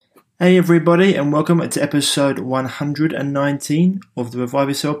Hey everybody, and welcome to episode 119 of the Revive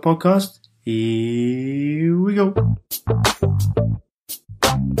Yourself podcast. Here we go.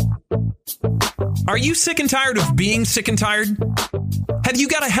 Are you sick and tired of being sick and tired? Have you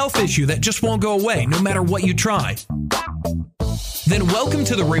got a health issue that just won't go away no matter what you try? Then welcome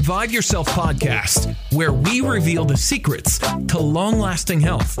to the Revive Yourself podcast, where we reveal the secrets to long-lasting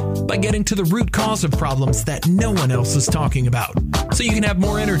health by getting to the root cause of problems that no one else is talking about. So you can have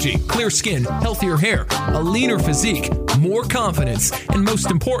more energy, clear skin, healthier hair, a leaner physique, more confidence, and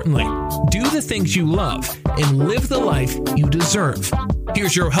most importantly, do the things you love and live the life you deserve.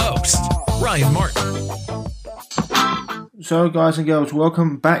 Here's your host, Ryan Martin. So guys and girls,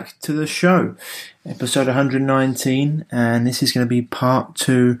 welcome back to the show, episode 119, and this is going to be part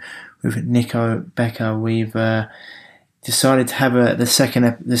 2 with Nico Becker. We've decided to have the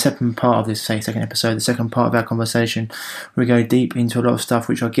second part of this, second episode, the second part of our conversation. We go deep into a lot of stuff,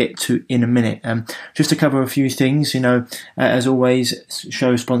 which I'll get to in a minute. Just to cover a few things, as always,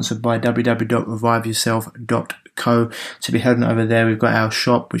 show sponsored by www.reviveyourself.co. To be heading over there, we've got our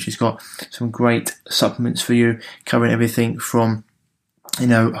shop, which has got some great supplements for you, covering everything from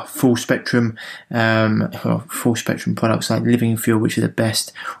full spectrum products like Living Fuel, which are the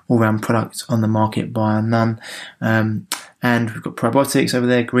best all-round products on the market bar none. And we've got probiotics over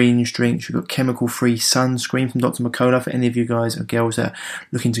there, greens drinks. We've got chemical-free sunscreen from Dr. McCullough for any of you guys or girls that are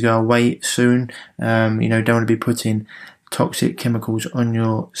looking to go away soon. Don't want to be putting toxic chemicals on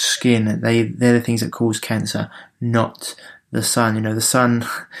your skin. They're the things that cause cancer, not the sun. The sun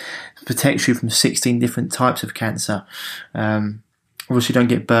protects you from 16 different types of cancer. Obviously, don't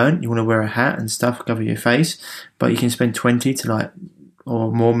get burnt. You want to wear a hat and stuff, cover your face, but you can spend 20 to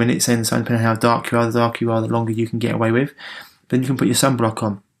or more minutes in the sun, depending on how dark you are. The darker you are, the longer you can get away with. Then you can put your sunblock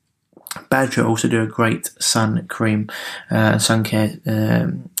on. Badger also do a great sun cream, sun care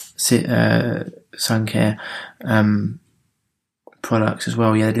products as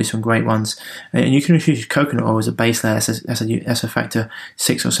well. Yeah, they do some great ones. And you can use coconut oil as a base layer. That's a factor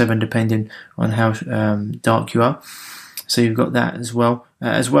 6 or 7, depending on how dark you are. So you've got that as well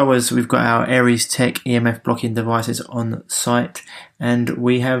as we've got our Aries Tech EMF blocking devices on site, and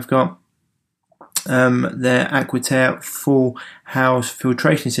we have got their Aquitaire full house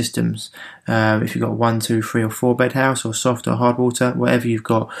filtration systems. If you've got 1, 2, 3 or 4 bed house, or soft or hard water, whatever you've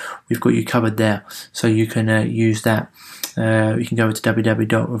got, we've got you covered there. So you can use that. You can go over to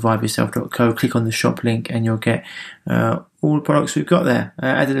www.reviveyourself.co, click on the shop link, and you'll get all the products we've got there.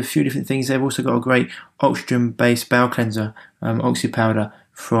 Added a few different things. They've also got a great oxygen-based bowel cleanser, oxy powder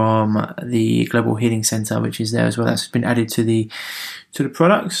from the Global Healing Center, which is there as well. That's been added to the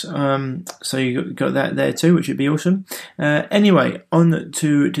products. So you got that there too, which would be awesome. Anyway, on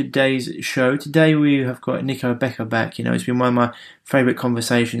to today's show. Today we have got Nico Becker back. It's been one of my favourite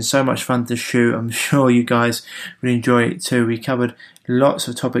conversations. So much fun to shoot. I'm sure you guys would enjoy it too. We covered lots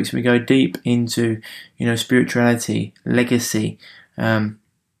of topics. We go deep into, spirituality, legacy,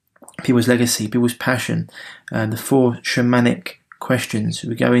 people's legacy, people's passion, the 4 shamanic questions.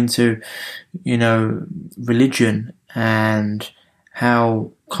 We go into, religion and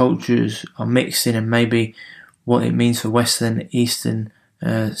how cultures are mixing, and maybe what it means for Western, Eastern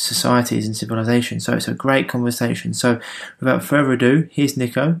societies and civilizations. So it's a great conversation. So without further ado, here's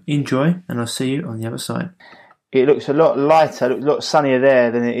Nico. Enjoy, and I'll see you on the other side. It looks a lot lighter, a lot sunnier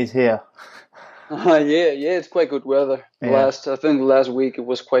there than it is here. Yeah, it's quite good weather. Yeah. I think last week it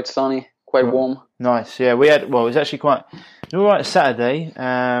was quite sunny, quite warm. Nice. Yeah, it was actually quite all right Saturday.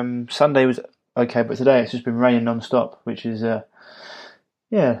 Sunday was okay, but today it's just been raining non-stop, which is a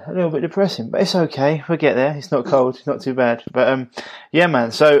little bit depressing, but it's okay. We'll get there. It's not cold. It's not too bad. But yeah,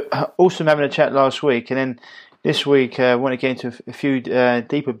 man. So awesome having a chat last week, and then this week I want to get into a few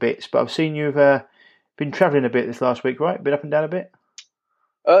deeper bits. But I've seen you've been travelling a bit this last week, right? Been up and down a bit.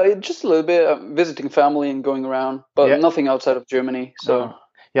 Just a little bit, visiting family and going around, but nothing outside of Germany. So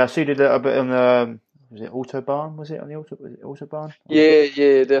yeah, I see you did a bit on the. Was it Autobahn? Was it on the Autobahn?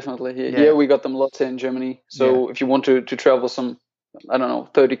 Yeah, definitely. Yeah, we got them lots in Germany. So if you want to travel some,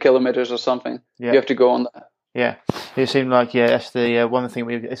 30 kilometers or something, you have to go on that. Yeah, it seemed like that's the one thing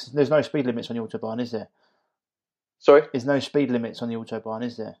there's no speed limits on the Autobahn, is there? Sorry? There's no speed limits on the Autobahn,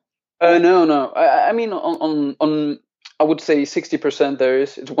 is there? No. I mean, on I would say 60% there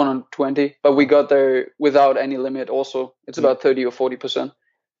is. It's 120, but we got there without any limit also. It's about 30 or 40%.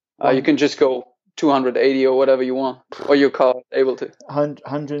 You can just go 280 or whatever you want, or your car able to.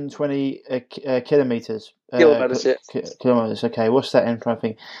 120 kilometers. Kilometers, yeah. Kilometers. Okay, what's that in? I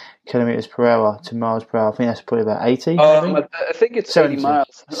think kilometers per hour to miles per hour. I think that's probably about 80. I think it's 70, 80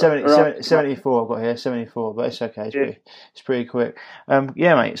 miles. 74. I've got here 74, but it's okay. It's pretty quick.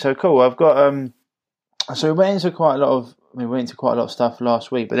 Yeah, mate. So cool. I've got So we went into quite a lot of stuff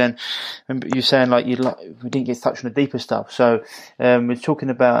last week, but then you're saying we didn't get touched on the deeper stuff. So we're talking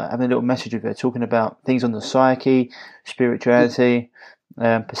about having a little message of it, talking about things on the psyche, spirituality,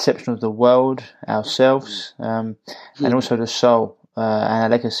 perception of the world, ourselves, and also the soul and our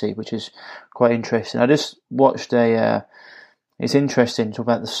legacy, which is quite interesting. I just watched it's interesting to talk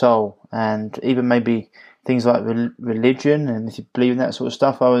about the soul and even maybe things like religion and if you believe in that sort of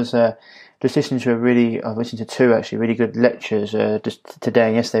stuff. I was just listening to I've listened to two actually really good lectures just today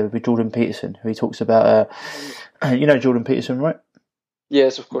and yesterday with Jordan Peterson, who he talks about. You know Jordan Peterson, right?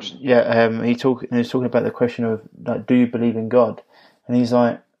 Yes, of course. Yeah, he was talking about the question of like, do you believe in God? And he's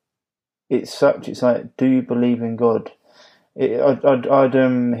like, it's like, do you believe in God? He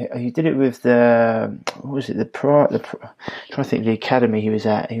did it with what was it? Trying to think of the academy he was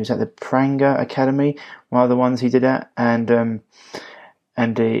at. He was at the Pranga Academy, one of the ones he did at, and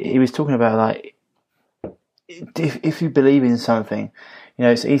he was talking about like if you believe in something, you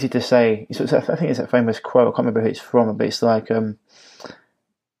know, it's easy to say. I think it's that famous quote. I can't remember who it's from, but it's like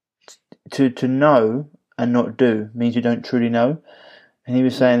to know and not do means you don't truly know. And he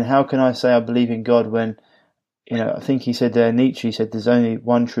was saying, how can I say I believe in God when, you know, I think he said Nietzsche said there's only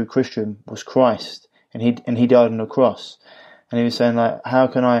one true Christian was Christ, and he died on the cross. And he was saying like, how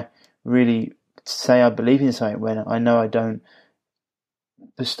can I really say I believe in something when I know I don't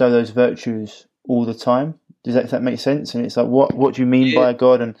bestow those virtues all the time? Does that make sense? And it's like, what do you mean by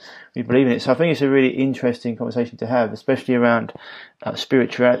God and we believe in it? So I think it's a really interesting conversation to have, especially around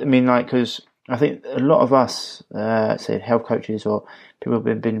spirituality. I mean, like, because I think a lot of us, say health coaches or people who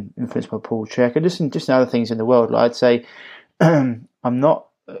have been influenced by Paul Chek, and just other things in the world, like I'd say I'm not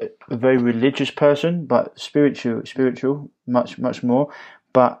a very religious person, but spiritual, much more.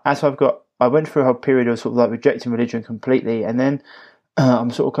 But as I went through a whole period of sort of like rejecting religion completely, and then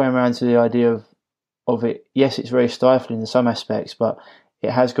I'm sort of coming around to the idea of it. Yes, it's very stifling in some aspects, but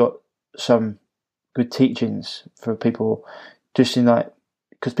it has got some good teachings for people, just in like,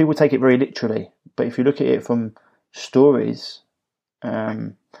 because people take it very literally. But if you look at it from stories,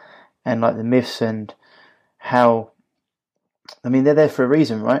 and like the myths and how, I mean, they're there for a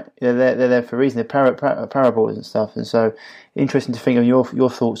reason, right? They're there for a reason. They're parables and stuff. And so, interesting to think of your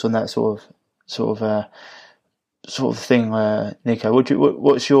thoughts on that sort of thing, Nico.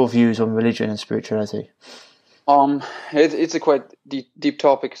 What's your views on religion and spirituality? It's a quite deep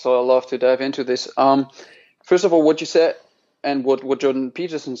topic, so I love to dive into this. First of all, what you said and what Jordan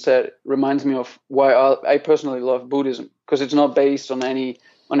Peterson said reminds me of why I personally love Buddhism, because it's not based on any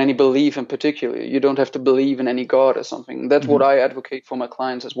belief in particular. You don't have to believe in any god or something. That's what I advocate for my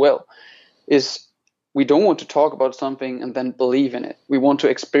clients as well. Is we don't want to talk about something and then believe in it. We want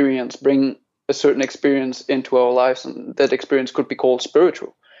to bring a certain experience into our lives, and that experience could be called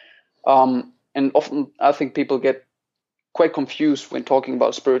spiritual. And often I think people get quite confused when talking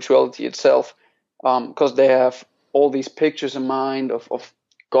about spirituality itself, because they have all these pictures in mind of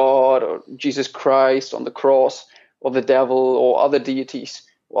God or Jesus Christ on the cross or the devil or other deities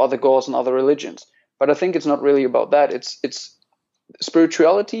or other gods and other religions. But I think it's not really about that. It's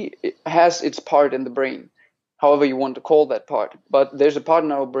spirituality. It has its part in the brain, however you want to call that part. But there's a part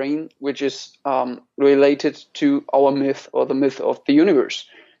in our brain which is related to our myth, or the myth of the universe.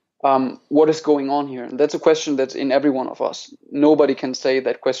 What is going on here? And that's a question that's in every one of us. Nobody can say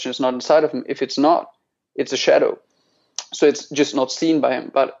that question is not inside of him. If it's not, it's a shadow. So it's just not seen by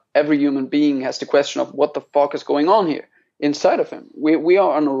him. But every human being has the question of what the fuck is going on here inside of him. We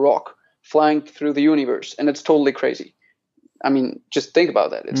are on a rock flying through the universe, and it's totally crazy. I mean, just think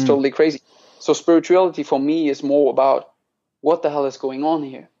about that. It's totally crazy. So spirituality for me is more about what the hell is going on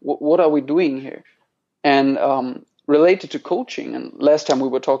here? What are we doing here? And related to coaching, and last time we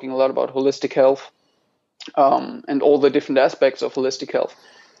were talking a lot about holistic health and all the different aspects of holistic health.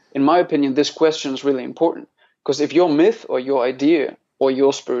 In my opinion, this question is really important, because if your myth or your idea or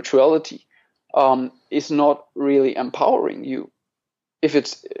your spirituality is not really empowering you, if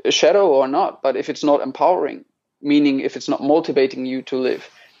it's a shadow or not, but if it's not empowering, meaning if it's not motivating you to live,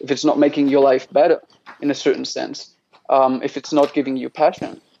 if it's not making your life better in a certain sense, if it's not giving you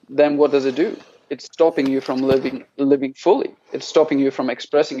passion, then what does it do? It's stopping you from living fully. It's stopping you from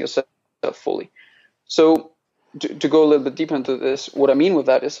expressing yourself fully. So to go a little bit deeper into this, what I mean with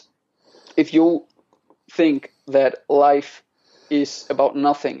that is, if you think that life is about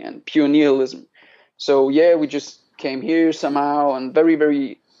nothing and pure nihilism, So yeah, we just came here somehow, and very,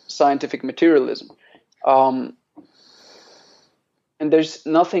 very scientific materialism. And there's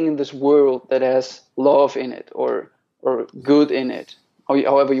nothing in this world that has love in it or good in it,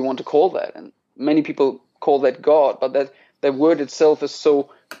 however you want to call that. And many people call that God, but that word itself is so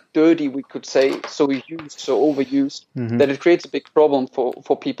dirty, we could say, so used, so overused, that it creates a big problem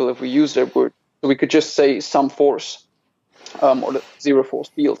for people if we use that word. So we could just say some force, or the zero force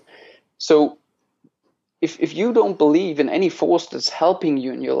field. So if you don't believe in any force that's helping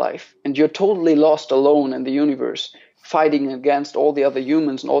you in your life, and you're totally lost alone in the universe, fighting against all the other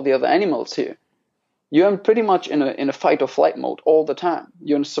humans and all the other animals here, you're pretty much in a fight or flight mode all the time.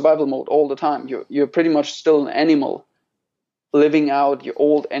 You're in survival mode all the time. You're pretty much still an animal, living out your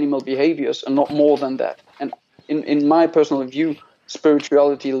old animal behaviors, and not more than that. And in my personal view,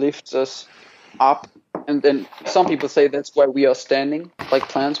 spirituality lifts us up. And then some people say that's why we are standing like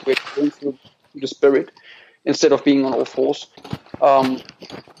plants. We're going through the spirit instead of being on all fours.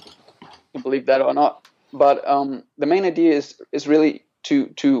 You believe that or not. But the main idea is really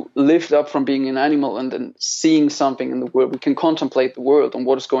to lift up from being an animal and then seeing something in the world. We can contemplate the world and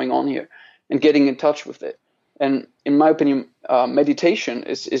what is going on here and getting in touch with it. And in my opinion, meditation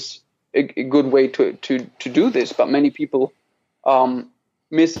is a good way to do this. But many people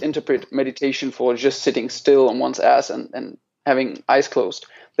misinterpret meditation for just sitting still on one's ass and having eyes closed.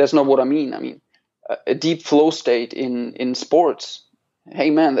 That's not what I mean. I mean, a deep flow state in sports. Hey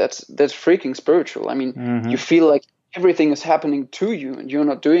man, that's freaking spiritual. I mean, you feel like everything is happening to you and you're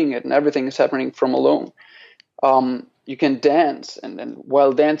not doing it, and everything is happening from alone. You can dance, and then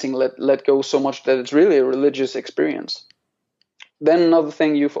while dancing, let go so much that it's really a religious experience. Then another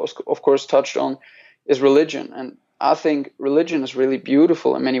thing you've of course touched on is religion, and I think religion is really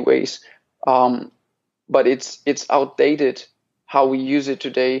beautiful in many ways, but it's outdated how we use it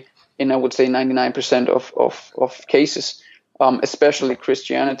today in, I would say, 99% of cases, especially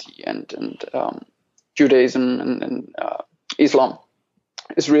Christianity and Judaism and Islam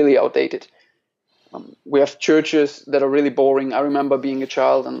is really outdated. We have churches that are really boring. I remember being a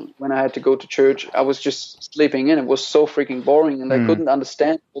child, and when I had to go to church, I was just sleeping in. It was so freaking boring, and I couldn't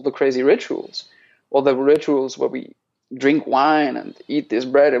understand all the crazy rituals, all the rituals where we drink wine and eat this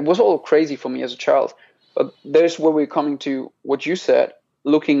bread. It was all crazy for me as a child. But there's where we're coming to what you said,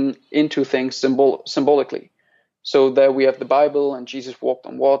 looking into things symbolically. So there we have the Bible, and Jesus walked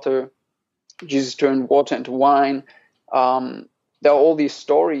on water. Jesus turned water into wine. There are all these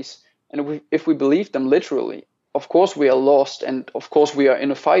stories. And if we believe them literally, of course we are lost, and of course we are in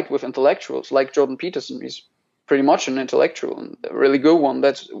a fight with intellectuals like Jordan Peterson. He's pretty much an intellectual and a really good one.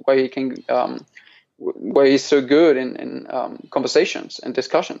 That's why he can, why he's so good in conversations and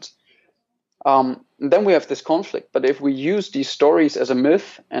discussions. And then we have this conflict. But if we use these stories as a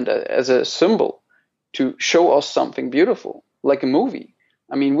myth and as a symbol to show us something beautiful, like a movie,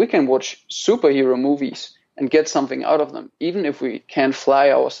 I mean, we can watch superhero movies and get something out of them, even if we can't fly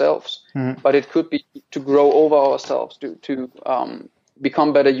ourselves. But it could be to grow over ourselves, to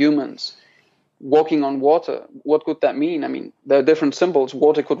become better humans. Walking on water, what could that mean? I mean, there are different symbols.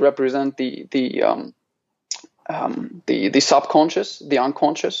 Water could represent the subconscious, the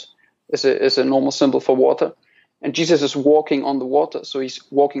unconscious is a normal symbol for water. And Jesus is walking on the water, so he's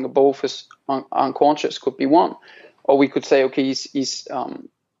walking above his unconscious, could be one. Or we could say, okay, he's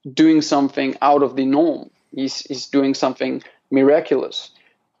doing something out of the norm. He's doing something miraculous.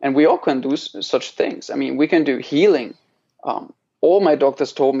 And we all can do such things. I mean, we can do healing. All my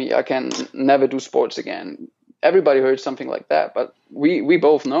doctors told me I can never do sports again. Everybody heard something like that. But we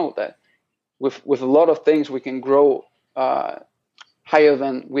both know that with a lot of things, we can grow higher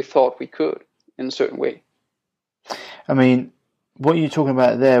than we thought we could in a certain way. I mean, what you're talking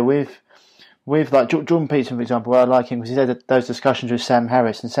about there with like Jordan Peterson, for example, I like him because he's had those discussions with Sam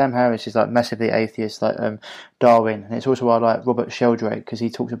Harris, and Sam Harris is like massively atheist, like Darwin, and it's also why I like Robert Sheldrake because he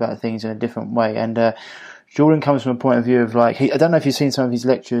talks about things in a different way. And Jordan comes from a point of view of like, I don't know if you've seen some of his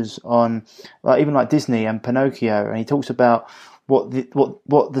lectures on like even like Disney and Pinocchio, and he talks about what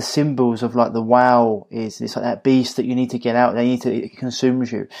the symbols of like the wow is. It's like that beast that you need to get out there, it consumes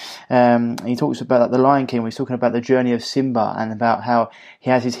you. And he talks about like the Lion King. He's talking about the journey of Simba and about how he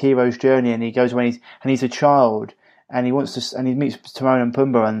has his hero's journey, and he goes when he's a child and he wants to, and he meets Timon and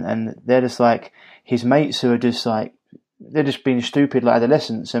Pumbaa, and they're just like his mates who are just like, they're just being stupid like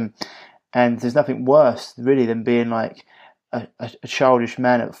adolescents, and there's nothing worse really than being like a childish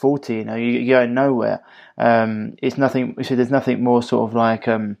man at 40. You're going nowhere. It's nothing. So there's nothing more sort of like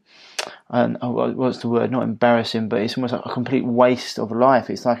and what's the word? Not embarrassing, but it's almost like a complete waste of life.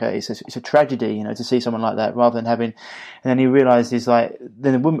 It's like it's a tragedy, you know, to see someone like that rather than having. And then he realizes like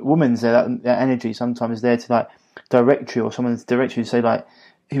then the woman's there, that energy sometimes is there to like direct you, or someone's direct you to say like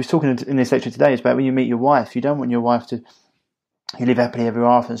he was talking in this lecture today. It's about when you meet your wife, you don't want your wife to. You live happily ever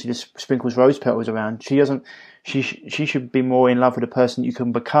after, and she just sprinkles rose petals around. She doesn't. She should be more in love with the person you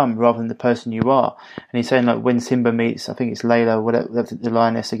can become rather than the person you are. And he's saying like when Simba meets, I think it's Layla, whatever, the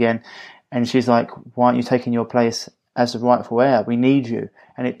lioness again, and she's like, "Why aren't you taking your place as the rightful heir? We need you."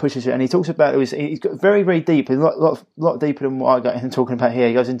 And it pushes it. And he talks about he's got very, very deep, a lot deeper than what I got him talking about here.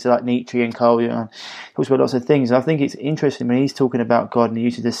 He goes into like Nietzsche and Cole, you know, talks about lots of things. And I think it's interesting when he's talking about God and he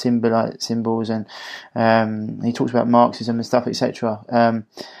uses the symbols, and he talks about Marxism and stuff, etc.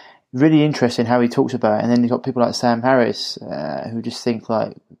 Really interesting how he talks about it. And then you've got people like Sam Harris who just think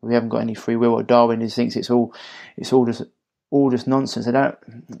like we haven't got any free will, or Darwin just thinks it's all just nonsense.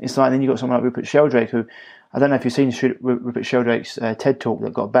 It's like then you've got someone like Rupert Sheldrake, who I don't know if you've seen Rupert Sheldrake's TED talk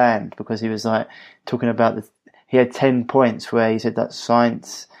that got banned because he was like talking about he had 10 points where he said that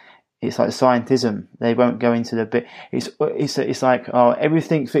science, it's like scientism. They won't go into the bit. It's like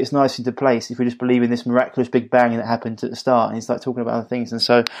everything fits nicely into place if we just believe in this miraculous Big Bang that happened at the start. And he's like talking about other things, and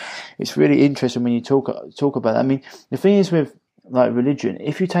so it's really interesting when you talk about that. I mean, the thing is with like religion,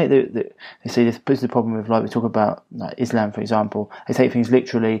 if you take they say this is the problem with like we talk about like Islam, for example, they take things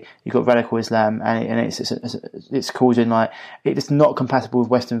literally. You've got radical Islam, and it's causing like it's not compatible with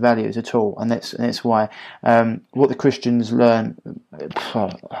Western values at all, and that's why what the Christians learned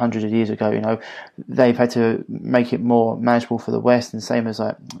hundreds of years ago, you know, they've had to make it more manageable for the West, and same as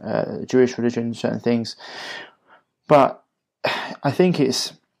like Jewish religion, certain things. But I think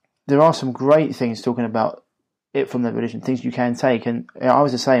there are some great things talking about it from the religion, things you can take, and I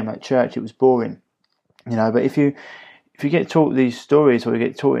was the same at church. It was boring, you know. But if you get taught these stories, or you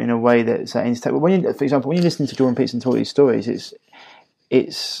get taught in a way that's for example, when you listen to Jordan Peterson talk these stories,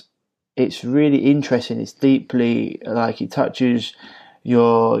 it's really interesting. It's deeply like it touches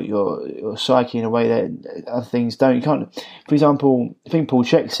your psyche in a way that other things don't. You can't. For example, I think Paul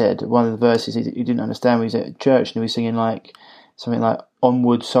Sheck said one of the verses he didn't understand when he was at church, and he was singing like something like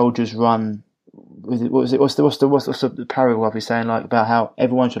 "Onward, soldiers run." What's the paragraph he's saying like about how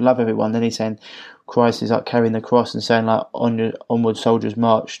everyone should love everyone? Then he's saying Christ is like carrying the cross and saying like onward soldiers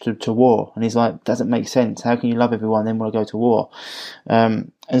march to war, and he's like, doesn't make sense. How can you love everyone and then want to go to war?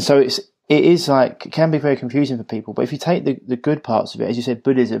 And so it is like it can be very confusing for people. But if you take the good parts of it, as you said,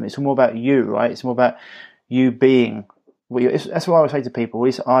 Buddhism, it's more about you, right? It's more about you being. That's what I would say to people. All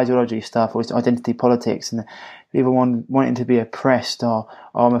this ideology stuff, all this identity politics, and people wanting to be oppressed, or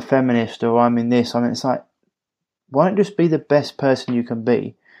I'm a feminist, or I'm in this. I mean, it's like, why don't you just be the best person you can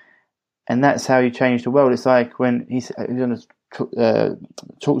be, and that's how you change the world. It's like when he was on a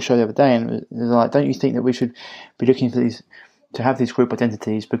talk show the other day, and it was like, don't you think that we should be looking for to have these group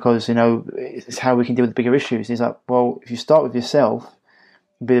identities because, you know, it's how we can deal with bigger issues. He's like, well, if you start with yourself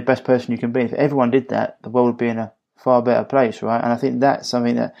and be the best person you can be, if everyone did that, the world would be in a far better place, right? And I think that's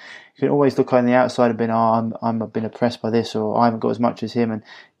something that you can always look on the outside and be, I've been oppressed by this, or I haven't got as much as him. And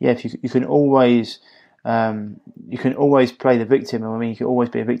yeah, if you can always play the victim. I mean, you can always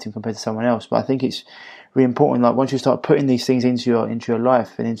be a victim compared to someone else. But I think it's really important. Like once you start putting these things into your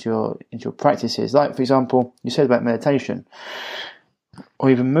life and into your practices, like for example, you said about meditation,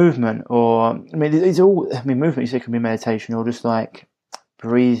 or even movement, or movement. You said can be meditation, or just like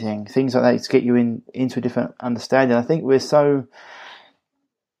breathing, things like that to get you into a different understanding. I think we're so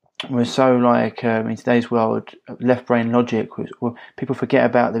like in today's world, left brain logic. People forget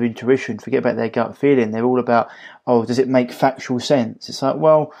about their intuition, forget about their gut feeling. They're all about, does it make factual sense? It's like,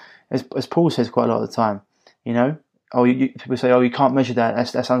 well, as Paul says quite a lot of the time, you know, people say, you can't measure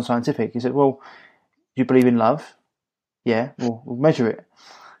that. That's unscientific. He said, well, do you believe in love? Yeah, we'll measure it.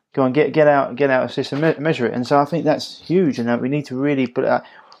 Go on, get out a system, measure it. And so I think that's huge, and we need to really put that.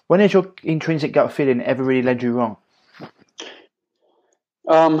 When has your intrinsic gut feeling ever really led you wrong?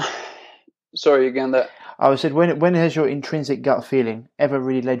 Sorry again. That I said, when has your intrinsic gut feeling ever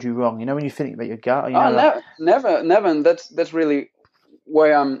really led you wrong? You know, when you think about your gut. Never, and that's really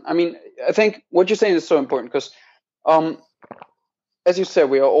why I mean, I think what you're saying is so important because, as you said,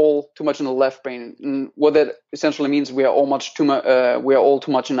 we are all too much in the left brain, and what that essentially means, we are all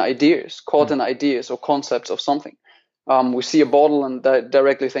too much in ideas, caught in ideas or concepts of something. We see a bottle and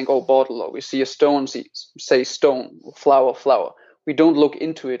directly think, bottle, or we see a stone, say stone, flower. We don't look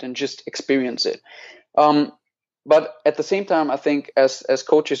into it and just experience it. But at the same time, I think as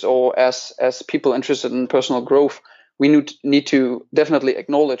coaches or as people interested in personal growth, we need to definitely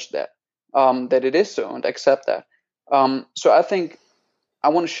acknowledge that it is so and accept that. So I think I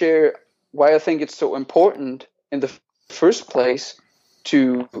want to share why I think it's so important in the first place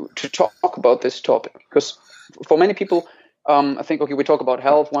to talk about this topic. Because for many people, I think, okay, we talk about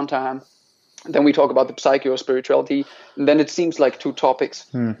health one time, and then we talk about the psyche or spirituality, and then it seems like two topics.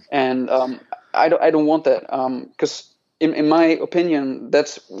 And I don't want that, because in my opinion,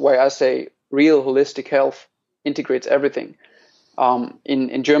 that's why I say real holistic health integrates everything.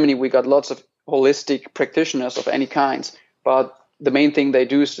 In Germany, we got lots of holistic practitioners of any kinds, but the main thing they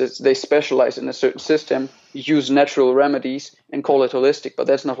do is they specialize in a certain system, use natural remedies, and call it holistic. But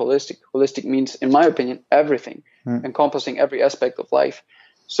that's not holistic. Holistic means, in my opinion, everything, encompassing every aspect of life.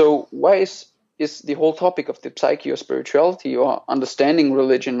 So why is the whole topic of the psyche or spirituality or understanding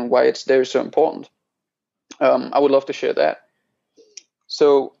religion, why it's there so important? I would love to share that.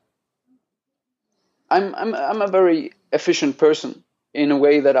 So I'm a very efficient person in a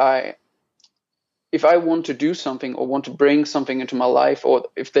way that if I want to do something or want to bring something into my life, or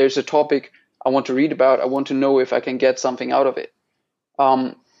if there's a topic I want to read about, I want to know if I can get something out of it.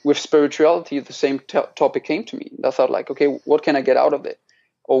 With spirituality, the same topic came to me. I thought, like, okay, what can I get out of it?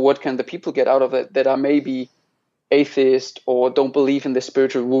 Or what can the people get out of it that are maybe atheist or don't believe in the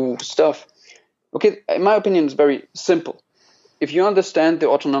spiritual woo stuff? Okay, in my opinion, it's very simple. If you understand the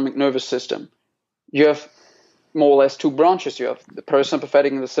autonomic nervous system, you have more or less two branches. You have the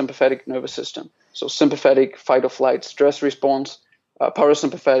parasympathetic and the sympathetic nervous system. So sympathetic, fight or flight, stress response,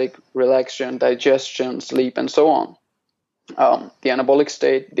 parasympathetic, relaxation, digestion, sleep, and so on. The anabolic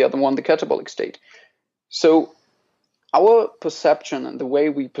state, the other one, the catabolic state. So our perception and the way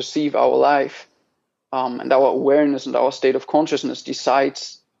we perceive our life, and our awareness and our state of consciousness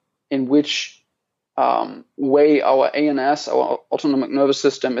decides in which way our ANS, our autonomic nervous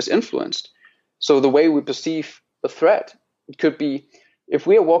system, is influenced. So the way we perceive a threat, it could be if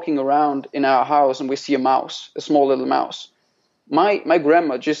we are walking around in our house and we see a mouse, a small little mouse. My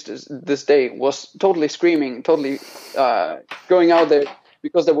grandma just this day was totally screaming, totally going out there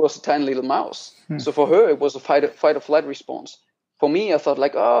because there was a tiny little mouse. So for her, it was a fight or flight response. For me, I thought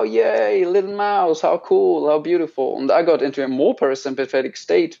like, oh, yay, little mouse, how cool, how beautiful. And I got into a more parasympathetic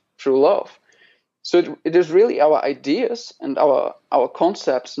state through love. So it is really our ideas and our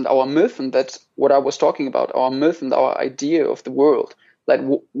concepts and our myth, and that's what I was talking about, our myth and our idea of the world. Like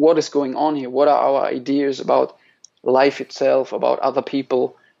what is going on here? What are our ideas about life itself, about other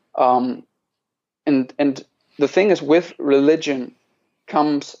people? And the thing is, with religion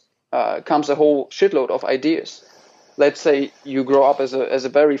comes a whole shitload of ideas. Let's say you grow up as a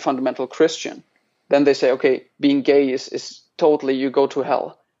very fundamental Christian. Then they say, okay, being gay is totally, you go to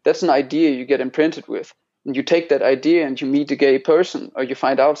hell. That's an idea you get imprinted with. And you take that idea and you meet a gay person, or you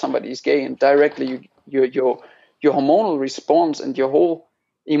find out somebody is gay, and directly your hormonal response and your whole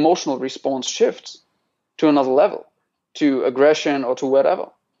emotional response shifts to another level, to aggression or to whatever.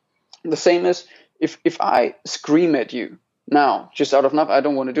 The same is if I scream at you now, just out of nothing, I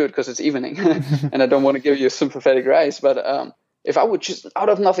don't want to do it because it's evening and I don't want to give you a sympathetic rise, but if I would just out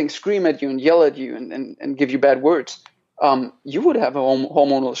of nothing scream at you and yell at you and give you bad words, you would have a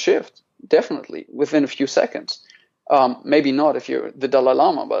hormonal shift, definitely, within a few seconds. Maybe not if you're the Dalai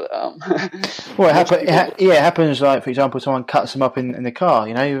Lama, but... well, it happens, like, for example, someone cuts them up in the car,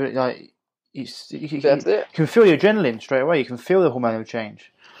 you know, like... You can feel the adrenaline straight away. You can feel the hormonal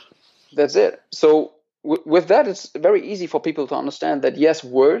change. That's it. So with that, it's very easy for people to understand that, yes,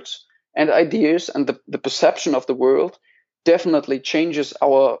 words and ideas and the perception of the world definitely changes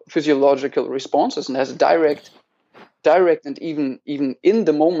our physiological responses and has a direct and even in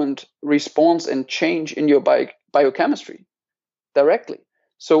the moment response and change in your biochemistry directly.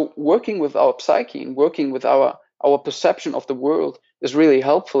 So working with our psyche and working with our perception of the world is really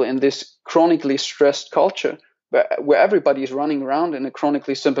helpful in this chronically stressed culture where everybody is running around in a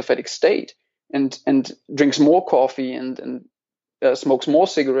chronically sympathetic state and drinks more coffee and smokes more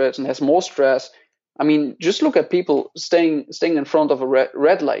cigarettes and has more stress. I mean, just look at people staying in front of a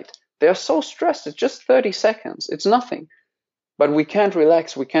red light. They are so stressed. It's just 30 seconds. It's nothing. But we can't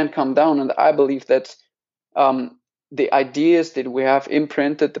relax. We can't calm down. And I believe that the ideas that we have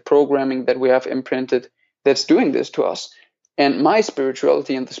imprinted, the programming that we have imprinted, that's doing this to us. And my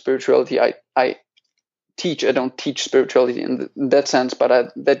spirituality and the spirituality I teach, I don't teach spirituality in that sense,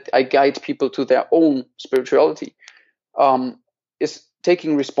 but I guide people to their own spirituality, is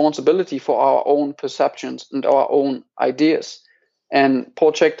taking responsibility for our own perceptions and our own ideas. And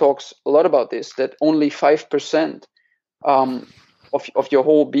Paul Chek talks a lot about this, that only 5% of your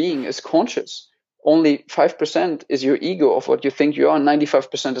whole being is conscious. Only 5% is your ego of what you think you are, and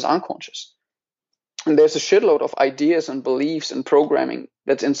 95% is unconscious. And there's a shitload of ideas and beliefs and programming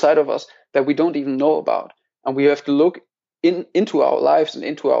that's inside of us that we don't even know about. And we have to look into our lives and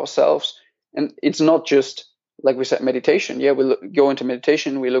into ourselves. And it's not just, like we said, meditation. Yeah, we go into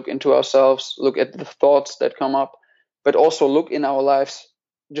meditation, we look into ourselves, look at the thoughts that come up, but also look in our lives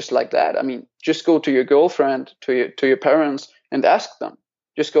just like that. I mean, just go to your girlfriend, to your parents, and ask them.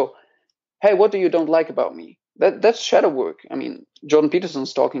 Just go, hey, what do you don't like about me? That's shadow work. I mean, Jordan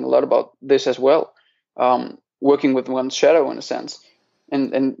Peterson's talking a lot about this as well, working with one's shadow in a sense,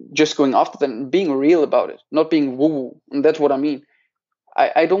 and just going after them and being real about it, not being woo-woo. And that's what I mean.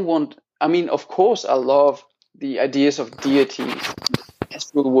 I don't want, I mean, of course, I love the ideas of deities,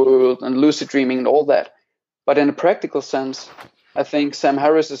 astral world, and lucid dreaming and all that. But in a practical sense, I think Sam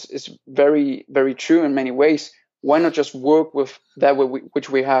Harris is very, very true in many ways. Why not just work with that which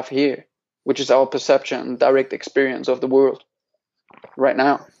we have here, which is our perception and direct experience of the world right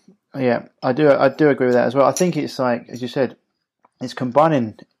now? Yeah, I do agree with that as well. I think it's like, as you said, it's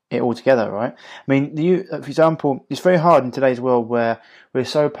combining it all together, right? I mean, for example, it's very hard in today's world where we're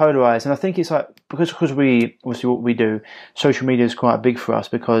so polarized, and I think it's like because we obviously what we do, social media is quite big for us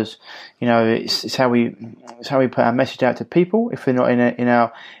because it's how we put our message out to people. If we're not in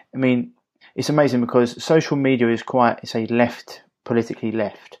our, I mean, it's amazing because social media is quite, it's a politically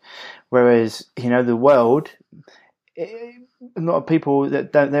left, whereas the world. A lot of people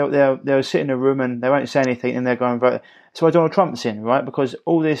that they'll sit in a room and they won't say anything and they'll go and vote. That's why Donald Trump's in, right? Because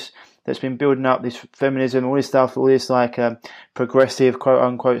all this that's been building up, this feminism, all this stuff, all this like progressive quote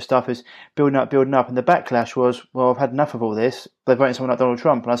unquote stuff is building up, and the backlash was, well, I've had enough of all this. They're voting someone like Donald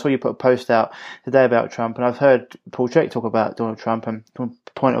Trump, and I saw you put a post out today about Trump, and I've heard Paul Chek talk about Donald Trump and from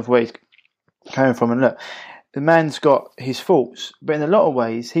the point of where he's coming from, and look. The man's got his faults, but in a lot of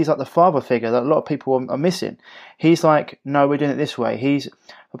ways, he's like the father figure that a lot of people are missing. He's like, no, we're doing it this way.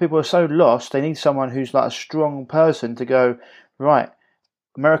 People are so lost, they need someone who's like a strong person to go, right,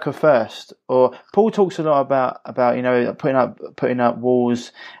 America first. Or Paul talks a lot about putting up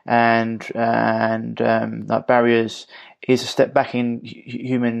walls and like barriers is a step back in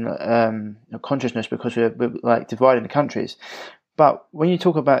human consciousness because we're like dividing the countries. But when you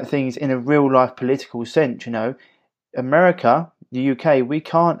talk about things in a real life political sense, America, the UK, we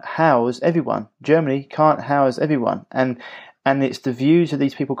can't house everyone. Germany can't house everyone. And it's the views of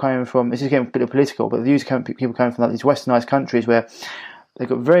these people coming from, this is getting a bit political, but the views of people coming from like these westernized countries where they've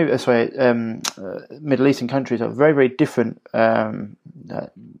got Middle Eastern countries have very, very different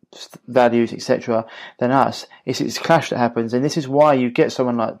values, etc., than us. It's a clash that happens. And this is why you get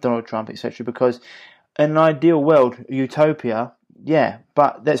someone like Donald Trump, etc., because in an ideal world, utopia, yeah,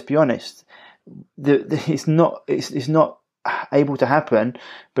 but let's be honest, it's not able to happen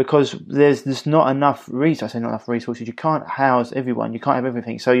because there's not enough resources. I say not enough resources. You can't house everyone. You can't have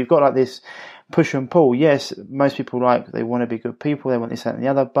everything. So you've got like this push and pull. Yes, most people they want to be good people. They want this, that, and the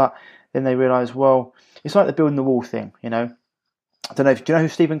other. But then they realise, well, it's like the building the wall thing. I don't know. Do you know who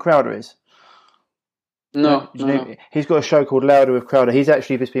Stephen Crowder is? No. He's got a show called Louder with Crowder. He's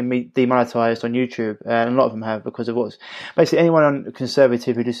actually just been demonetised on YouTube, and a lot of them have because of what's basically anyone on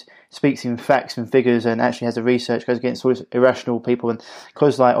conservative who just speaks in facts and figures and actually has the research goes against all these irrational people. And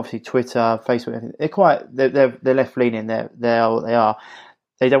because like obviously Twitter, Facebook, they're left leaning. They are what they are.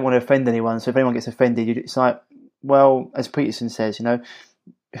 They don't want to offend anyone. So if anyone gets offended, it's like, well, as Peterson says,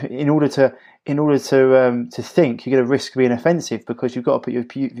 in order to think, you're going to risk being offensive because you've got to put your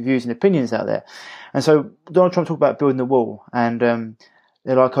views and opinions out there. And so Donald Trump talked about building the wall, and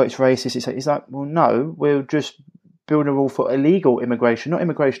they're like, oh, it's racist. It's like, well, no, we're just building a wall for illegal immigration, not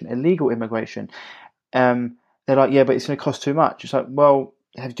immigration, illegal immigration. They're like, yeah, but it's going to cost too much. It's like, well,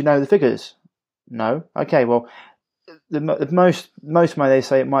 do you know the figures? No. Okay, well, the most money they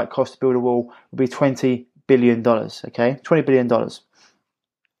say it might cost to build a wall would be $20 billion. Okay, $20 billion.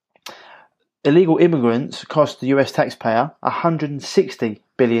 Illegal immigrants cost the US taxpayer $160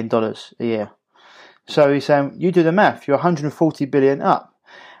 billion a year. So he's saying, you do the math, you're $140 billion up.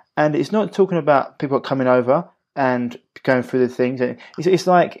 And it's not talking about people coming over and going through the things. It's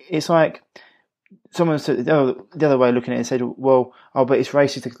like someone said the other way looking at it and said, well, but it's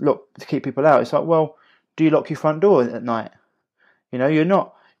racist to keep people out. It's like, well, do you lock your front door at night?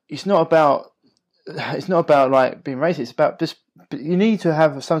 It's not about like being racist. It's about just you need to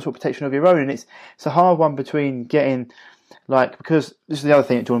have some sort of protection of your own, and it's a hard one between getting because this is the other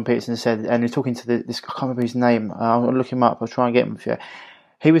thing that Jordan Peterson said, and he's talking to this I can't remember his name. I'll look him up. I'll try and get him for you.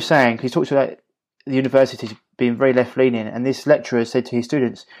 He was saying he talked about the universities being very left leaning, and this lecturer said to his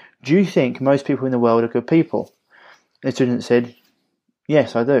students, "Do you think most people in the world are good people?" The student said,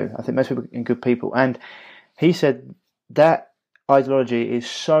 "Yes, I do. I think most people are good people." And he said that ideology is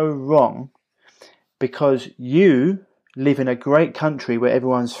so wrong because you live in a great country where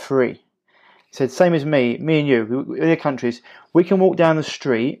everyone's free. He said, same as me and you, in the countries, we can walk down the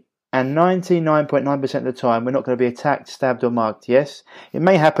street and 99.9% of the time we're not going to be attacked, stabbed or mugged. Yes, it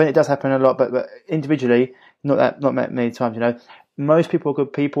may happen. It does happen a lot, but individually, not that many times. Most people are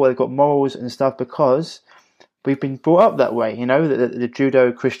good people. They've got morals and stuff because we've been brought up that way. The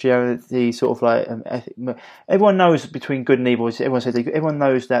judo Christianity sort of like ethic. Everyone knows between good and evil. Everyone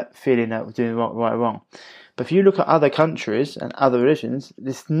knows that feeling that we're doing right or wrong. But if you look at other countries and other religions,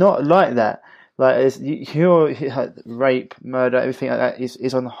 it's not like that. Like rape, murder, everything like that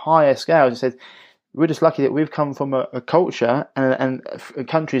is on higher scales. It said we're just lucky that we've come from a culture and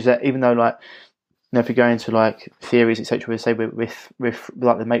countries that, even though like, if you go into like theories, etc., we say we're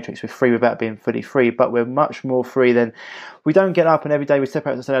like the Matrix, we're free without being fully free, but we're much more free than, we don't get up and every day we step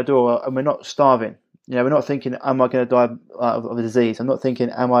outside our door and we're not starving. We're not thinking, am I going to die of a disease? I'm not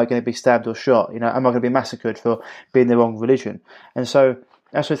thinking, am I going to be stabbed or shot? Am I going to be massacred for being the wrong religion? And so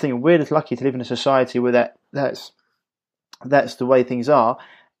that's the thing. We're just lucky to live in a society where that's the way things are.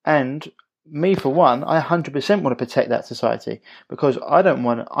 And me, for one, I 100% want to protect that society, because I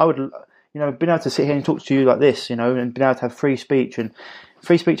would being able to sit here and talk to you like this, and being able to have free speech, and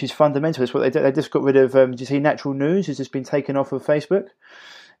free speech is fundamental. It's what they do. They just got rid of, do you see Natural News has just been taken off of Facebook?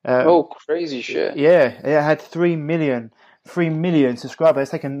 Crazy shit. Yeah, it had 3 million subscribers.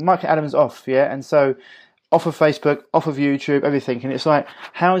 It's taken Mike Adams off, and so off of Facebook, off of YouTube, everything. And it's like,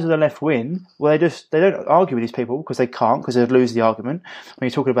 how does the left win? Well, they don't argue with these people because they can't, because they'd lose the argument. When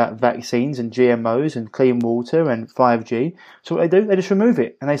you're talking about vaccines and GMOs and clean water and 5G, so what they do, they just remove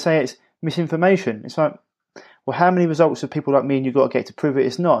it and they say it's misinformation. It's like, well, how many results have people like me and you got to get to prove it?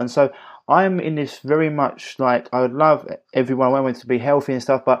 It's not. And so I'm in this very much like, I would love everyone, I want to be healthy and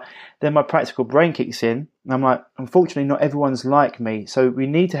stuff, but then my practical brain kicks in and I'm like, unfortunately, not everyone's like me. So we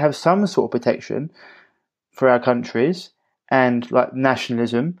need to have some sort of protection for our countries, and like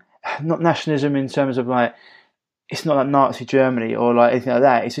nationalism, not nationalism in terms of like, it's not like Nazi Germany or like anything like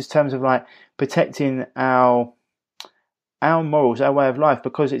that. It's just in terms of like protecting our morals, our way of life,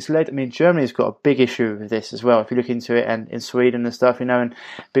 because it's led. I mean, Germany's got a big issue with this as well. If you look into it, and in Sweden and stuff, and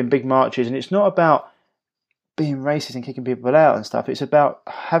been big marches, and it's not about being racist and kicking people out and stuff. It's about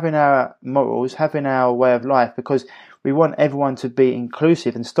having our morals, having our way of life, because we want everyone to be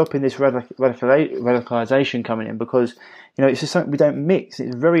inclusive and stopping this radicalization coming in, because it's just something we don't mix.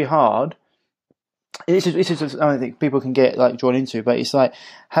 It's very hard. It's just, I don't think people can get like drawn into, but it's like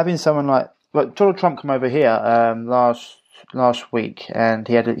having someone like Donald Trump come over here last week, and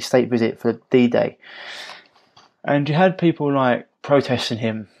he had a state visit for D-Day, and you had people like protesting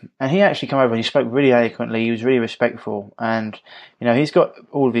him, and he actually came over and he spoke really eloquently. He was really respectful, and he's got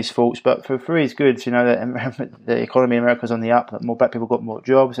all of his faults, but for his goods, that the economy in America's on the up, that more black people got more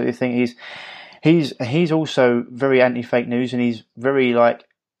jobs, everything. He's also very anti-fake news, and he's very like,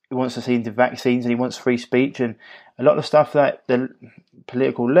 he wants to see into vaccines, and he wants free speech, and a lot of stuff that the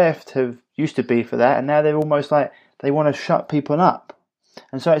political left have used to be for that, and now they're almost like they want to shut people up.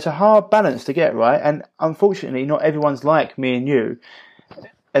 And so it's a hard balance to get right, and unfortunately not everyone's like me and you.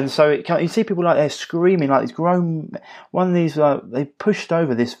 And so you see people like they're screaming like these grown. One of these they pushed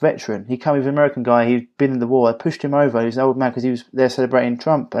over this veteran. He came with an American guy. He'd been in the war. They pushed him over. He was an old man because he was there celebrating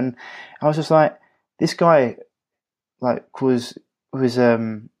Trump. And I was just like, this guy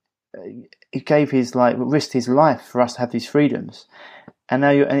he gave his risked his life for us to have these freedoms. And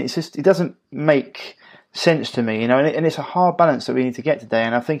now it's just, it doesn't make sense to me, and it's a hard balance that we need to get today.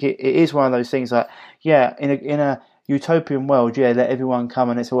 And I think it is one of those things like, in a utopian world, let everyone come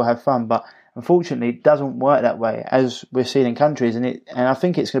and let's all have fun, but unfortunately it doesn't work that way, as we're seeing in countries, and I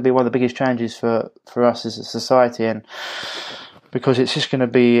think it's going to be one of the biggest challenges for us as a society, and because it's just going to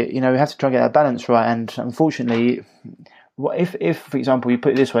be, we have to try and get that balance right. And unfortunately, if for example, you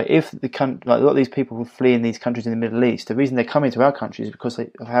put it this way, if a lot of these people fleeing these countries in the Middle East, the reason they're coming to our countries is because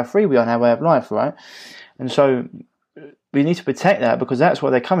of how free we are in our way of life, right? And so we need to protect that, because that's why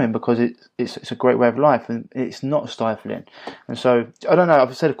they're coming, because it's a great way of life and it's not stifling. And so I don't know,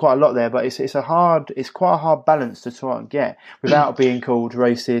 I've said quite a lot there, but it's quite a hard balance to try and get without being called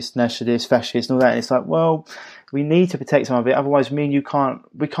racist, nationalist, fascist, and all that. And it's like, well, we need to protect some of it, otherwise we can't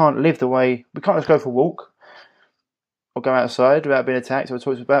live the way, we can't just go for a walk or go outside without being attacked or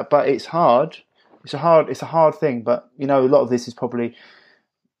talked about. But it's hard. It's a hard thing. But a lot of this is probably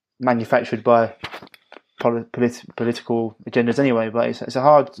manufactured by political agendas anyway. But it's a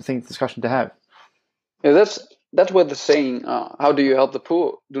hard discussion to have. Yeah, that's where the saying "How do you help the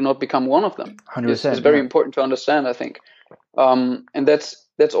poor? Do not become one of them." 100%, is very important to understand, I think. And that's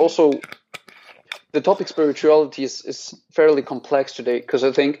also the topic. Spirituality is fairly complex today, because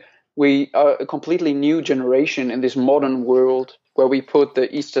I think we are a completely new generation in this modern world where we put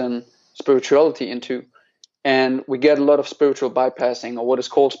the Eastern spirituality into. And we get a lot of spiritual bypassing, or what is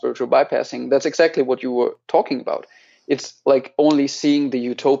called spiritual bypassing. That's exactly what you were talking about. It's like only seeing the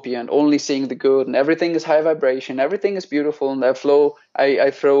utopia and only seeing the good, and everything is high vibration, everything is beautiful, and I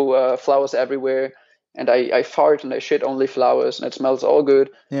throw flowers everywhere, and I fart and I shit only flowers, and it smells all good.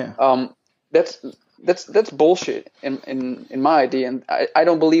 Yeah. That's bullshit in my idea, and I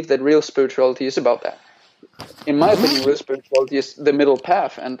don't believe that real spirituality is about that. In my opinion, real spirituality is the middle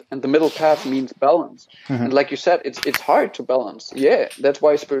path, and the middle path means balance. Mm-hmm. And like you said, it's hard to balance. Yeah, that's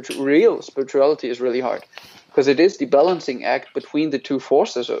why real spirituality is really hard, because it is the balancing act between the two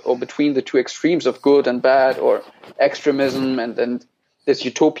forces, or between the two extremes of good and bad, or extremism and this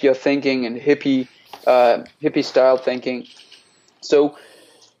utopia thinking and hippie style thinking. So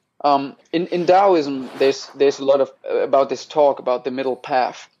in Taoism, there's a lot of about this talk about the middle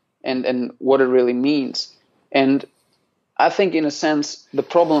path and what it really means. And I think, in a sense, the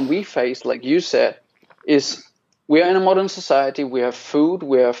problem we face, like you said, is we are in a modern society. We have food,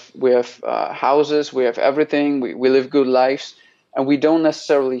 we have houses, we have everything. We live good lives, and we don't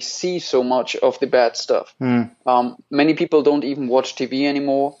necessarily see so much of the bad stuff. Many people don't even watch TV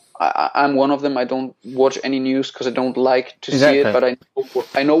anymore. I'm one of them. I don't watch any news because I don't like to see it, but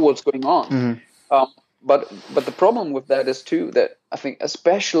I know what's going on. Mm-hmm. But the problem with that is too that I think,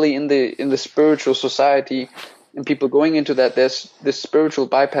 especially in the spiritual society and people going into that, there's this spiritual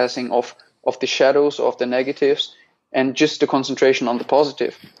bypassing of the shadows, of the negatives, and just the concentration on the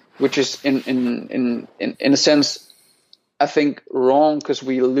positive, which is in a sense, I think, wrong, because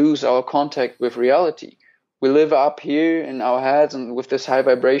we lose our contact with reality. We live up here in our heads and with this high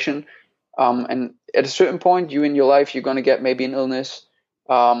vibration, and at a certain point, you in your life, you're going to get maybe an illness,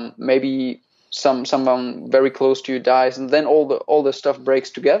 maybe someone very close to you dies, and then all the stuff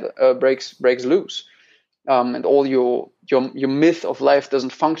breaks loose, and all your myth of life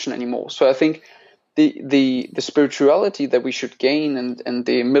doesn't function anymore. So I think the spirituality that we should gain and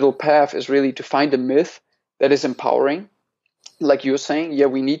the middle path is really to find a myth that is empowering. Like you're saying, yeah,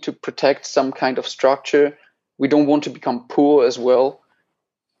 we need to protect some kind of structure. We don't want to become poor as well,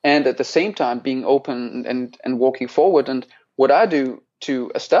 and at the same time being open and walking forward. And what I do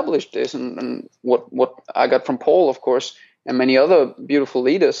to establish this, and what I got from Paul, of course, and many other beautiful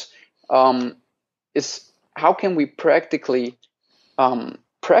leaders, is how can we practically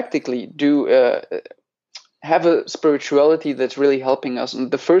do have a spirituality that's really helping us.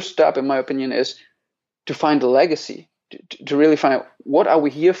 And the first step, in my opinion, is to find a legacy, to really find out what are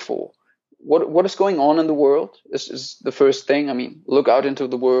we here for, what is going on in the world. This is the first thing. I mean, look out into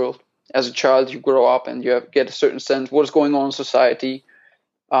the world. As a child, you grow up and you get a certain sense what is going on in society.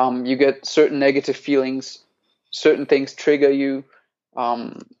 You get certain negative feelings, certain things trigger you.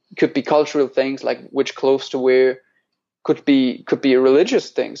 Could be cultural things like which clothes to wear. Could be religious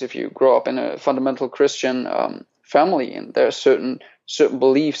things if you grow up in a fundamental Christian family, and there are certain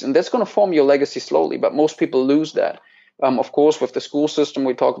beliefs, and that's going to form your legacy slowly. But most people lose that. Of course, with the school system,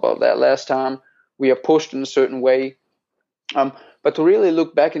 we talked about that last time. We are pushed in a certain way. But to really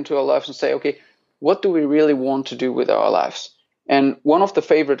look back into our lives and say, okay, what do we really want to do with our lives? And one of the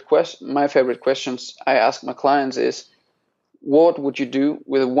my favorite questions I ask my clients is, what would you do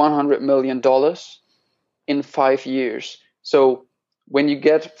with $100 million in 5 years? So when you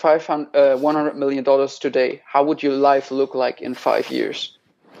get $100 million today, how would your life look like in 5 years?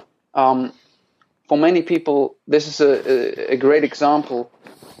 For many people, this is a great example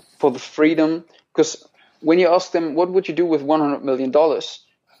for the freedom, because when you ask them, what would you do with $100 million?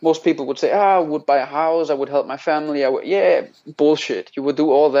 Most people would say, I would buy a house, I would help my family. Yeah, bullshit. You would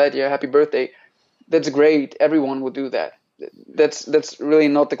do all that. Yeah, happy birthday. That's great. Everyone would do that. That's really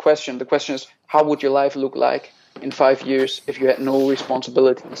not the question. The question is, how would your life look like in 5 years if you had no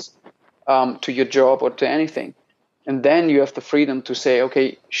responsibilities to your job or to anything? And then you have the freedom to say,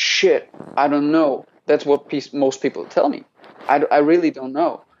 okay, shit, I don't know. That's what most people tell me. I really don't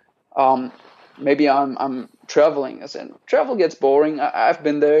know. Maybe I'm traveling. I said, travel gets boring. I've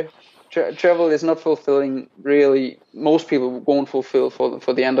been there. Travel is not fulfilling, really. Most people won't fulfill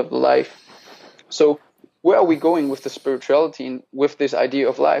for the end of the life. So where are we going with the spirituality and with this idea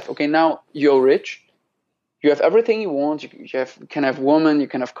of life? Okay, now you're rich. You have everything you want. You can have women, you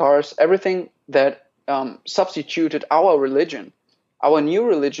can have cars, everything that substituted our religion. Our new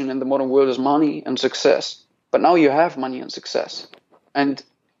religion in the modern world is money and success. But now you have money and success. And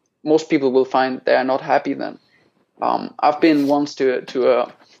most people will find they are not happy then. I've been once to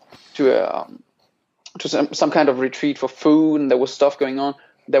some kind of retreat for food, and there was stuff going on.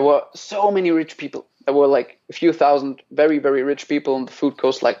 There were so many rich people. There were like a few thousand very, very rich people, and the food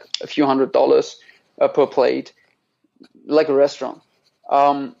cost like a few $100s per plate, like a restaurant.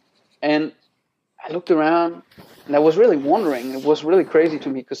 And I looked around, and I was really wondering. It was really crazy to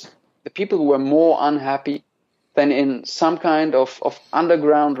me because the people who were more unhappy than in some kind of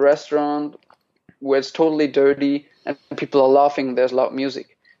underground restaurant where it's totally dirty and people are laughing, there's loud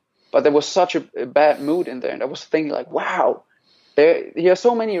music. But there was such a bad mood in there. And I was thinking like, wow, there are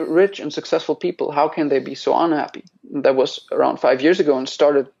so many rich and successful people. How can they be so unhappy? And that was around 5 years ago and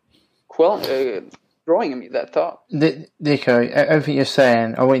started growing in me, that thought. Nico, everything you're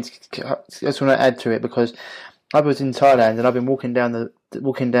saying, I just want to add to it because I was in Thailand and I've been walking down the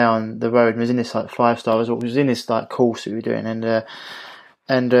road and was in this like 5-star resort. Was in this like course that we were doing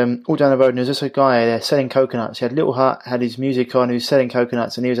and all down the road and there was just a guy there selling coconuts. He had a little hut, had his music on, he was selling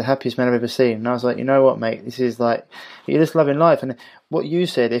coconuts and he was the happiest man I've ever seen. And I was like, you know what, mate, this is like, you're just loving life. And what you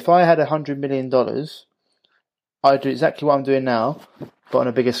said, if I had $100 million, I'd do exactly what I'm doing now, but on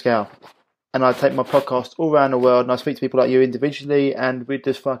a bigger scale. And I'd take my podcast all around the world and I'd speak to people like you individually and we'd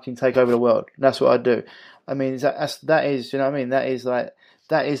just fucking take over the world. And that's what I'd do. I mean, that is, you know what I mean? That is the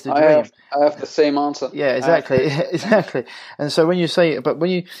dream. I have the same answer. Yeah, exactly, exactly. And so when you say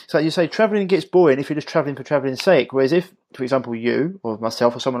travelling gets boring if you're just travelling for travelling's sake. Whereas if, for example, you or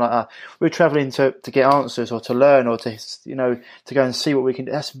myself or someone like that, we're travelling to get answers or to learn or to go and see what we can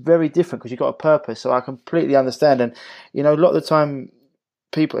do. That's very different because you've got a purpose. So I completely understand. And a lot of the time,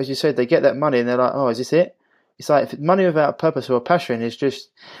 people, as you said, they get that money and they're like, oh, is this it? It's like if money without a purpose or a passion is just.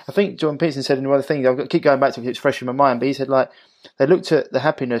 I think Jordan Peterson said in one of the things. I'll keep going back to it because it's fresh in my mind. But he said like they looked at the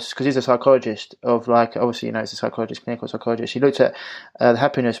happiness because he's a psychologist of like obviously it's a psychologist, clinical psychologist. He looked at the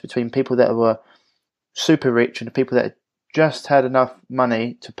happiness between people that were super rich and the people that just had enough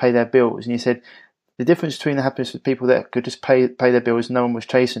money to pay their bills. And he said the difference between the happiness of people that could just pay their bills, no one was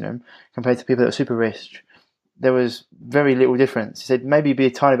chasing them, compared to people that were super rich. There was very little difference. He said maybe you'd be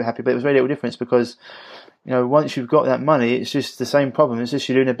a tiny bit happy, but there was very little difference because, once you've got that money, it's just the same problem. It's just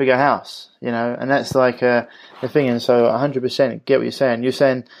you're doing a bigger house, and that's like the thing. And so 100% get what you're saying. You're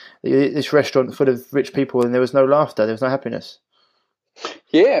saying this restaurant full of rich people and there was no laughter, there was no happiness.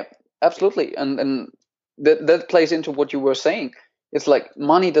 Yeah, absolutely. And that plays into what you were saying. It's like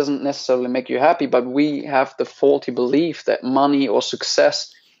money doesn't necessarily make you happy, but we have the faulty belief that money or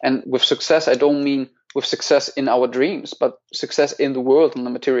success, and with success, I don't mean with success in our dreams, but success in the world, in the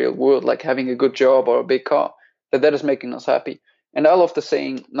material world, like having a good job or a big car, that is making us happy. And I love the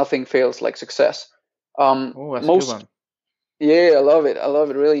saying, nothing fails like success. That's a good one. Yeah, I love it. I love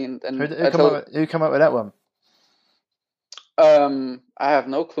it really. And who come up with that one? I have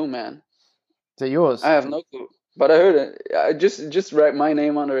no clue, man. Is it yours? I have no clue, but I heard it. I just write my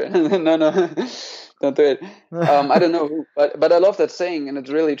name under it. No, don't do it. I don't know who, but I love that saying, and it's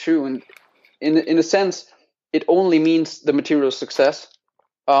really true. And in a sense, it only means the material success.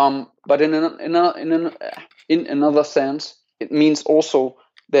 But in another sense, it means also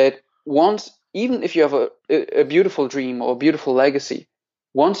that once, even if you have a beautiful dream or a beautiful legacy,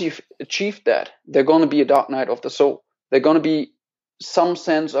 once you've achieved that, there's going to be a dark night of the soul. There's going to be some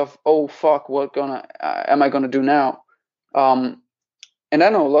sense of, oh fuck, what am I gonna do now? And I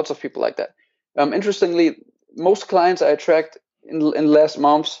know lots of people like that. Interestingly, most clients I attract in last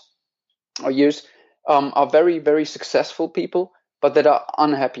months or years are very, very successful people, but that are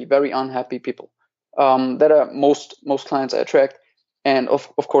unhappy, very unhappy people. That are most clients I attract, and of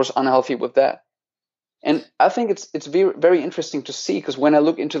course unhealthy with that. And I think it's very, very interesting to see, because when I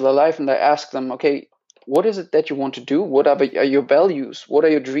look into their life and I ask them, okay, what is it that you want to do? What are your values? What are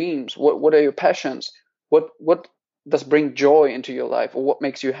your dreams? What are your passions? What does bring joy into your life, or what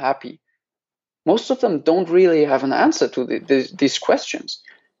makes you happy? Most of them don't really have an answer to these questions.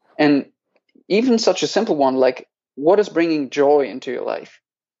 And even such a simple one like, what is bringing joy into your life?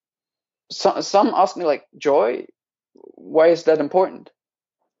 Some ask me like, joy? Why is that important?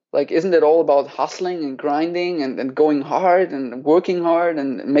 Like, isn't it all about hustling and grinding and going hard and working hard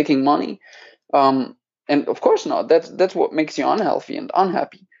and making money? And of course not. That's what makes you unhealthy and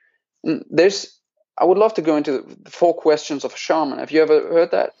unhappy. And I would love to go into the 4 questions of a shaman. Have you ever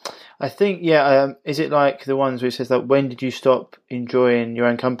heard that? I think, yeah. Is it like the ones where it says that when did you stop enjoying your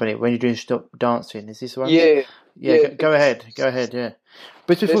own company? When did you stop dancing? Is this the one? Yeah. Go ahead. Yeah.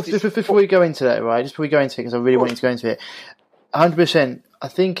 But before we go into that, right? Just before we go into it, because I really wanted to go into it. 100%. I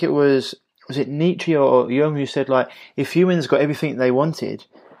think it was it Nietzsche or Jung who said, like, if humans got everything they wanted,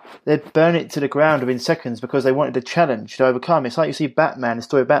 they'd burn it to the ground within seconds because they wanted a challenge to overcome. It's like you see Batman, the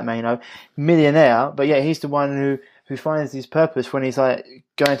story of Batman, millionaire, but yet he's the one who finds his purpose when he's like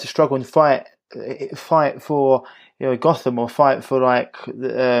going to struggle and fight for Gotham, or fight for like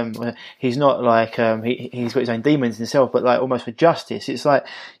he's not like he's got his own demons himself, but like almost for justice. It's like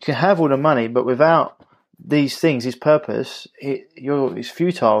you can have all the money, but without these things, his purpose, it's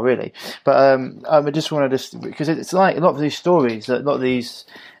futile, really. But I just want to because it's like a lot of these stories, a lot of these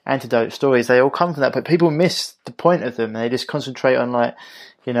antidote stories, they all come from that, but people miss the point of them. They just concentrate on like,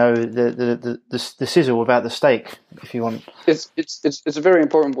 the sizzle without the steak, if you want. It's very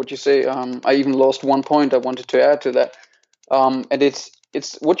important what you say. I even lost one point I wanted to add to that, and it's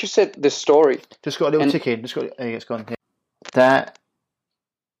what you said. The story just got a little tick in. It's gone. Here. That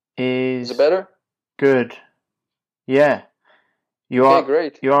is it better? Good. Yeah. You okay, are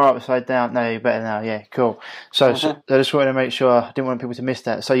great. You are upside down. No, you're better now. Yeah, cool. So I just wanted to make sure I didn't want people to miss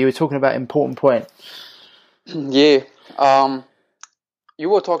that. So you were talking about important point. Yeah. You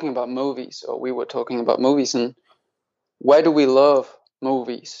were talking about movies, or we were talking about movies, and why do we love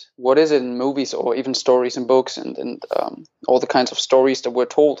movies? What is it in movies, or even stories and books, and all the kinds of stories that were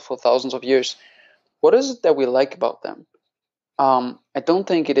told for thousands of years? What is it that we like about them? I don't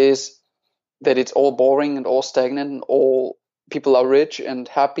think it is that it's all boring and all stagnant and all people are rich and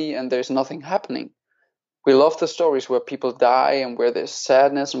happy and there's nothing happening. We love the stories where people die and where there's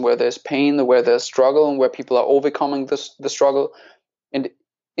sadness and where there's pain and where there's struggle and where people are overcoming the struggle. And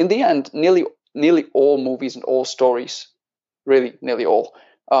in the end, nearly all movies and all stories, really nearly all,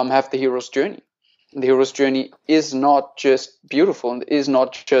 have the hero's journey. And the hero's journey is not just beautiful and is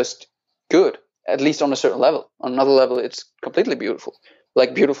not just good, at least on a certain level. On another level, it's completely beautiful,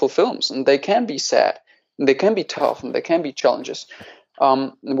 like beautiful films. And they can be sad, and they can be tough, and they can be challenges.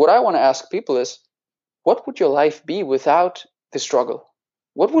 And what I want to ask people is, what would your life be without the struggle?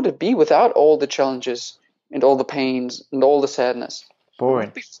 What would it be without all the challenges and all the pains and all the sadness? Boring.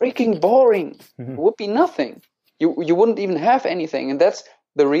 It would be freaking boring. It would be nothing. You wouldn't even have anything. And that's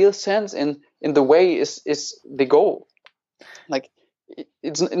the real sense in the way is the goal. Like,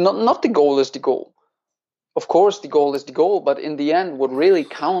 it's not the goal is the goal. Of course, the goal is the goal, but in the end, what really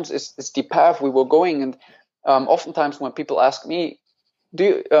counts is the path we were going. And oftentimes when people ask me,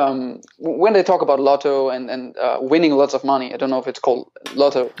 when they talk about lotto and winning lots of money, I don't know if it's called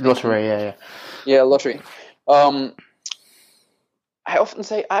lotto. Lottery, yeah. Yeah, lottery. I often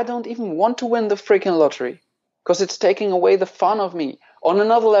say I don't even want to win the freaking lottery because it's taking away the fun of me. On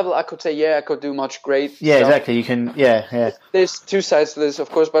another level, I could say, yeah, I could do much great. Yeah, stuff. exactly. You can, yeah. There's two sides to this, of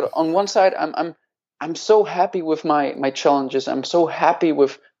course, but on one side, I'm so happy with my challenges. I'm so happy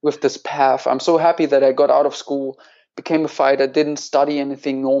with this path. I'm so happy that I got out of school, became a fighter, didn't study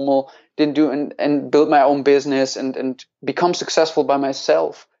anything normal, didn't do and build my own business and become successful by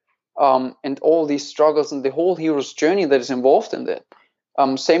myself. And all these struggles and the whole hero's journey that is involved in that.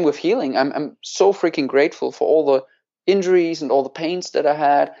 Same with healing. I'm so freaking grateful for all the injuries and all the pains that I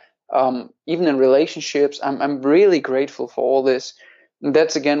had. Even in relationships, I'm really grateful for all this. And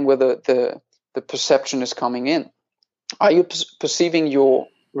that's again where the perception is coming in. Are you perceiving your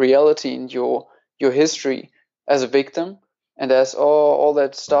reality and your history as a victim and as all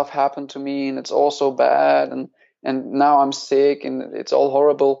that stuff happened to me and it's all so bad and now I'm sick and it's all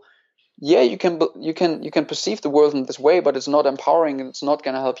horrible? Yeah, you can perceive the world in this way, but it's not empowering and it's not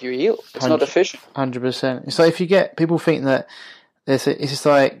going to help you heal. It's not efficient. 100%. So if you get people think that it's just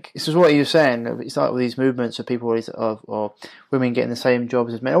like, this is what you're saying. It's like all these movements of people or women getting the same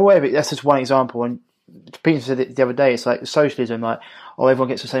jobs as men or whatever. That's just one example. And Peter said it the other day. It's like socialism, like everyone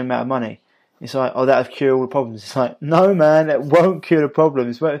gets the same amount of money. It's like that'll cure all the problems. It's like, no, man, it won't cure the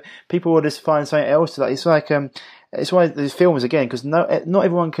problems. But people will just find something else to like. It's like it's why these films again, because not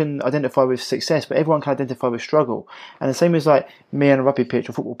everyone can identify with success, but everyone can identify with struggle. And the same as like me on a rugby pitch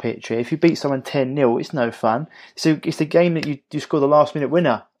or football pitch. If you beat someone 10-0, it's no fun. So it's the game that you score the last minute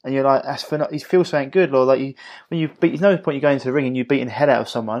winner, and you're like, you feel something good, or like when you beat. There's no point you go into the ring and you beating the head out of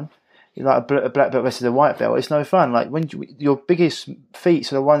someone. You're like a black belt versus a white belt. It's no fun. Like when your biggest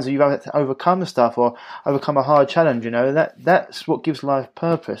feats are the ones that you've had to overcome stuff or overcome a hard challenge. That's what gives life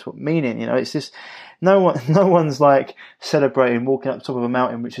purpose, what meaning. It's just no one's like celebrating walking up the top of a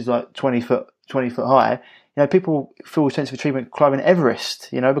mountain which is like 20 foot high. People feel a sense of achievement climbing Everest.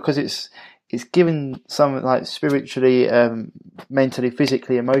 Because it's given some like spiritually, mentally,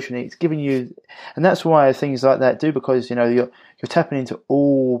 physically, emotionally. It's giving you, and that's why things like that do, because you're tapping into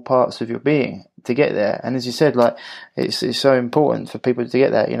all parts of your being to get there. And as you said, like it's so important for people to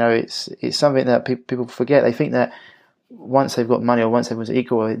get that. It's something that people forget. They think that once they've got money or once everyone's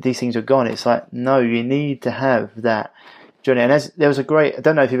equal, these things are gone. It's like, no, you need to have that journey. And there was a great, I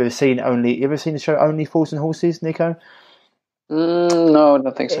don't know if you've ever seen the show Only Fools and Horses, Nico? No, I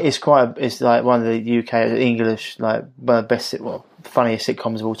don't think so. It's like one of the UK English, like one of the best, funniest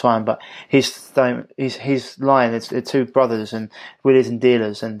sitcoms of all time. But his line, it's two brothers and wheelers and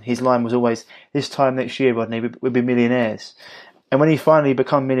dealers, and his line was always, "This time next year, Rodney, we'll be millionaires." And when he finally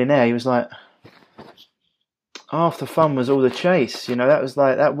became millionaire, he was like, half the fun was all the chase.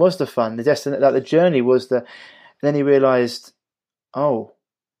 That was the fun. The destiny, like the journey was the. Then he realised, oh,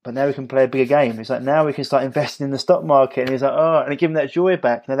 but now we can play a bigger game. It's like now we can start investing in the stock market. And he's like, oh, and it gave him that joy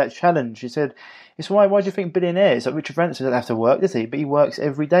back, that challenge. He said, it's why do you think billionaires like Richard Branson doesn't have to work, does he? But he works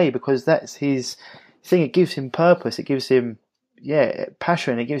every day because that's his thing. It gives him purpose. It gives him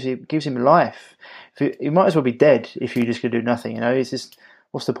passion. It gives him life. You might as well be dead if you're just going to do nothing. It's just,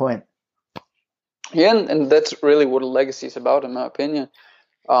 what's the point? Yeah, and that's really what a legacy is about, in my opinion.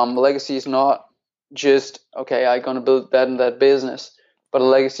 Legacy is not just, okay, I'm going to build that and that business, but a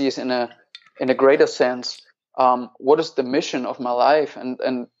legacy is in a greater sense. What is the mission of my life?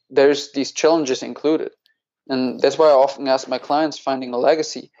 And there's these challenges included. And that's why I often ask my clients finding a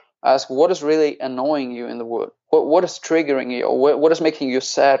legacy. I ask, what is really annoying you in the world? What is triggering you? Or what is making you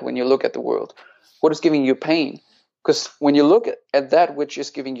sad when you look at the world? What is giving you pain? Because when you look at that which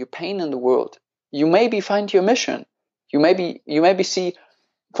is giving you pain in the world, you maybe find your mission. You maybe see,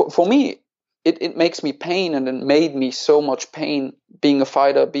 for me, it makes me pain, and it made me so much pain being a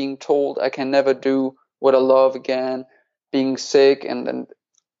fighter, being told I can never do what I love again, being sick, and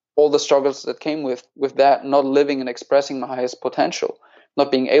all the struggles that came with that, not living and expressing my highest potential,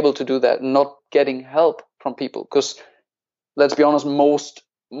 not being able to do that, not getting help from people. Because let's be honest, most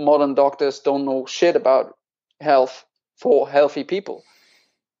modern doctors don't know shit about health for healthy people.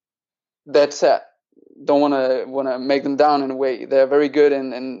 That's sad. Don't want to make them down in a way. They're very good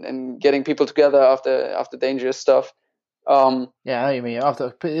in getting people together after dangerous stuff. Yeah, I know what you mean.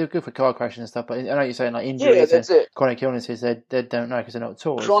 They're good for car crashes and stuff, but I know what you're saying, like injuries and chronic illnesses, they don't know because they're not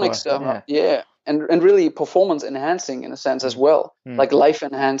taught. Chronic stuff, yeah. And really performance enhancing in a sense as well, like life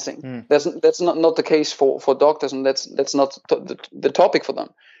enhancing. That's not the case for doctors, and that's not the topic for them.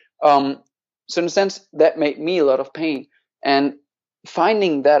 So in a sense, that made me a lot of pain, and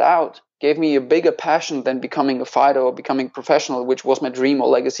finding that out gave me a bigger passion than becoming a fighter or becoming professional, which was my dream or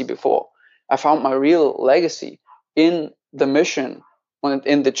legacy before. I found my real legacy in the mission,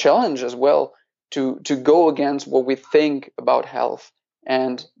 in the challenge as well, to go against what we think about health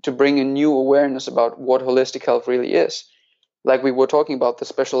and to bring a new awareness about what holistic health really is. Like we were talking about the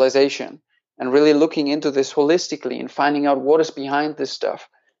specialization and really looking into this holistically and finding out what is behind this stuff.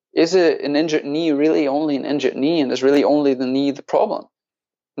 Is an injured knee really only an injured knee, and is really only the knee the problem?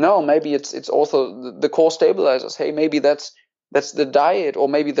 No, maybe it's also the core stabilizers. Hey, maybe that's the diet, or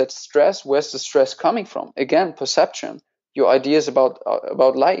maybe that's stress. Where's the stress coming from? Again, perception, your ideas about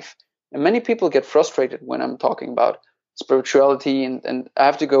life. And many people get frustrated when I'm talking about spirituality, and I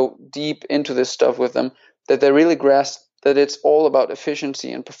have to go deep into this stuff with them, that they really grasp that it's all about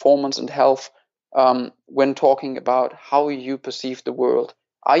efficiency and performance and health when talking about how you perceive the world.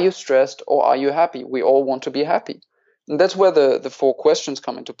 Are you stressed or are you happy? We all want to be happy. And that's where the 4 questions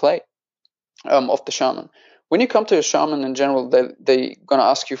come into play of the shaman. When you come to a shaman in general, they're going to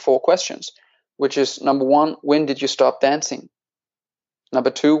ask you 4 questions, which is, number 1, when did you stop dancing? Number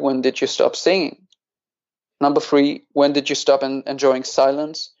 2, when did you stop singing? Number 3, when did you stop enjoying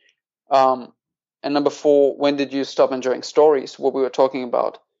silence? And number 4, when did you stop enjoying stories, what we were talking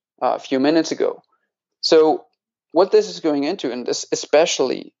about a few minutes ago? So what this is going into, and this,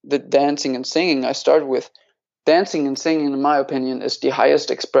 especially the dancing and singing, I started with dancing and singing, in my opinion, is the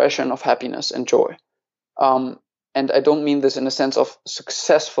highest expression of happiness and joy. And I don't mean this in a sense of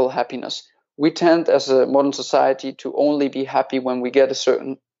successful happiness. We tend as a modern society to only be happy when we get a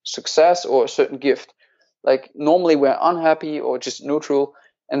certain success or a certain gift. Like normally we're unhappy or just neutral,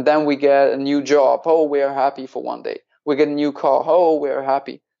 and then we get a new job. Oh, we're happy for one day. We get a new car. Oh, we're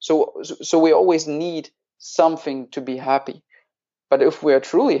happy. So we always need something to be happy. But if we are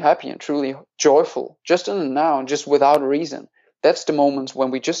truly happy and truly joyful, just in the now and just without reason, that's the moments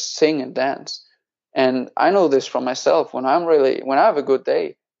when we just sing and dance. And I know this from myself. When I have a good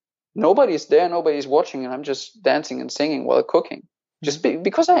day, nobody's there, nobody's watching, and I'm just dancing and singing while cooking. Just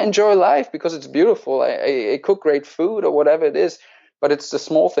because I enjoy life, because it's beautiful. I cook great food or whatever it is, but it's the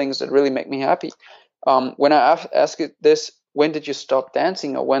small things that really make me happy. When I ask it this, when did you stop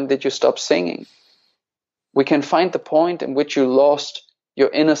dancing or when did you stop singing? We can find the point in which you lost your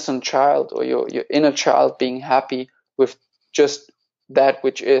innocent child or your inner child being happy with just that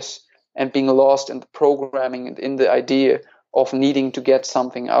which is, and being lost in the programming and in the idea of needing to get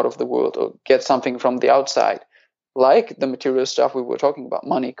something out of the world or get something from the outside, like the material stuff we were talking about,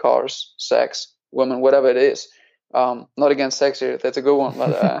 money, cars, sex, women, whatever it is. Not against sex here, that's a good one,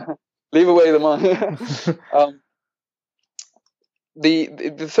 but leave away the money.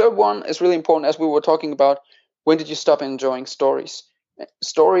 The third one is really important, as we were talking about. When did you stop enjoying stories?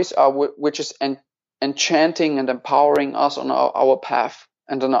 Stories are which is enchanting and empowering us on our path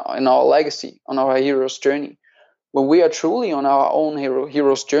and in our legacy, on our hero's journey. when we are truly on our own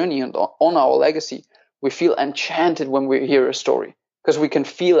hero's journey and on our legacy, we feel enchanted when we hear a story, because we can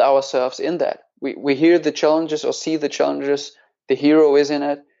feel ourselves in that. We hear the challenges or see the challenges the hero is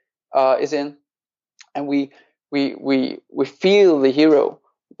in, and we feel the hero.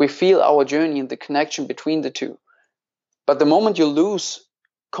 We feel our journey and the connection between the two. But the moment you lose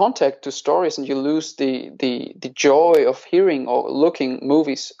contact to stories and you lose the joy of hearing or looking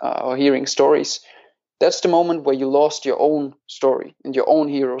movies or hearing stories, that's the moment where you lost your own story and your own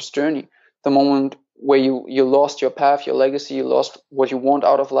hero's journey. The moment where you lost your path, your legacy, you lost what you want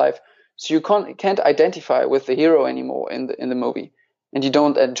out of life. So you can't identify with the hero anymore in the movie, and you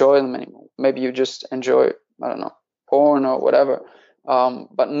don't enjoy them anymore. Maybe you just enjoy, I don't know, porn or whatever,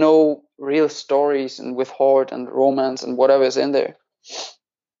 but no real stories and with heart and romance and whatever is in there.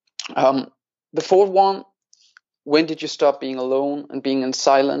 The fourth one, when did you stop being alone and being in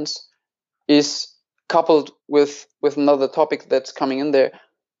silence, is coupled with another topic that's coming in there.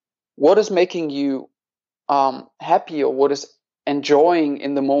 What is making you happy, or what is enjoying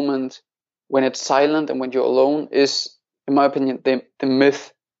in the moment when it's silent and when you're alone is, in my opinion, the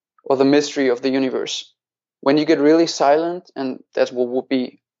myth or the mystery of the universe. When you get really silent, and that's what would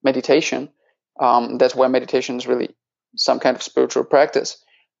be meditation, that's why meditation is really some kind of spiritual practice.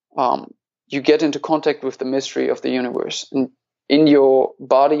 You get into contact with the mystery of the universe, and in your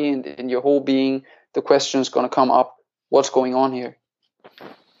body and in your whole being, the question is going to come up: what's going on here?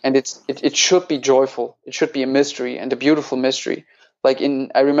 And it should be joyful. It should be a mystery, and a beautiful mystery. Like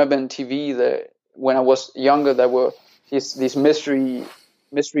I remember in TV that when I was younger, there were these mystery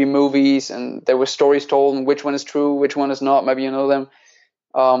movies, and there were stories told, and which one is true, which one is not. Maybe you know them.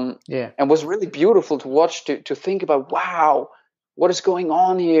 And it was really beautiful to watch, to think about, wow, what is going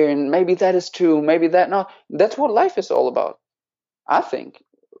on here? And maybe that is true, maybe that not. That's what life is all about. I think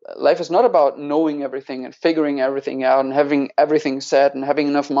life is not about knowing everything and figuring everything out and having everything set and having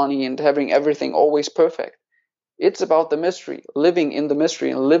enough money and having everything always perfect. It's about the mystery, living in the mystery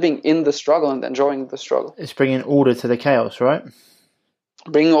and living in the struggle and enjoying the struggle. It's bringing order to the chaos, right?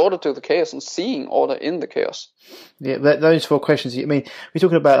 Bringing order to the chaos and seeing order in the chaos. Yeah, those four questions. I mean, we're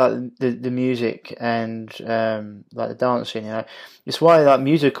talking about like the music and like the dancing. You know, it's why like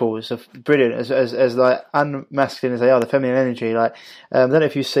musicals are brilliant, as like unmasculine as they are, the feminine energy. Like I don't know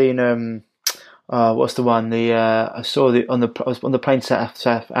if you've seen what's the one? I saw I was on the plane to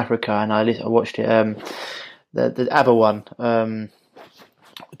South Africa, and I watched it. The ABBA one.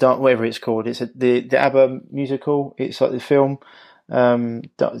 Whatever it's called. It's the ABBA musical. It's like the film.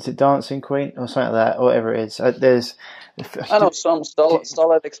 Is it Dancing Queen or something like that, or whatever it is? There's, I know some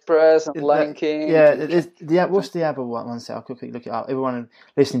Starlight Express and Lion King. Yeah, what's the ABBA one? One sec, I'll quickly look it up. Everyone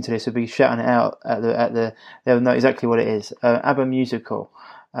listening to this will be shouting it out they'll know exactly what it is. ABBA musical.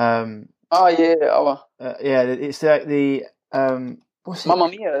 ABBA. It's like the what's it? Mamma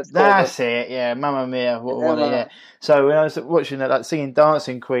Mia. That's it. Yeah, Mamma Mia. Yeah. So when I was watching that, like singing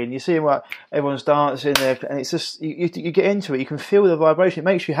Dancing Queen, you see what everyone's dancing there, and it's just you get into it. You can feel the vibration. It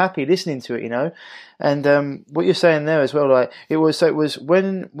makes you happy listening to it, you know. And what you're saying there as well, like it was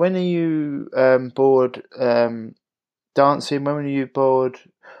when are you bored dancing? When were you bored?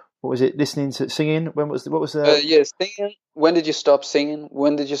 What was it? Listening to singing? What was the? Singing. When did you stop singing?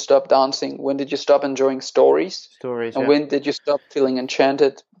 When did you stop dancing? When did you stop enjoying stories? And when did you stop feeling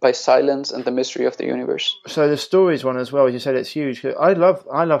enchanted by silence and the mystery of the universe? So the stories one as well, as you said, it's huge. I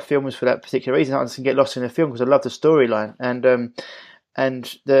love films for that particular reason. I can get lost in a film because I love the storyline, and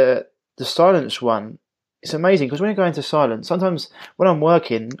the silence one. It's amazing because when you go into silence, sometimes when I'm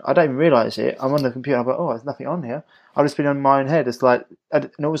working, I don't even realise it. I'm on the computer, I'm like, oh, there's nothing on here. I've just been on my own head. It's like, and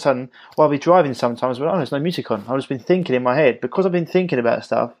all of a sudden, while I'll be driving sometimes, but there's no music on. I've just been thinking in my head. Because I've been thinking about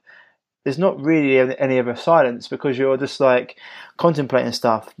stuff, there's not really any other silence because you're just like contemplating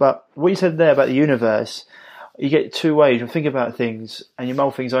stuff. But what you said there about the universe, you get two ways. You think about things and you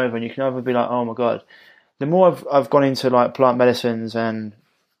mull things over, and you can either be like, oh my God. The more I've gone into like plant medicines and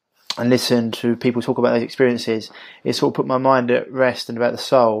listen to people talk about those experiences, it sort of put my mind at rest and about the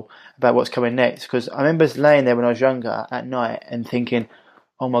soul, about what's coming next. Because I remember laying there when I was younger at night and thinking,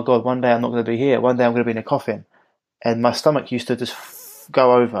 oh my God, one day I'm not going to be here. One day I'm going to be in a coffin. And my stomach used to just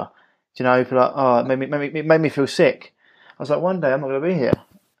go over. You know, like, oh, it made me feel sick. I was like, one day I'm not going to be here.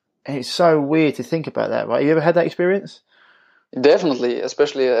 And it's so weird to think about that, right? Have you ever had that experience? Definitely,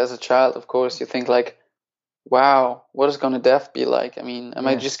 especially as a child, of course. You think like, wow, what is going to death be like? I mean, am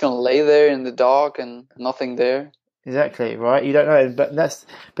I just going to lay there in the dark and nothing there? Exactly, right? You don't know, but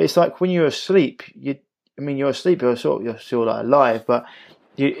it's like when you're asleep. You're asleep. You're still like alive, but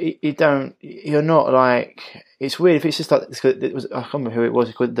you're not like. It's weird if it's just like I can't remember who it was.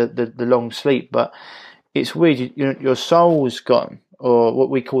 It's called the long sleep, but it's weird. Your soul's gone, or what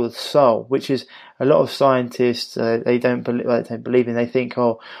we call the soul, which is a lot of scientists they don't believe in. They think,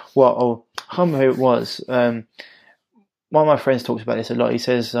 oh, what? Oh, I can't remember who it was. One of my friends talks about this a lot. He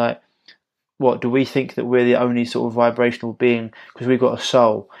says, like, what do we think that we're the only sort of vibrational being because we've got a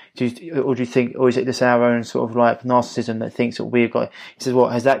soul? Do you think, or is it just our own sort of like narcissism that thinks that we've got? He says,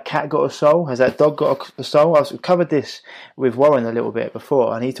 "What has that cat got a soul? Has that dog got a soul?" I've covered this with Warren a little bit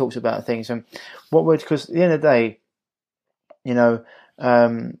before, and he talks about things. And what would, because at the end of the day, we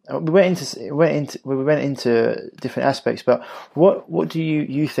went into different aspects, but what do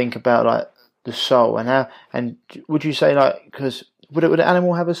you think about like the soul and how? And would you say like, because would an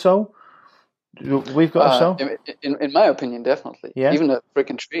animal have a soul? We've got a soul? In my opinion, definitely. Yeah? Even a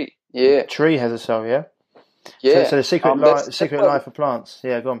freaking tree. Yeah. Tree has a soul, yeah? Yeah. So the secret life of plants.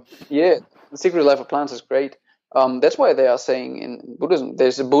 Yeah, go on. Yeah, the secret life of plants is great. That's why they are saying in Buddhism,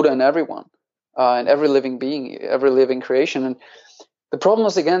 there's a Buddha in everyone, in every living being, every living creation. And the problem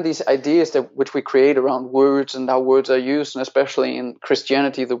is, again, these ideas which we create around words and how words are used, and especially in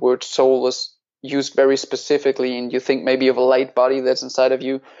Christianity, the word soul is used very specifically, and you think maybe of a light body that's inside of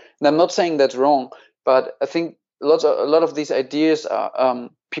you. And I'm not saying that's wrong, but I think a lot of these ideas are,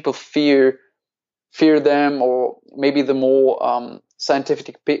 people fear them, or maybe the more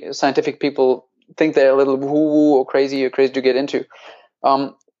scientific people think they're a little woo-woo or crazy to get into.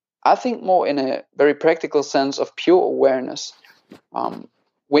 I think more in a very practical sense of pure awareness.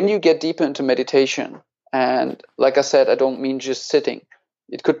 When you get deeper into meditation, and like I said, I don't mean just sitting.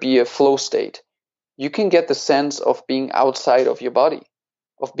 It could be a flow state. You can get the sense of being outside of your body,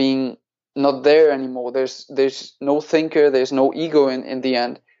 of being not there anymore. There's no thinker, there's no ego in the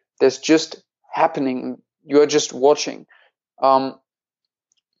end. There's just happening. You are just watching.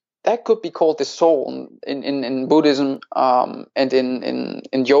 That could be called the soul. In Buddhism, and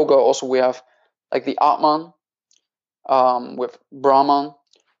in yoga also we have like the Atman, with Brahman,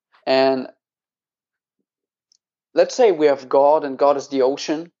 and let's say we have God, and God is the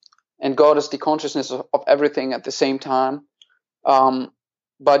ocean, and God is the consciousness of everything at the same time.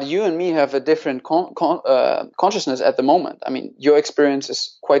 But you and me have a different consciousness at the moment. I mean, your experience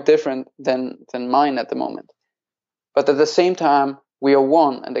is quite different than mine at the moment. But at the same time, we are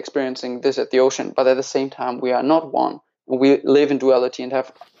one and experiencing this at the ocean. But at the same time, we are not one. We live in duality and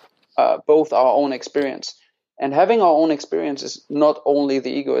have both our own experience. And having our own experience is not only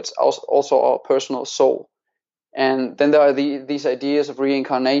the ego, it's also our personal soul. And then there are these ideas of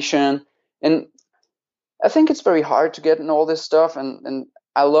reincarnation. And I think it's very hard to get in all this stuff. And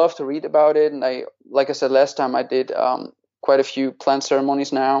I love to read about it. And like I said last time, I did quite a few plant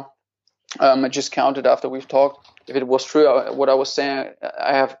ceremonies now. I just counted after we've talked. If it was true, what I was saying,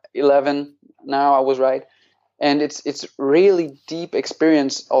 I have 11 now. I was right. And it's really deep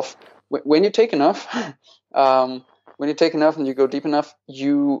experience of when you take enough, and you go deep enough,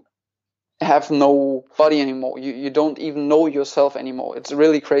 you have no body anymore. You don't even know yourself anymore. It's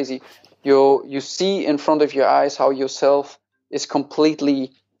really crazy. You see in front of your eyes how yourself is completely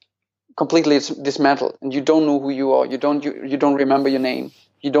dismantled, and you don't know who you are. You don't remember your name.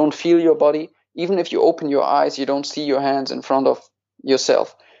 You don't feel your body. Even if you open your eyes, you don't see your hands in front of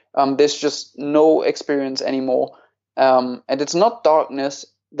yourself. There's just no experience anymore, and it's not darkness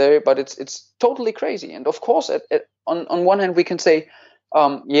there, but it's totally crazy. And of course, on one hand, we can say,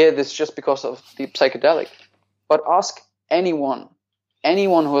 this is just because of the psychedelic. But ask anyone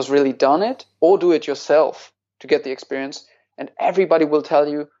who has really done it, or do it yourself to get the experience, and everybody will tell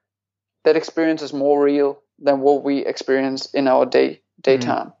you that experience is more real than what we experience in our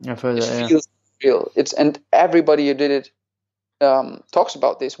daytime. I've heard that, it feels real. And everybody who did it talks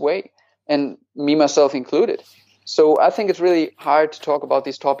about this way, and me myself included. So I think it's really hard to talk about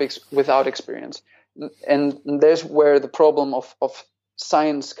these topics without experience, and there's where the problem of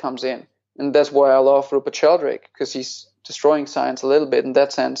science comes in, and that's why I love Rupert Sheldrake, because he's destroying science a little bit in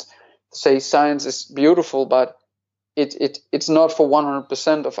that sense. To say science is beautiful, but it's not for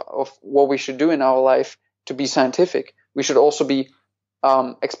 100% of what we should do in our life to be scientific. We should also be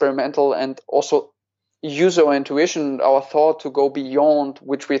experimental, and also use our intuition, our thought, to go beyond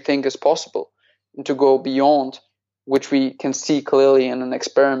which we think is possible, and to go beyond which we can see clearly in an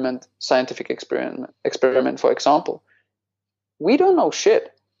scientific experiment, for example. We don't know shit.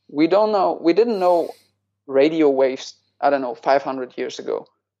 We didn't know radio waves, 500 years ago.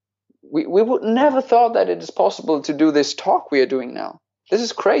 We would never thought that it is possible to do this talk we are doing now. This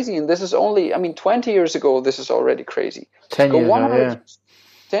is crazy, and this is only, 20 years ago, this is already crazy. 10 years ago, yeah.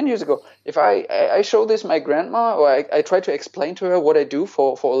 10 years ago. If I show this my grandma, or I try to explain to her what I do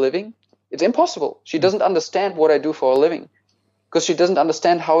for a living, it's impossible. She doesn't understand what I do for a living. because she doesn't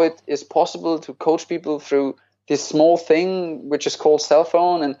understand how it is possible to coach people through this small thing which is called cell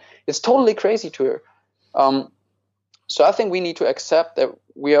phone, and it's totally crazy to her. So I think we need to accept that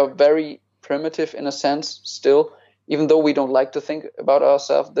we are very primitive in a sense still, even though we don't like to think about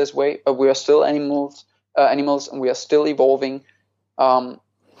ourselves this way, but we are still animals, and we are still evolving.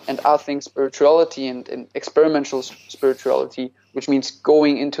 And I think spirituality and experimental spirituality, which means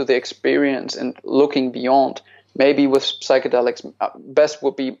going into the experience and looking beyond, maybe with psychedelics, best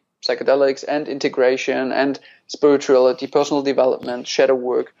would be psychedelics and integration and spirituality, personal development, shadow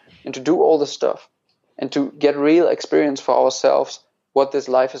work, and to do all this stuff and to get real experience for ourselves, what this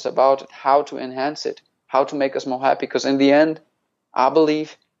life is about, how to enhance it, how to make us more happy. Because in the end, I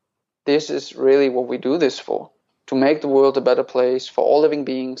believe this is really what we do this for, to make the world a better place for all living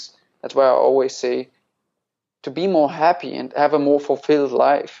beings. That's why I always say to be more happy and have a more fulfilled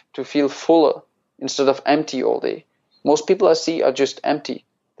life, to feel fuller instead of empty all day. Most people I see are just empty.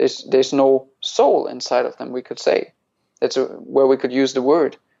 There's no soul inside of them, we could say. That's where we could use the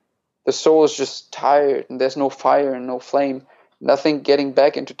word. The soul is just tired, and there's no fire and no flame. And I think getting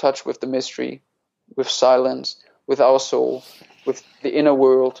back into touch with the mystery, with silence, with our soul, with the inner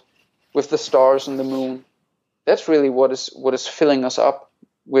world, with the stars and the moon, that's really what is filling us up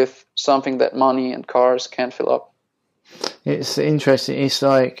with something that money and cars can't fill up. It's interesting. It's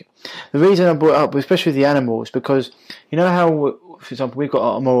like the reason I brought it up, especially with the animals, because you know how, for example, we've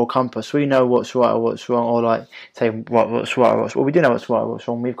got a moral compass. We know what's right or what's wrong, or like say what's right or what's wrong. Well, we do know what's right or what's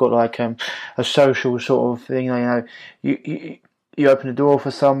wrong. We've got like a social sort of thing. You know, you open the door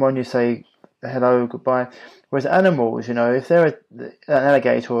for someone, you say hello, goodbye. Whereas animals, you know, if they're an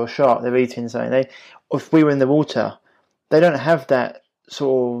alligator or a shark, they're eating something. If we were in the water, they don't have that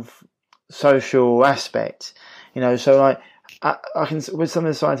sort of social aspect. You know, so like I can, with some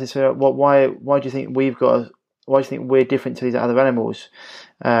of the scientists, why do you think why do you think we're different to these other animals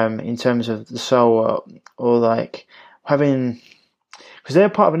in terms of the soul, or like having, because they're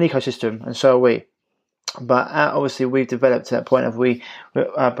part of an ecosystem and so are we. But obviously we've developed to that point of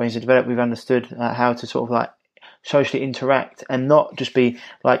our brains have developed, we've understood how to sort of like socially interact and not just be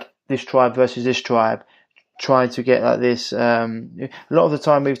like this tribe versus this tribe, try to get like this. A lot of the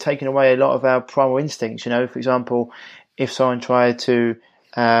time we've taken away a lot of our primal instincts. You know, for example, if someone tried to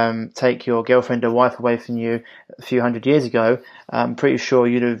take your girlfriend or wife away from you a few hundred years ago, I'm pretty sure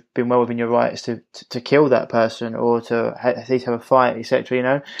you'd have been well within your rights to kill that person or to at least have a fight, etc. You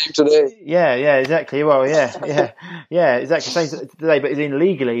know, today. Yeah, exactly. Well, yeah, exactly. Same today, but it's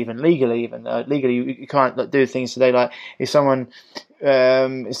legally, you can't like, do things today. Like if someone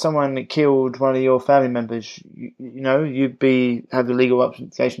killed one of your family members, you know, you'd have the legal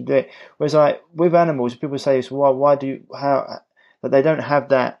obligation to do it. Whereas like with animals, people say, so why do you that they don't have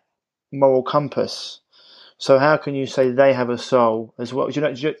that moral compass? So how can you say they have a soul as well? Do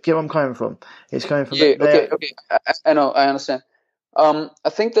you get where I'm coming from? It's coming from Okay. I know, I understand. I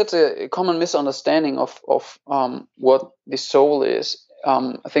think that's a common misunderstanding of what the soul is.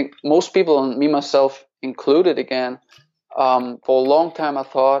 I think most people, and me myself included again, for a long time I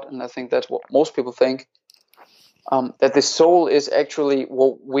thought, and I think that's what most people think, that the soul is actually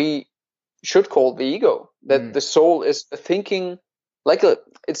what we should call the ego. That the soul is a thinking,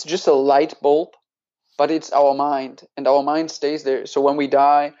 it's just a light bulb, but it's our mind, and our mind stays there. So when we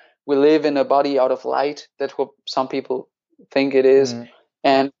die, we live in a body out of light. That's what some people think it is.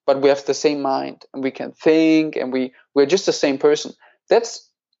 But we have the same mind, and we can think, and we're just the same person. That's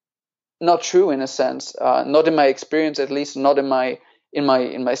not true in a sense. Not in my experience, at least not in my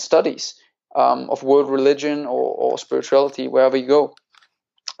studies of world religion or spirituality, wherever you go.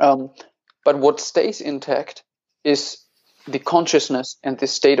 But what stays intact is the consciousness and the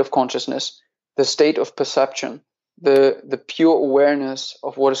state of consciousness, the state of perception, the pure awareness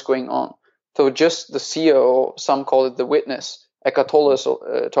of what is going on. So just the seer, or some call it the witness. Eckhart Tolle is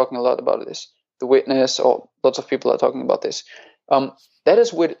talking a lot about this. The witness, or lots of people are talking about this. That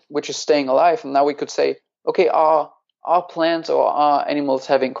is which is staying alive. And now we could say, okay, are plants or are animals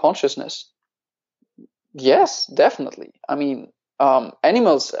having consciousness? Yes, definitely. I mean,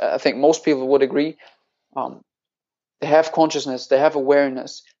 animals, I think most people would agree, they have consciousness, they have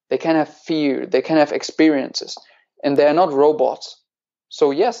awareness, they can have fear, they can have experiences, and they're not robots.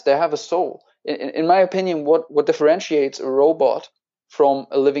 So yes, they have a soul. In my opinion, what differentiates a robot from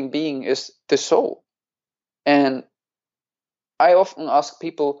a living being is the soul. And I often ask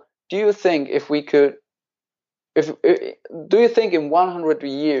people, do you think in 100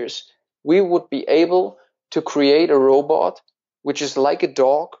 years we would be able to create a robot which is like a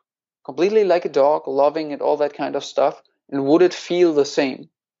dog, completely like a dog, loving and all that kind of stuff, and would it feel the same?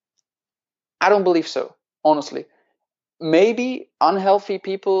 I don't believe so, honestly. maybe unhealthy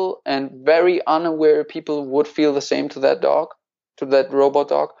people and very unaware people would feel the same to that dog, to that robot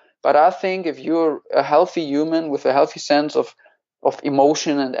dog. But I think if you're a healthy human with a healthy sense of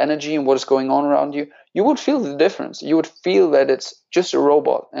emotion and energy and what is going on around you, you would feel the difference. You would feel that it's just a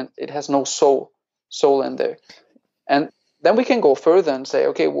robot and it has no soul in there. And then we can go further and say,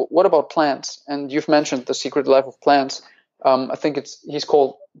 okay, what about plants? And you've mentioned The Secret Life of Plants. I think he's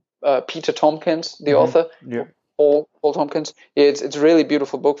called Peter Tompkins, the author. Yeah. Paul Tompkins. It's a really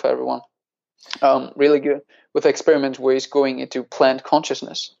beautiful book for everyone. Really good, with experiments where he's going into plant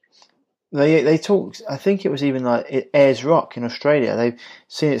consciousness. They talked. I think it was even like Ayers Rock in Australia. They've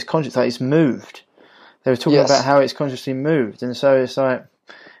seen its conscious, like it's moved. They were talking about how it's consciously moved, and so it's like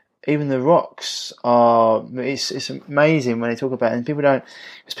even the rocks are. It's amazing when they talk about it, and people don't,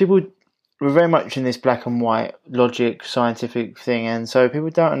 because people were very much in this black and white logic, scientific thing, and so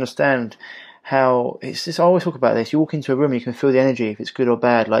people don't understand how it's just. I always talk about this. You walk into a room, you can feel the energy if it's good or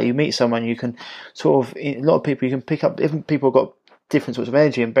bad. Like you meet someone, you can sort of. A lot of people, you can pick up. Different people have got different sorts of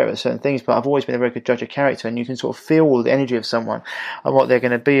energy and better at certain things, but I've always been a very good judge of character, and you can sort of feel the energy of someone and what they're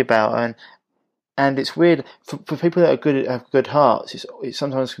going to be about. And it's weird for people that are good, have good hearts. It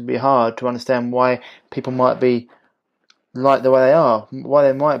sometimes can be hard to understand why people might be like the way they are, why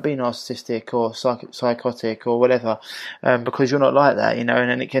they might be narcissistic or psychotic or whatever, because you're not like that, you know.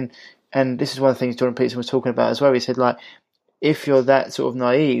 And it can. And this is one of the things Jordan Peterson was talking about as well. He said, like, if you're that sort of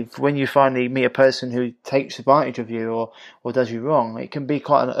naive, when you finally meet a person who takes advantage of you or does you wrong, it can be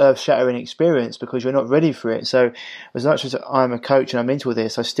quite an earth-shattering experience because you're not ready for it. So as much as I'm a coach and I'm into all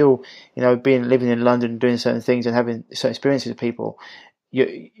this, I still, you know, living in London, doing certain things and having certain experiences with people,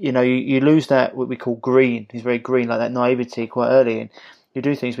 you lose that, what we call green. It's very green, like that naivety quite early. And you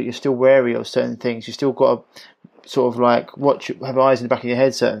do things, but you're still wary of certain things. You still got to sort of like have eyes in the back of your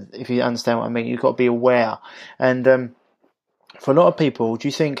head, so if you understand what I mean. You've got to be aware. And for a lot of people, do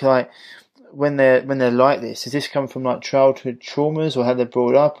you think like when they're like this, does this come from like childhood traumas or how they're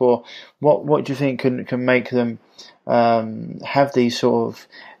brought up, or what do you think can make them have these sort of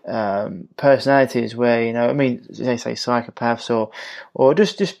personalities where, you know, I mean, they say psychopaths or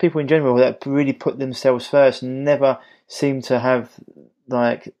just people in general that really put themselves first and never seem to have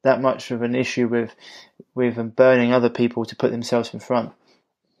like that much of an issue with burning other people to put themselves in front?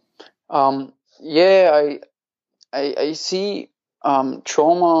 I see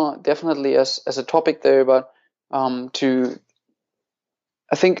trauma definitely as a topic there, but I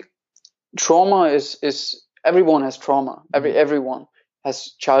think trauma is everyone has trauma. Everyone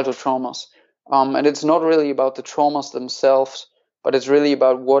has childhood traumas, and it's not really about the traumas themselves, but it's really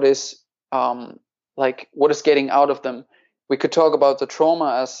about what is getting out of them. We could talk about the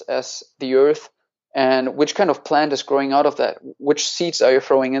trauma as the earth, and which kind of plant is growing out of that. Which seeds are you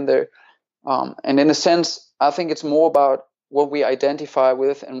throwing in there? And in a sense, I think it's more about what we identify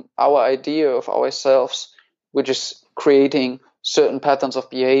with and our idea of ourselves, which is creating certain patterns of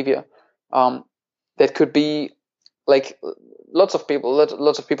behavior. That could be like lots of people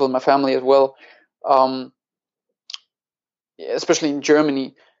in my family as well, especially in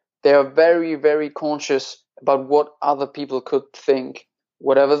Germany. They are very, very conscious about what other people could think.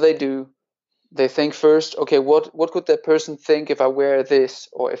 Whatever they do, they think first, okay, what could that person think if I wear this,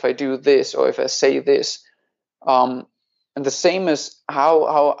 or if I do this, or if I say this? And the same as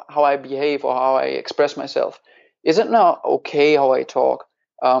how I behave or how I express myself. Is it not okay how I talk?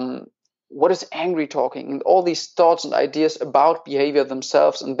 What is angry talking? And all these thoughts and ideas about behavior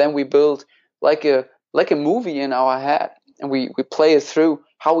themselves, and then we build like a movie in our head, and we play it through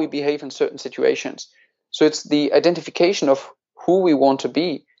how we behave in certain situations. So it's the identification of who we want to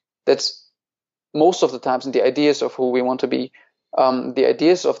be that's most of the times, and the ideas of who we want to be, the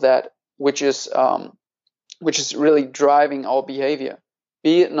ideas of that, which is really driving our behavior,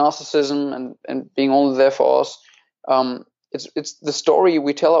 be it narcissism and being only there for us. It's the story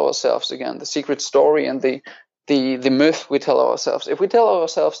we tell ourselves, again, the secret story and the myth we tell ourselves. If we tell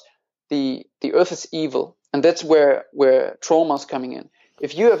ourselves the earth is evil, and that's where trauma is coming in.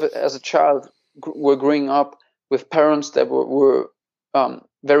 If you have, as a child, were growing up with parents that were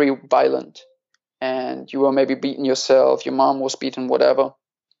very violent, and you were maybe beaten yourself, your mom was beaten, whatever,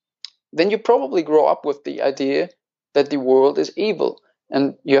 then you probably grow up with the idea that the world is evil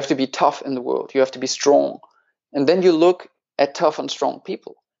and you have to be tough in the world. You have to be strong. And then you look at tough and strong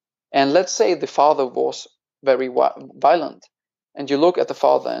people. And let's say the father was very violent, and you look at the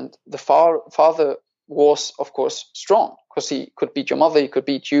father, and the father was, of course, strong because he could beat your mother, he could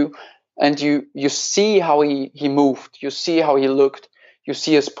beat you. And you see how he moved, you see how he looked, you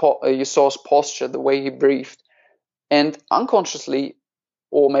see you saw his posture, the way he breathed. And unconsciously,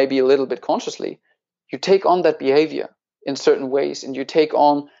 or maybe a little bit consciously, you take on that behavior. in certain ways, and you take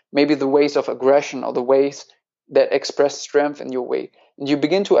on maybe the ways of aggression or the ways that express strength in your way, and you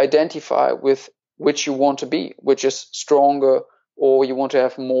begin to identify with which you want to be, which is stronger, or you want to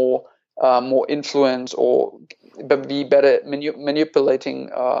have more influence, or be better manipulating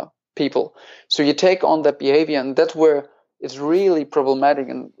people. So you take on that behavior, and that's where it's really problematic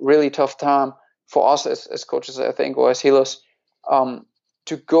and really tough time for us as coaches, I think, or as healers,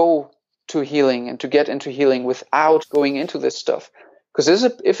 to go to healing and to get into healing without going into this stuff. Because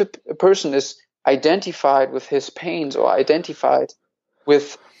if a person is identified with his pains or identified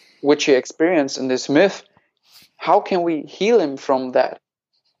with which he experienced in this myth, how can we heal him from that?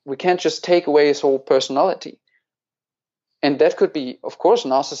 We can't just take away his whole personality. And that could be, of course,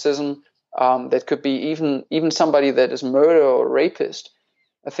 narcissism. That could be even somebody that is murder or rapist.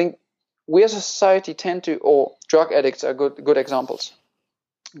 I think we as a society tend to, or drug addicts are good examples.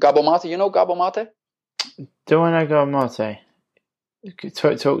 Gabor Mate, you know Gabor Mate? Do I know Gabor Mate?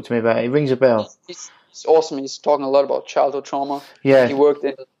 Talk to me about it. It rings a bell. He's awesome. He's talking a lot about childhood trauma. Yeah. He worked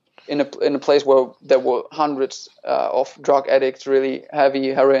in a place where there were hundreds of drug addicts, really heavy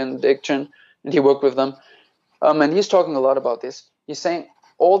heroin addiction, and he worked with them. And he's talking a lot about this. He's saying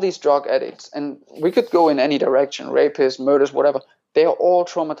all these drug addicts, and we could go in any direction, rapists, murders, whatever, they are all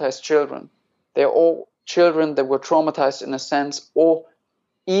traumatized children. They are all children that were traumatized in a sense, or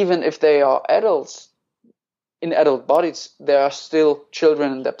even if they are adults, in adult bodies, they are still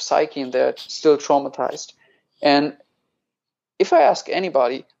children in their psyche and they're still traumatized. And if I ask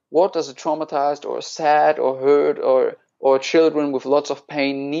anybody, what does a traumatized or sad or hurt or children with lots of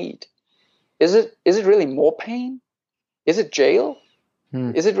pain need? Is it really more pain? Is it jail?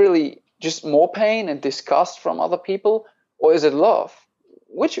 Is it really just more pain and disgust from other people? Or is it love?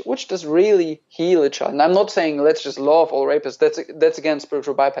 Which does really heal a child? And I'm not saying let's just love all rapists. That's again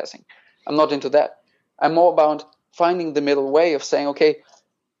spiritual bypassing. I'm not into that. I'm more about finding the middle way of saying, okay,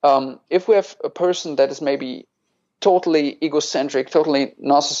 if we have a person that is maybe totally egocentric, totally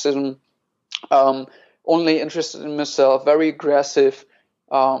narcissism, only interested in himself, very aggressive,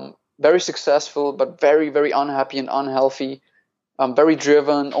 very successful, but very, very unhappy and unhealthy, very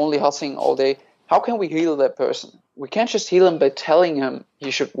driven, only hustling all day, how can we heal that person? We can't just heal him by telling him he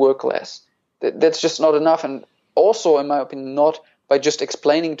should work less. That's just not enough. And also, in my opinion, not by just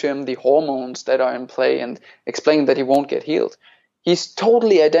explaining to him the hormones that are in play and explaining that he won't get healed. He's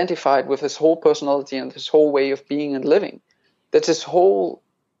totally identified with his whole personality and his whole way of being and living. That's his whole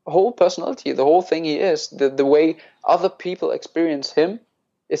personality, the whole thing he is. The way other people experience him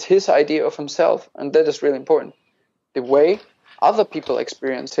is his idea of himself, and that is really important. The way other people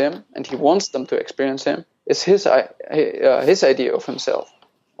experience him, and he wants them to experience him, is his idea of himself,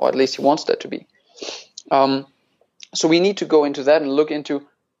 or at least he wants that to be. So we need to go into that and look into,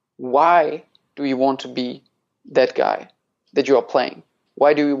 why do you want to be that guy that you are playing?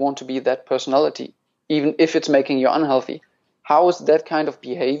 Why do you want to be that personality, even if it's making you unhealthy? How is that kind of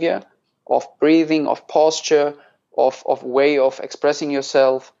behavior, of breathing, of posture, of way of expressing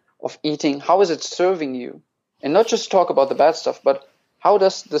yourself, of eating, how is it serving you? And not just talk about the bad stuff, but how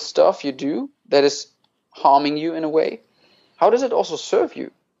does the stuff you do that is harming you in a way, how does it also serve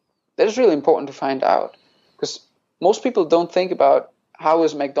you? That is really important to find out, because most people don't think about, how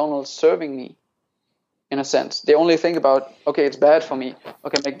is McDonald's serving me, in a sense. They only think about, okay, it's bad for me.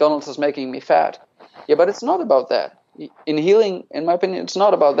 Okay, McDonald's is making me fat. Yeah, but it's not about that. In healing, in my opinion, it's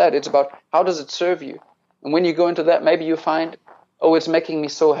not about that. It's about, how does it serve you? And when you go into that, maybe you find, oh, it's making me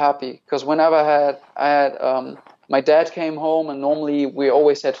so happy. Because whenever I had my dad came home, and normally we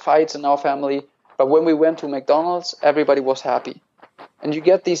always had fights in our family, but when we went to McDonald's, everybody was happy. And you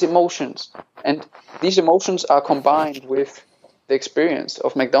get these emotions. And these emotions are combined with the experience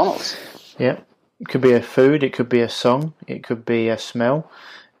of McDonald's. Yeah. It could be a food, it could be a song, it could be a smell,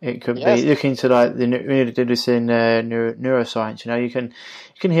 it could be looking to like we did this in neuroscience. You know, you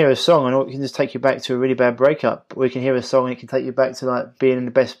can hear a song and it can just take you back to a really bad breakup. Or you can hear a song and it can take you back to like being in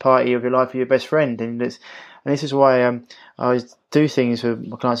the best party of your life with your best friend. And this is why I always do things with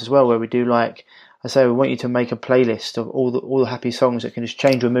my clients as well, where we do like, I say, we want you to make a playlist of all the happy songs that can just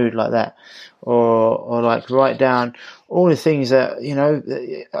change your mood like that, or like write down all the things that, you know,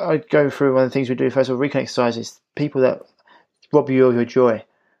 I go through. One of the things we do first of all, reconnect exercises, people that rob you of your joy,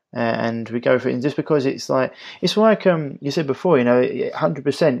 and we go through it. And just because it's like you said before, you know,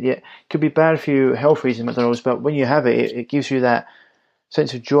 100%, yeah, it could be bad for you health reasons, McDonald's, but when you have it, it gives you that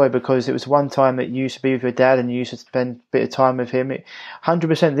sense of joy, because it was one time that you used to be with your dad and you used to spend a bit of time with him.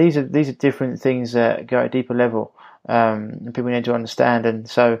 100%, these are different things that go at a deeper level, and people need to understand. And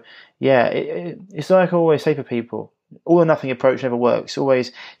so, yeah, it's like I always say for people, all or nothing approach never works.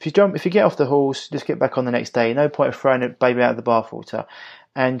 Always, if you get off the horse, just get back on the next day. No point of throwing a baby out of the bathwater.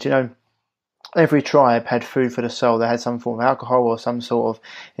 And every tribe had food for the soul. They had some form of alcohol or some sort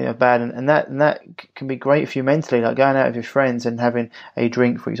of bad, and that can be great for you mentally, like going out with your friends and having a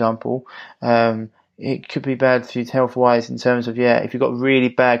drink, for example. It could be bad for you health wise in terms of if you've got a really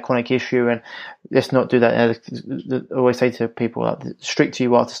bad chronic issue, and let's not do that. I always say to people, like, the stricter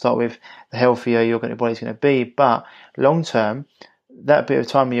you are to start with, the healthier your body's going to be. But long term, that bit of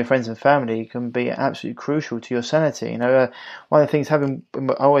time with your friends and family can be absolutely crucial to your sanity. One of the things I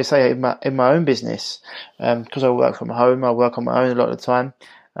always say in my own business, because I work from home, I work on my own a lot of the time.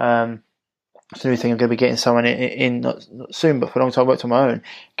 It's a new thing. I'm going to be getting someone in not soon, but for a long time I worked on my own.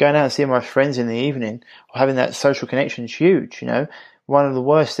 Going out and seeing my friends in the evening, or having that social connection is huge. One of the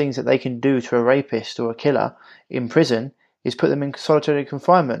worst things that they can do to a rapist or a killer in prison is put them in solitary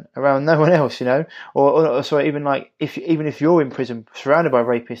confinement around no one else, or sorry, even if you're in prison surrounded by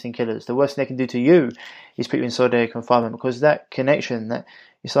rapists and killers, the worst thing they can do to you is put you in solitary confinement, because that connection, that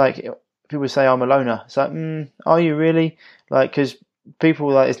it's like people say I'm a loner. It's like, are you really? Because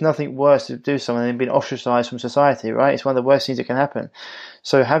people, it's nothing worse to do something than being ostracized from society, right? It's one of the worst things that can happen.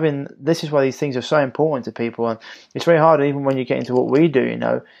 So this is why these things are so important to people, and it's very hard, even when you get into what we do,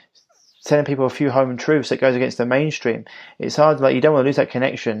 telling people a few home truths that goes against the mainstream. It's hard, you don't want to lose that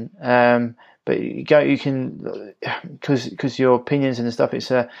connection, but you can, because your opinions and stuff,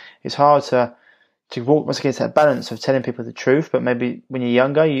 it's hard to walk once against that balance of telling people the truth, but maybe when you're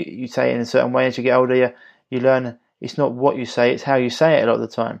younger, you say it in a certain way. As you get older, you learn it's not what you say, it's how you say it a lot of the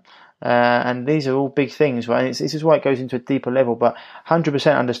time. And these are all big things, right? And this is why it goes into a deeper level, but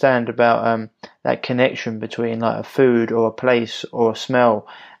 100% understand about that connection between a food or a place or a smell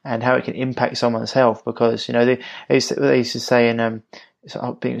and how it can impact someone's health, because, they used to say I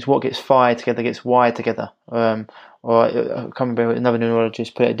think it's what gets fired together gets wired together. Or I can't remember, another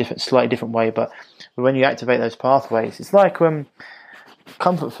neurologist put it slightly different way, but when you activate those pathways, it's like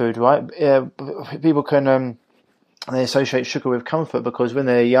comfort food, right? People can... they associate sugar with comfort because when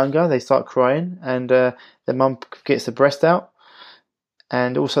they're younger, they start crying and their mum gets the breast out,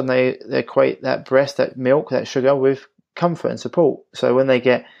 and all of a sudden they equate that breast, that milk, that sugar with comfort and support. So when they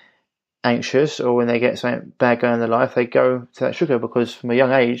get anxious or when they get something bad going in their life, they go to that sugar, because from a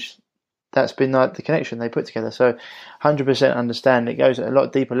young age, that's been the connection they put together. So 100% understand it goes at a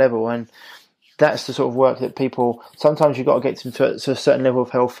lot deeper level, and that's the sort of work that people, sometimes you've got to get them to a certain level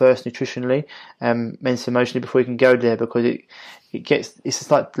of health first, nutritionally, mentally, emotionally, before you can go there, because it's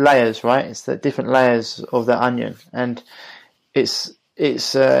just like layers, right? It's the different layers of that onion, and it's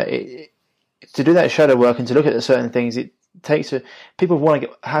to do that shadow work and to look at certain things, it takes people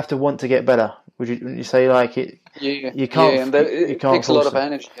have to want to get better. Would you say it? Yeah, you can't. Yeah, and it takes a lot of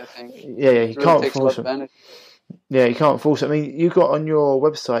energy, I think. Yeah, you can't force it. Yeah, you can't force it. I mean, you've got on your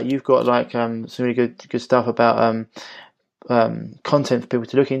website, you've got some really good stuff about content for people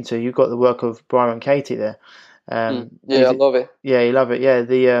to look into. You've got the work of Brian and Katie there. I love it. Yeah, you love it. Yeah,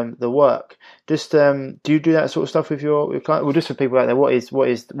 the work. Just do you do that sort of stuff with your client? Well, just for people out there, what is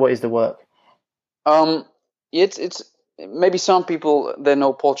the work? It's maybe some people that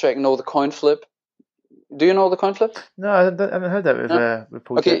know Paul Chek know the coin flip. Do you know the coin flip? No, I haven't heard that with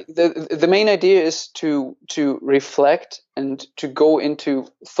Paul Chek. Okay, the main idea is to reflect and to go into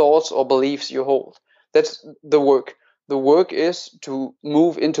thoughts or beliefs you hold. That's the work. The work is to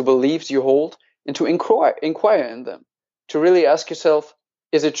move into beliefs you hold and to inquire in them. To really ask yourself,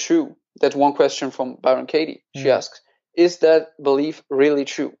 is it true? That's one question from Byron Katie. She asks, is that belief really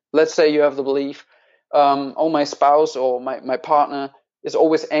true? Let's say you have the belief, my spouse or my partner is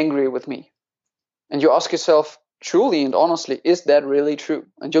always angry with me. And you ask yourself, truly and honestly, is that really true?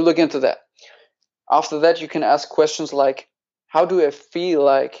 And you look into that. After that, you can ask questions like, how do I feel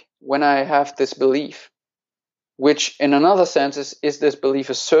like when I have this belief? Which in another sense is this belief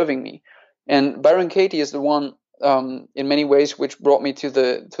is serving me? And Byron Katie is the one, in many ways, which brought me to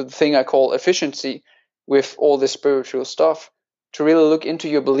the thing I call efficiency with all this spiritual stuff, to really look into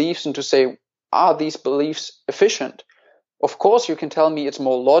your beliefs and to say, are these beliefs efficient? Of course, you can tell me it's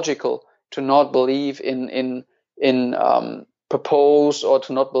more logical to not believe in propose, or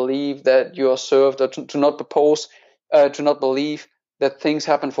to not believe that you are served, or to not propose, to not believe that things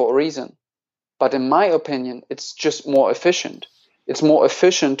happen for a reason. But in my opinion, it's just more efficient. It's more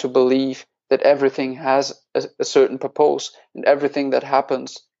efficient to believe that everything has a certain purpose, and everything that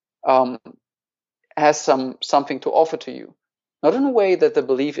happens has something to offer to you. Not in a way that the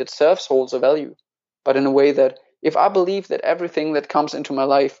belief itself holds a value, but in a way that if I believe that everything that comes into my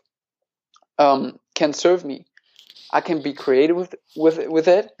life can serve me, I can be creative with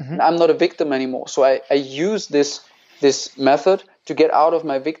it. Mm-hmm. I'm not a victim anymore. So I use this this method to get out of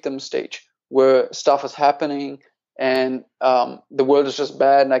my victim stage where stuff is happening and the world is just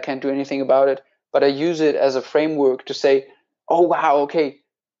bad and I can't do anything about it. But I use it as a framework to say, oh, wow, okay,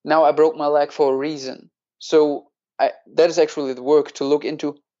 now I broke my leg for a reason. So that is actually the work, to look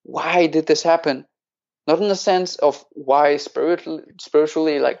into why did this happen? Not in the sense of why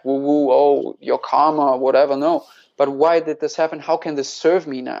spiritually, like woo-woo, oh, your karma, whatever, no. But why did this happen? How can this serve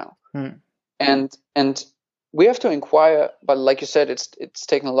me now? And we have to inquire, but like you said, it's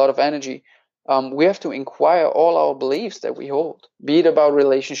taken a lot of energy. We have to inquire all our beliefs that we hold, be it about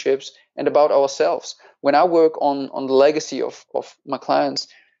relationships and about ourselves. When I work on the legacy of my clients,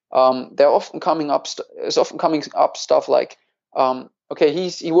 they're often coming up stuff like, okay,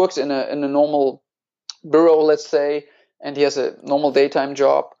 he works in a normal bureau, let's say, and he has a normal daytime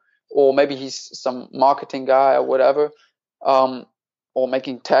job, or maybe he's some marketing guy or whatever, or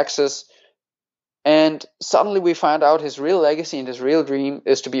making taxes. And suddenly we find out his real legacy and his real dream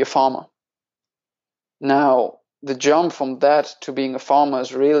is to be a farmer. Now, the jump from that to being a farmer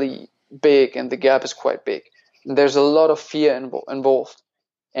is really big, and the gap is quite big. And there's a lot of fear involved.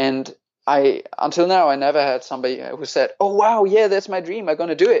 And until now, I never had somebody who said, oh, wow, yeah, that's my dream. I'm going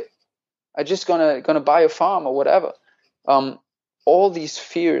to do it. I'm just gonna buy a farm or whatever. All these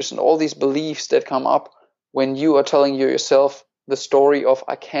fears and all these beliefs that come up when you are telling yourself the story of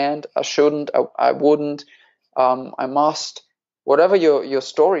I can't, I shouldn't, I wouldn't, I must, whatever your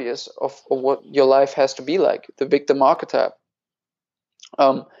story is of what your life has to be like, the victim archetype.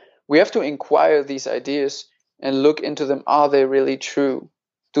 We have to inquire these ideas and look into them. Are they really true?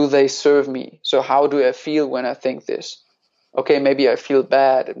 Do they serve me? So how do I feel when I think this? Okay, maybe I feel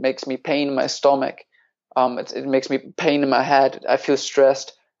bad. It makes me pain in my stomach. It makes me pain in my head. I feel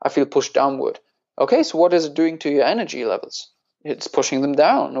stressed. I feel pushed downward. Okay, so what is it doing to your energy levels? It's pushing them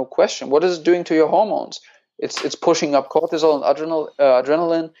down, no question. What is it doing to your hormones? It's pushing up cortisol and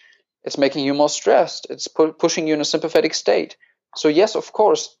adrenaline. It's making you more stressed. It's pushing you in a sympathetic state. So yes, of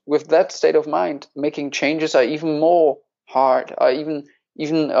course, with that state of mind, making changes are even more hard.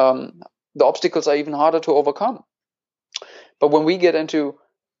 Even the obstacles are even harder to overcome. But when we get into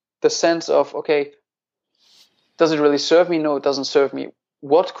the sense of, okay, does it really serve me? No, it doesn't serve me.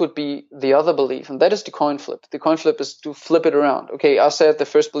 What could be the other belief? And that is the coin flip. The coin flip is to flip it around. Okay, I said the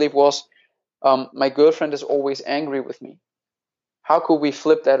first belief was, my girlfriend is always angry with me. How could we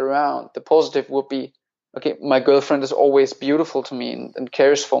flip that around? The positive would be, okay, my girlfriend is always beautiful to me and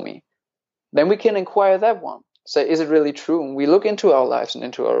cares for me. Then we can inquire that one. Say, is it really true? And we look into our lives and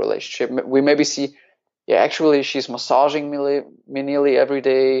into our relationship. We maybe see, yeah, actually, she's massaging me nearly every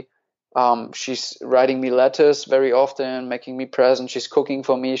day. She's writing me letters very often, making me present. She's cooking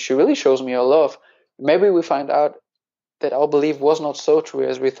for me. She really shows me her love. Maybe we find out that our belief was not so true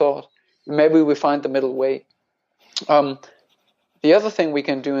as we thought. Maybe we find the middle way. The other thing we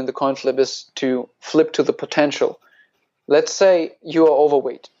can do in the coin flip is to flip to the potential. Let's say you are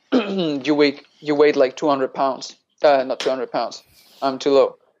overweight. you weigh like 200 pounds. Not 200 pounds. I'm too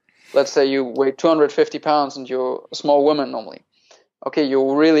low. Let's say you weigh 250 pounds and you're a small woman normally. Okay,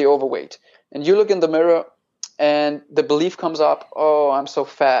 you're really overweight. And you look in the mirror and the belief comes up, oh, I'm so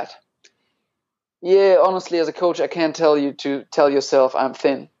fat. Yeah, honestly, as a coach, I can't tell you to tell yourself I'm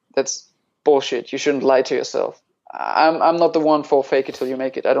thin. That's bullshit. You shouldn't lie to yourself. I'm not the one for fake it till you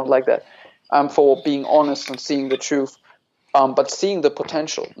make it. I don't like that. I'm for being honest and seeing the truth, but seeing the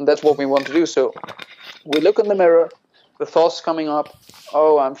potential. And that's what we want to do. So we look in the mirror, the thoughts coming up,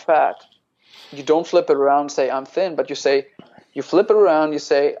 oh, I'm fat. You don't flip it around and say I'm thin, but you flip it around, you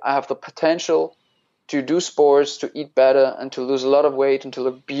say I have the potential to do sports, to eat better, and to lose a lot of weight, and to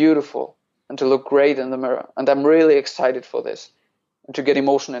look beautiful, and to look great in the mirror. And I'm really excited for this, and to get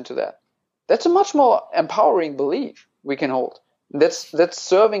emotion into that. That's a much more empowering belief we can hold. That's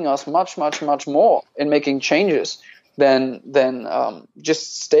serving us much, much, much more in making changes than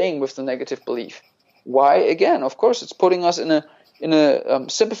just staying with the negative belief. Why? Again, of course, it's putting us in a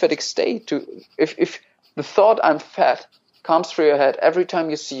sympathetic state. To if the thought I'm fat comes through your head every time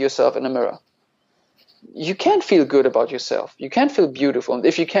you see yourself in a mirror, you can't feel good about yourself. You can't feel beautiful. And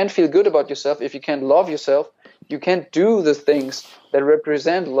if you can't feel good about yourself, if you can't love yourself, you can't do the things that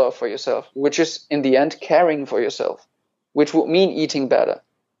represent love for yourself, which is in the end caring for yourself, which would mean eating better.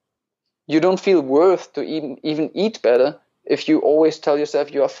 You don't feel worth to even eat better if you always tell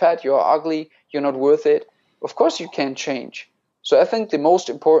yourself you are fat, you are ugly, you're not worth it. Of course you can't change. So I think the most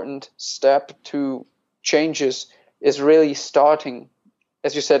important step to changes is really starting.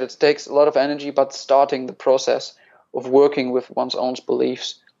 As you said, it takes a lot of energy, but starting the process of working with one's own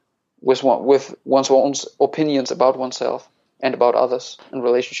beliefs, with one's own opinions about oneself and about others and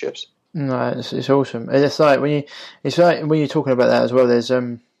relationships. No, it's awesome. And it's like when you're talking about that as well.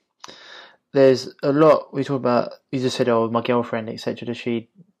 There's a lot we talk about. You just said, "Oh, my girlfriend, etc."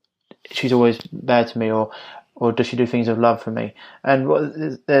 She's always bad to me, or does she do things of love for me?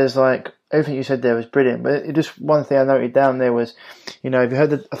 And there's like everything you said there was brilliant. But just one thing I noted down there was, have you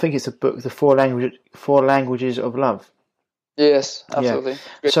heard? I think it's a book, the four languages of love. Yes, absolutely.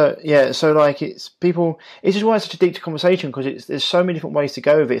 Yeah. So like it's people. It's just why it's such a deep conversation because there's so many different ways to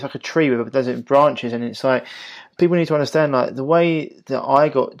go with it. It's like a tree with a dozen branches, and it's like people need to understand like the way that I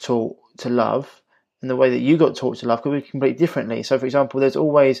got taught to love and the way that you got taught to love could be completely differently. So, for example, there's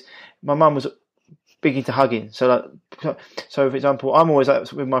always my mum was big into hugging. So, for example, I'm always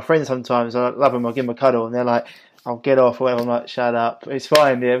like with my friends. Sometimes I love them. I give them a cuddle, and they're like, "I'll get off," or whatever. I'm like, "Shut up, it's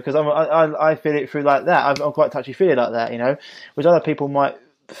fine," yeah, because I feel it through like that. I'm quite touchy feely like that, whereas other people might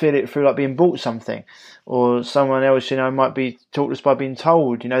feel it through like being bought something, or someone else, might be taught us by being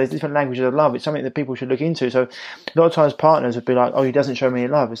told. There's different languages of love. It's something that people should look into. So a lot of times partners would be like, "Oh, he doesn't show me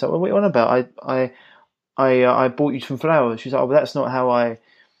love." It's like, well, what are you on about? I bought you some flowers. She's like, "Oh, but that's not how I."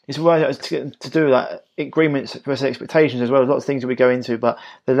 It's right to do like agreements versus expectations as well. There's lots of things that we go into, but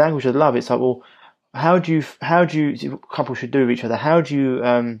the language of love. It's like, well, how do you couples should do with each other? How do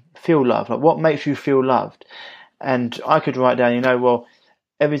you feel love? Like, what makes you feel loved? And I could write down, well,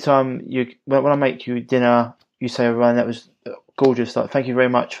 every time when I make you dinner, you say, "Ryan, that was gorgeous. Like, thank you very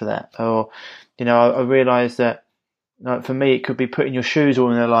much for that." Or, I realised that, like, for me, it could be putting your shoes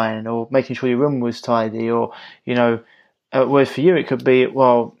all in a line, or making sure your room was tidy, or, whereas for you, it could be,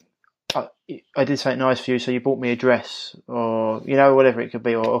 well, I did something nice for you, so you bought me a dress, or whatever it could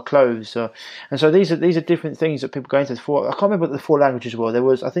be, or clothes. And so these are different things that people go into. I can't remember what the four languages were. There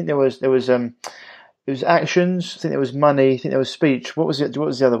was actions. I think there was money. I think there was speech. What was it? What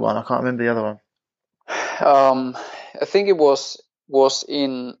was the other one? I can't remember the other one. I think it was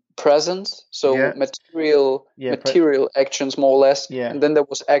in presence, so material actions more or less. Yeah. And then there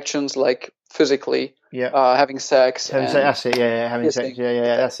was actions like physically, having sex. That's it. Yeah, having sex.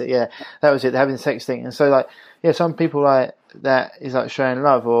 Yeah, that's it. Yeah, that was it. The having sex thing. And so like, some people like that is like showing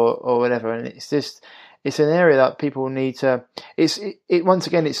love or whatever. And it's just, it's an area that people need to. Once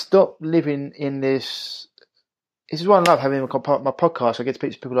again, it's stop living in this. This is why I love having my podcast. I get to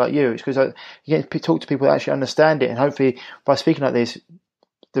speak to people like you. It's because you get to talk to people that actually understand it, and hopefully by speaking like this,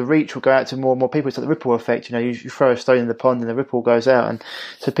 the reach will go out to more and more people. It's like the ripple effect. You throw a stone in the pond and the ripple goes out, and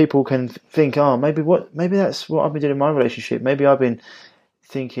so people can think, oh, maybe that's what I've been doing in my relationship. Maybe I've been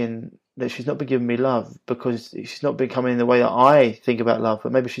thinking that she's not been giving me love because she's not been coming in the way that I think about love,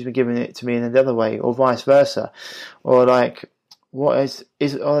 but maybe she's been giving it to me in the other way, or vice versa, or like what is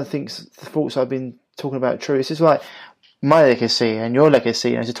other things, the thoughts I've been talking about true. It's just like my legacy and your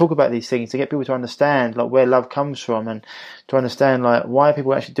legacy, to talk about these things, to get people to understand like where love comes from, and to understand like why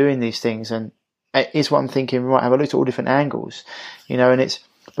people are actually doing these things. And it's what I'm thinking, right, have I looked at all different angles, and it's,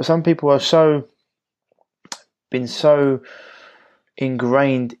 but some people are been so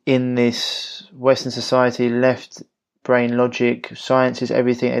ingrained in this Western society, left brain logic, science is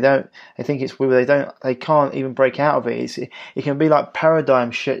everything. They think it's weird. They can't even break out of it. It can be like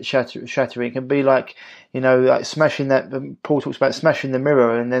paradigm shattering. It can be like, like smashing that. Paul talks about smashing the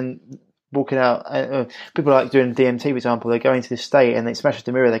mirror and then walking out. People like doing DMT, for example. They go into this state and they smash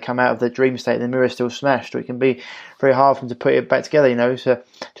the mirror. They come out of the dream state and the mirror is still smashed. Or it can be very hard for them to put it back together. So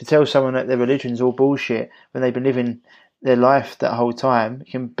to tell someone that their religion's all bullshit when they've been living their life that whole time,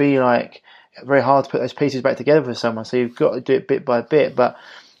 it can be like very hard to put those pieces back together for someone. So you've got to do it bit by bit.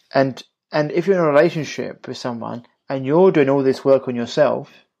 And if you're in a relationship with someone and you're doing all this work on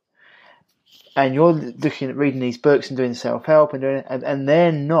yourself, and you're reading these books and doing self-help and doing it, and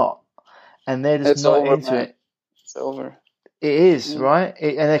they're not, and they're just not into it. It's over. It is, right?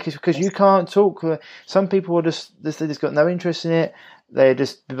 Because you can't talk. Some people are they just got no interest in it. They've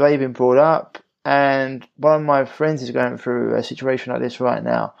been brought up. And one of my friends is going through a situation like this right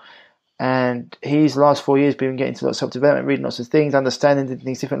now. And he's last 4 years been getting into lots of self-development, reading lots of things, understanding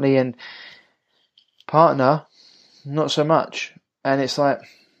things differently, and partner, not so much. And it's like,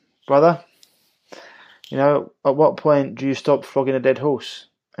 brother, at what point do you stop flogging a dead horse?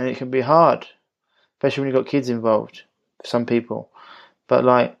 And it can be hard, especially when you've got kids involved, for some people. But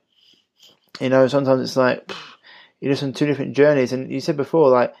like, sometimes it's like, you're just on two different journeys. And you said before,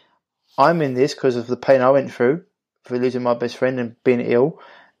 like, I'm in this because of the pain I went through for losing my best friend and being ill.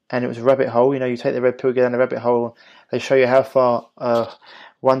 And it was a rabbit hole. You take the red pill, go down the rabbit hole. They show you how far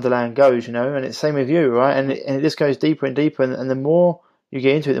Wonderland goes, and it's the same with you, right? And it just goes deeper and deeper. And the more you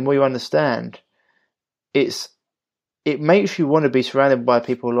get into it, the more you understand. It makes you want to be surrounded by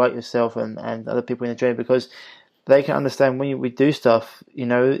people like yourself and other people in the journey, because they can understand when we do stuff,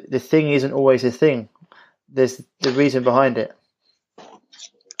 the thing isn't always a thing. There's the reason behind it.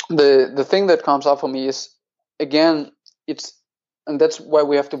 The thing that comes up for me is, again, and that's why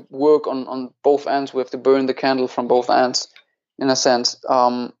we have to work on both ends. We have to burn the candle from both ends, in a sense.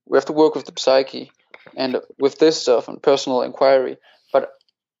 We have to work with the psyche and with this stuff and personal inquiry. But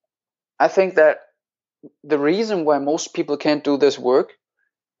I think that the reason why most people can't do this work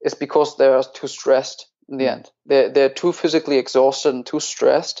is because they are too stressed in the end. They're too physically exhausted and too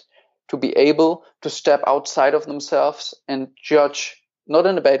stressed to be able to step outside of themselves and judge, not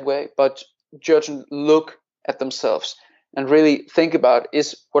in a bad way, but judge and look at themselves and really think about,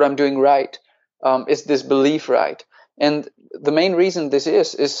 is what I'm doing right? Is this belief right? And the main reason this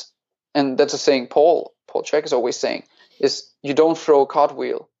is, and that's a saying Paul Chek is always saying, is you don't throw a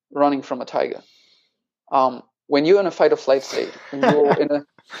cartwheel running from a tiger. When you're in a fight or flight state, when you're in a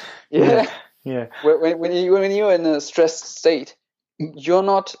when you're in a stressed state, you're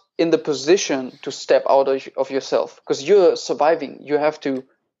not in the position to step out of yourself because you're surviving. You have to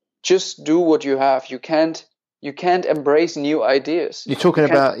just do what you have. You can't embrace new ideas. You're talking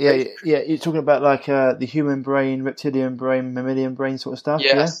about you're talking about like the human brain, reptilian brain, mammalian brain sort of stuff.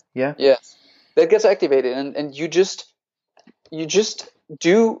 Yes. Yeah. That gets activated, and you just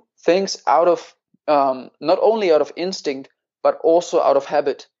do things out of not only out of instinct but also out of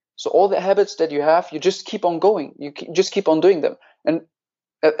habit. So all the habits that you have, you just keep on going. You just keep on doing them. And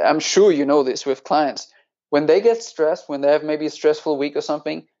I'm sure you know this with clients. When they get stressed, when they have maybe a stressful week or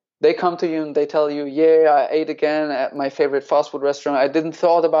something, they come to you and they tell you, I ate again at my favorite fast food restaurant. I didn't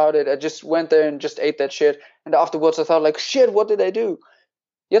thought about it. I just went there and just ate that shit. And afterwards I thought like, shit, what did I do?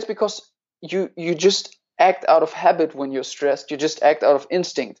 Yes, because you just act out of habit when you're stressed. You just act out of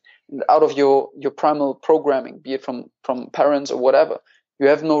instinct and out of your primal programming, be it from parents or whatever. You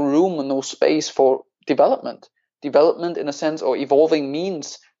have no room and no space for development. Development, in a sense, or evolving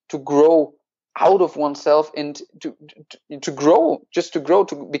means to grow out of oneself and to grow,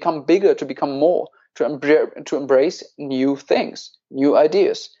 to become bigger, to become more, to embrace new things, new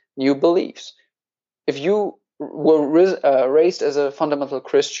ideas, new beliefs. If you were raised as a fundamental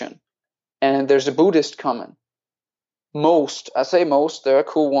Christian and there's a Buddhist coming, I say most, there are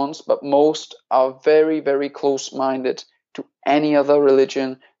cool ones, but most are very, very close-minded to any other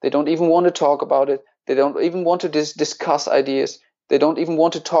religion. They don't even want to talk about it. They don't even want to discuss ideas. They don't even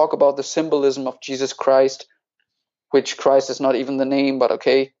want to talk about the symbolism of Jesus Christ, which Christ is not even the name, but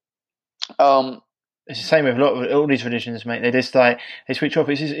okay. It's the same with all these religions, mate. They just they switch off.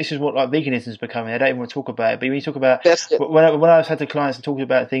 This is what like veganism is becoming. They don't even want to talk about it. But when you talk about when I've had the clients and talking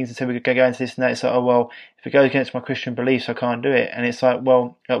about things and said we could go into this and that, it's like, oh well, if it goes against my Christian beliefs, I can't do it. And it's like,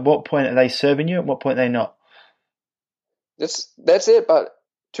 well, at what point are they serving you? At what point are they not? That's it. But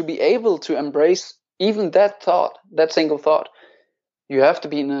to be able to embrace even that thought, that single thought, you have to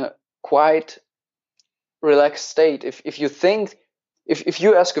be in a quite relaxed state. If you think, if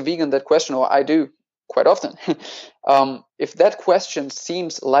you ask a vegan that question, or I do quite often, if that question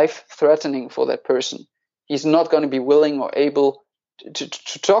seems life-threatening for that person, he's not going to be willing or able to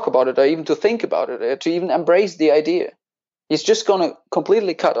talk about it, or even to think about it, or to even embrace the idea. He's just going to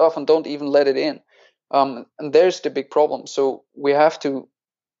completely cut off and don't even let it in. And there's the big problem. So we have to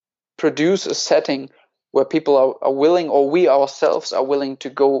produce a setting where people are willing, or we ourselves are willing to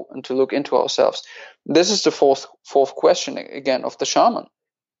go and to look into ourselves. This is the fourth question again of the shaman.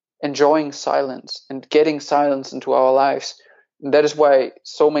 Enjoying silence and getting silence into our lives. And that is why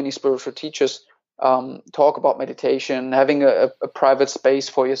so many spiritual teachers talk about meditation, having a private space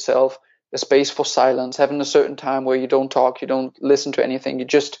for yourself, a space for silence, having a certain time where you don't talk, you don't listen to anything, you're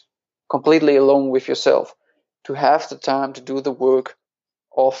just completely alone with yourself, to have the time to do the work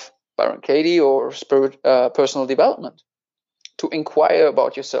of Byron Katie or personal development, to inquire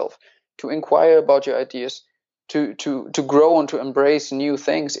about yourself, to inquire about your ideas, to grow and to embrace new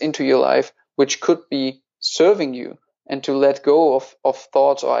things into your life which could be serving you, and to let go of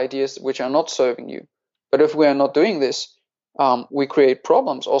thoughts or ideas which are not serving you. But if we are not doing this, we create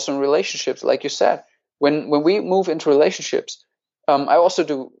problems also in relationships, like you said. When we move into relationships, I also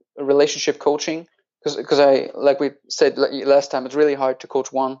do relationship coaching because like we said last time, it's really hard to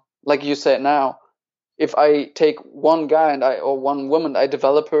coach one. Like you said now, if I take one guy or one woman, I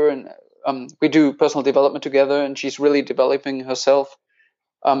develop her and we do personal development together, and she's really developing herself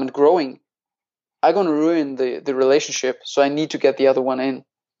and growing. I'm going to ruin the relationship, so I need to get the other one in.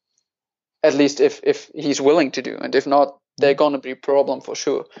 At least if he's willing to do, and if not, they're going to be a problem for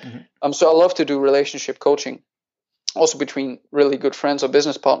sure. Mm-hmm. So I love to do relationship coaching, also between really good friends or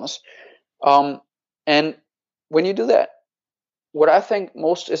business partners. And when you do that, what I think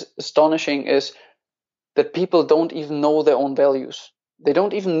most is astonishing is that people don't even know their own values. They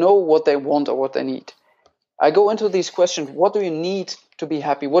don't even know what they want or what they need. I go into these questions, what do you need to be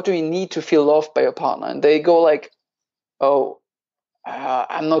happy? What do you need to feel loved by your partner? And they go like, oh,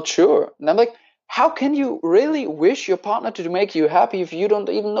 I'm not sure. And I'm like, how can you really wish your partner to make you happy if you don't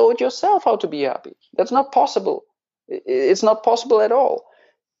even know it yourself how to be happy? That's not possible. It's not possible at all.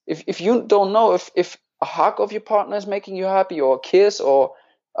 If you don't know if a hug of your partner is making you happy, or a kiss, or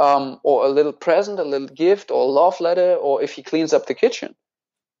a little present, a little gift, or a love letter, or if he cleans up the kitchen.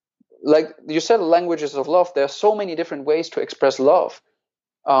 Like you said, languages of love, there are so many different ways to express love.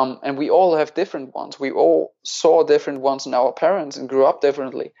 And we all have different ones. We all saw different ones in our parents and grew up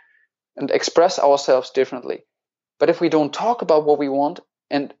differently and express ourselves differently. But if we don't talk about what we want,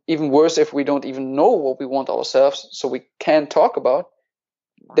 and even worse, if we don't even know what we want ourselves, so we can't talk about,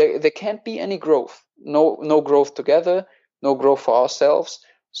 there can't be any growth. No growth together, no growth for ourselves.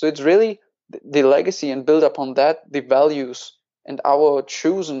 So it's really the legacy, and build upon that the values and our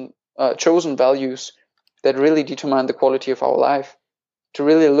chosen values that really determine the quality of our life. To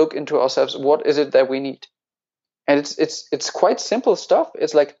really look into ourselves, what is it that we need? And it's quite simple stuff.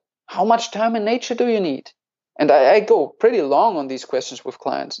 It's like, how much time in nature do you need? And I go pretty long on these questions with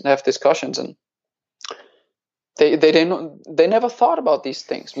clients and have discussions, and they never thought about these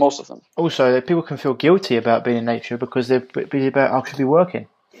things, most of them. Also, people can feel guilty about being in nature because they're busy about I should be working.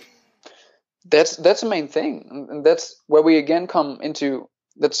 That's the main thing, and that's where we again come into.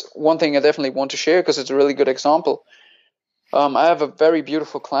 That's one thing I definitely want to share because it's a really good example. I have a very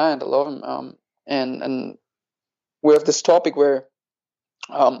beautiful client. I love him, and we have this topic where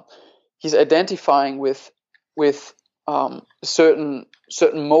he's identifying with a certain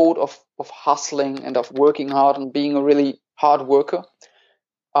mode of hustling and of working hard and being a really hard worker.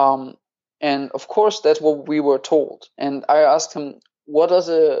 And of course, that's what we were told. And I asked him, what does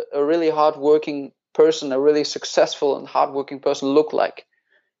a really hardworking person, a really successful and hardworking person look like?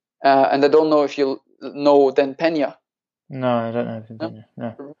 And I don't know if you know Dan Pena. No, I don't know.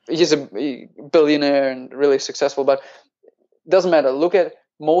 No. He's a billionaire and really successful, but it doesn't matter. Look at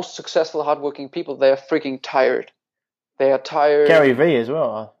most successful, hardworking people. They are freaking tired. They are tired. Gary Vee as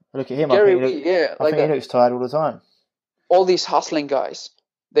well. I look at him. I think he looks tired all the time. All these hustling guys,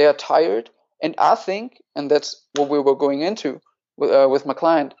 they are tired. And I think, and that's what we were going into with my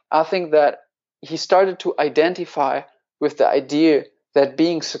client, I think that he started to identify with the idea that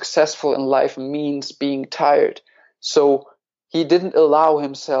being successful in life means being tired. So he didn't allow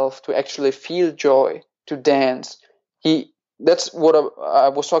himself to actually feel joy, to dance. That's what I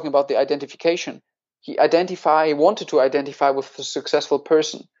was talking about, the identification. He wanted to identify with a successful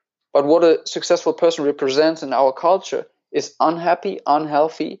person. But what a successful person represents in our culture is unhappy,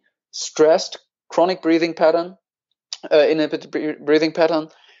 unhealthy, stressed, chronic breathing pattern, inhibited breathing pattern,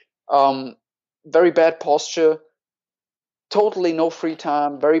 very bad posture, totally no free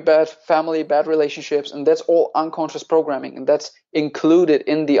time, very bad family, bad relationships, and that's all unconscious programming, and that's included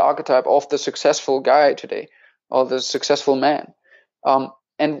in the archetype of the successful guy today, or the successful man.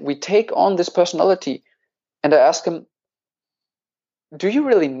 And we take on this personality, and I ask him, do you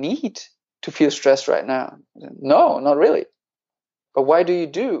really need to feel stressed right now? No, not really. But why do you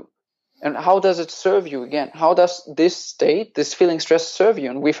do? And how does it serve you again? How does this state, this feeling stressed, serve you?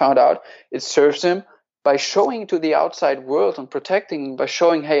 And we found out it serves him by showing to the outside world and protecting him, by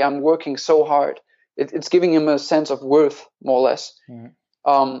showing, hey, I'm working so hard. It's giving him a sense of worth, more or less.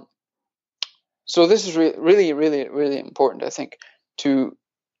 Mm-hmm. So this is really, really, really important, I think, to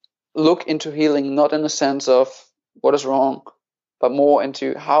look into healing, not in a sense of what is wrong, but more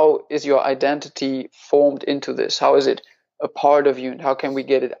into how is your identity formed into this? How is it a part of you, and how can we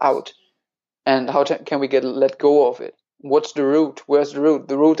get it out? And how can we let go of it? What's the root? Where's the root?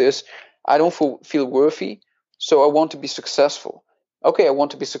 The root is, I don't feel worthy, so I want to be successful. Okay, I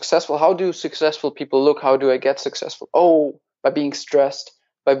want to be successful. How do successful people look? How do I get successful? Oh, by being stressed,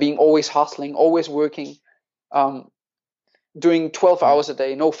 by being always hustling, always working, doing 12 hours a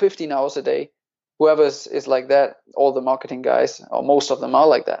day, no 15 hours a day. Whoever is like that, all the marketing guys, or most of them are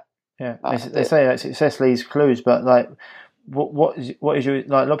like that. Yeah, they say that success leaves clues, but like, what is your,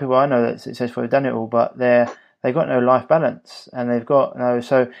 like, a lot of people I know that successful have done it all, but they've got no life balance, and they've got no.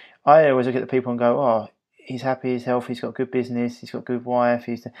 So I always look at the people and go, oh, he's happy, he's healthy, he's got good business, he's got a good wife,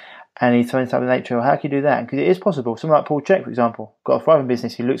 and he's turns up with nature. Well, how can you do that? Because it is possible. Someone like Paul Check, for example, got a thriving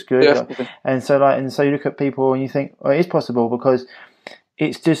business, he looks good, and so you look at people and you think, oh, it is possible, because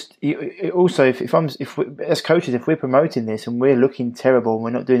it's just also if we, as coaches, if we're promoting this and we're looking terrible and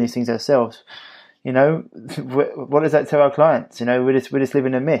we're not doing these things ourselves, you know, what does that tell our clients? You know, we're just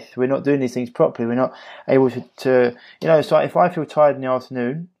living a myth. We're not doing these things properly. We're not able to you know. So if I feel tired in the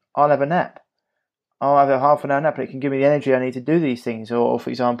afternoon, I'll have a nap. I'll have a half an hour nap and it can give me the energy I need to do these things. Or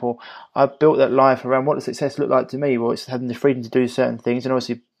for example, I've built that life around what does success look like to me? Well, it's having the freedom to do certain things and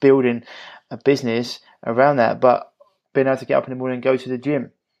obviously building a business around that, but being able to get up in the morning and go to the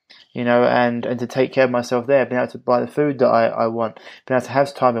gym, and to take care of myself there, being able to buy the food that I want, being able to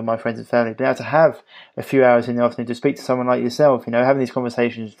have time with my friends and family, being able to have a few hours in the afternoon to speak to someone like yourself, having these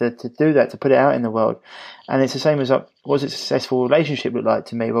conversations, to do that, to put it out in the world. And it's the same as what does a successful relationship look like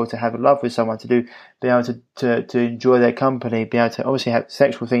to me? Well, to have a love with someone, be able to enjoy their company, be able to obviously have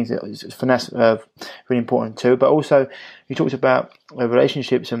sexual things that is really important too, but also you talked about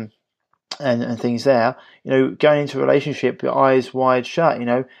relationships and things there, going into a relationship, your eyes wide shut,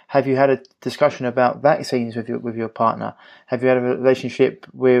 have you had a discussion about vaccines with your partner? Have you had a relationship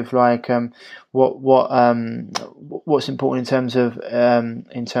with what's important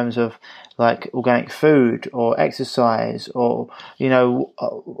in terms of like organic food or exercise, or,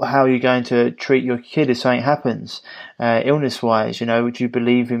 how are you going to treat your kid if something happens, illness wise, would you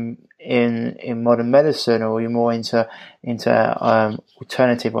believe in modern medicine, or are you more into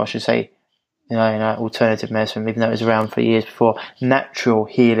alternative, or I should say, alternative medicine, even though it was around for years before, natural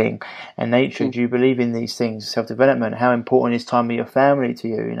healing and nature? Do you believe in these things, self-development? How important is time with your family to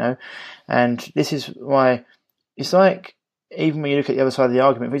you, And this is why it's like, even when you look at the other side of the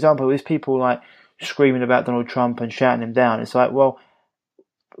argument, for example, there's people like screaming about Donald Trump and shouting him down. It's like, well,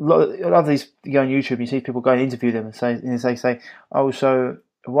 a lot of these, you go on YouTube and you see people go and interview them and they say, oh, so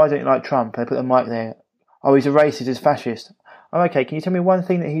why don't you like Trump? They put the mic there. Oh, he's a racist, he's a fascist. Oh, okay, can you tell me one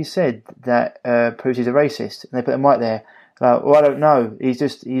thing that he said that proves he's a racist? And they put a mic there. Well, I don't know. He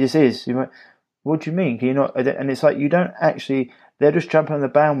just is. What do you mean? Can you not? And it's like, you don't actually, they're just jumping on the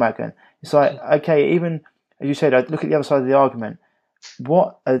bandwagon. It's like, okay, even, as you said, I look at the other side of the argument.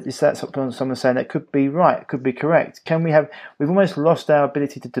 What is that someone saying that could be right, could be correct? We've almost lost our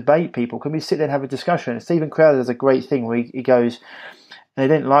ability to debate people. Can we sit there and have a discussion? Stephen Crowder does a great thing where he goes, and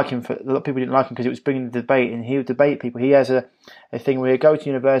they didn't like him. A lot of people didn't like him because it was bringing the debate, and he would debate people. He has a thing where he'll go to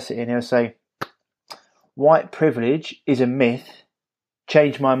university and he'll say, white privilege is a myth,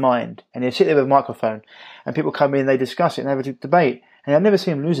 change my mind. And he'll sit there with a microphone, and people come in, they discuss it and have a debate. And I've never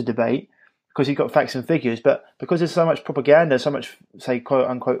seen him lose a debate because he's got facts and figures, but because there's so much propaganda, so much, say, quote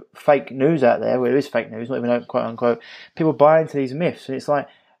unquote, fake news out there, where it is fake news, not even quote unquote, people buy into these myths, and it's like,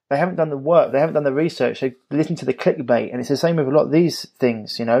 they haven't done the work, they haven't done the research, they listen to the clickbait, and it's the same with a lot of these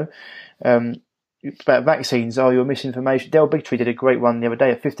things, about vaccines. Oh, you're misinformation. Dale Bigtree did a great one the other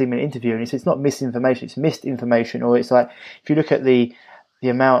day, a 15-minute interview, and he said it's not misinformation, it's misinformation. Or it's like, if you look at the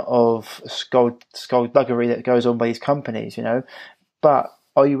amount of skullduggery that goes on by these companies, but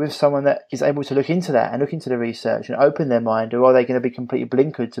are you with someone that is able to look into that and look into the research and open their mind, or are they going to be completely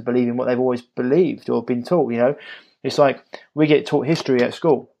blinkered to believing what they've always believed or been taught? It's like, we get taught history at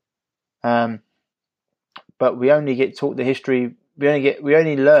school. But we only get taught the history. We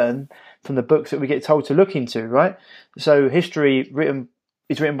only learn from the books that we get told to look into, right? So history is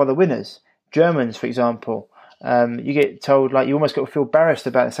written by the winners. Germans, for example, you get told, like, you almost got to feel embarrassed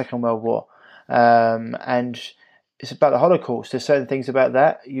about the Second World War, and it's about the Holocaust. There's certain things about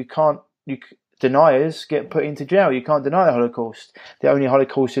that deniers get put into jail. You can't deny the Holocaust. The only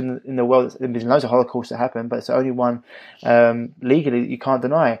Holocaust in the world, there's been loads of Holocausts that happen, but it's the only one legally that you can't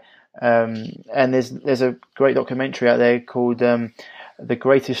deny. And there's a great documentary out there called The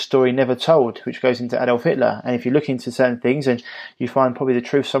Greatest Story Never Told, which goes into Adolf Hitler. And if you look into certain things, and you find probably the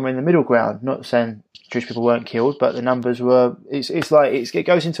truth somewhere in the middle ground, not saying Jewish people weren't killed, but the numbers were. It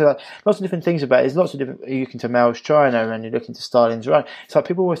goes into lots of different things about it. There's lots of different. You look into Mao's China, and you look into Stalin's Russia. It's like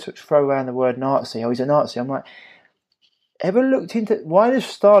people always throw around the word Nazi. Oh, he's a Nazi. I'm like, ever looked into why does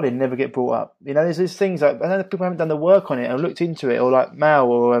Stalin never get brought up? There's these things like, I know people haven't done the work on it or looked into it, or like Mao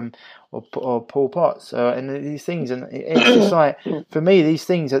or Pol Pot, and these things, and it's just like, for me, these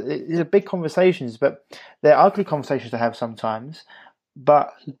things these are big conversations, but they're ugly conversations to have sometimes.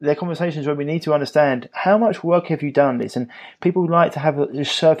 But they're conversations where we need to understand how much work have you done on this, and people like to have a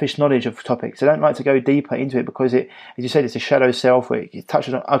surface knowledge of topics. They don't like to go deeper into it because it, as you said, it's a shadow self where it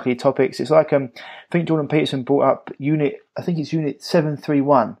touches on ugly topics. It's like I think Jordan Peterson brought up Unit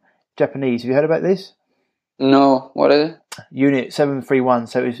 731, Japanese. Have you heard about this? No, what is it? Unit 731.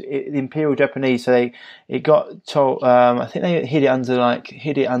 So it was the Imperial Japanese. So it got told. I think they hid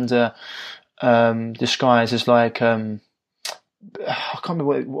it under disguise as like. I can't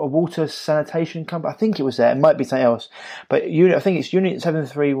remember a water sanitation company. I think it was there. It might be something else, but I think it's Unit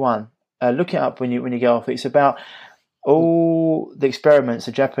 731. Look it up when you go off. It's about all the experiments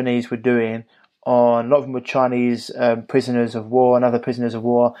the Japanese were doing on. A lot of them were Chinese prisoners of war and other prisoners of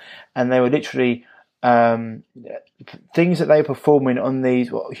war, and they were literally things that they were performing on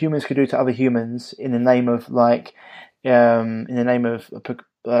these, what humans could do to other humans in the name of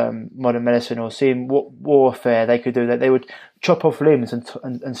modern medicine, or seeing what warfare they could do, that they would chop off limbs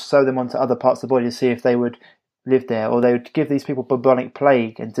and sew them onto other parts of the body to see if they would live there, or they would give these people bubonic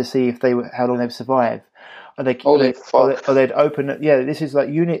plague and to see if how long they'd survive. Or they'd open. Yeah, this is like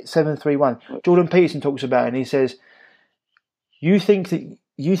Unit 731. Jordan Peterson talks about it, and he says, "You think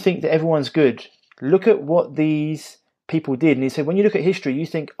that everyone's good. Look at what these people did." And he said, when you look at history, you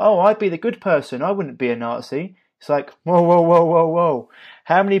think, "Oh, I'd be the good person. I wouldn't be a Nazi." It's like, whoa.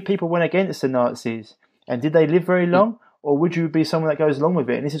 How many people went against the Nazis? And did they live very long? Or would you be someone that goes along with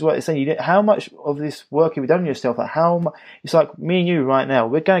it? And this is what it's saying. How much of this work have you done on yourself? Like it's like me and you right now.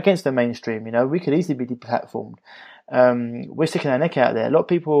 We're going against the mainstream. We could easily be deplatformed. We're sticking our neck out there. A lot of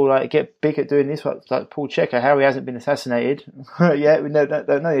people get big at doing this, like Paul Checker, how he hasn't been assassinated. Yeah, we don't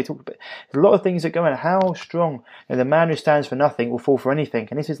know. They talk about a lot of things that go on. How strong the man who stands for nothing will fall for anything.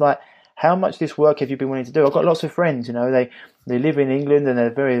 And this is like, how much this work have you been willing to do? I've got lots of friends, they live in England and they're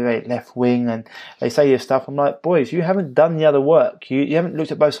very, very left wing, and they say this stuff. I'm like, boys, you haven't done the other work. You haven't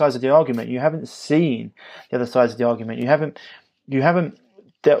looked at both sides of the argument. You haven't seen the other sides of the argument. You haven't.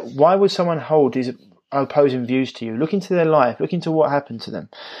 Why would someone hold these opposing views to you? Look into their life. Look into what happened to them.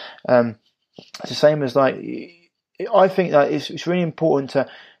 It's the same as I think that it's really important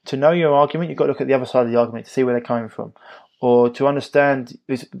to know your argument. You've got to look at the other side of the argument to see where they're coming from. Or to understand,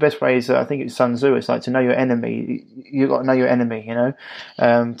 the best way is, I think it's Sun Tzu, it's like to know your enemy. You've got to know your enemy,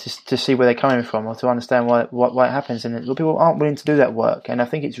 to see where they're coming from, or to understand why it happens. And a lot of people aren't willing to do that work. And I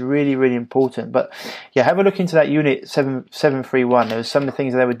think it's really, really important. But yeah, have a look into that Unit 731. There was some of the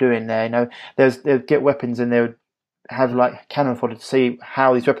things they were doing there. They'd get weapons and they would have cannon fodder to see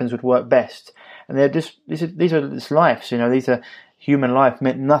how these weapons would work best. And they're just, these are just lives, these are human life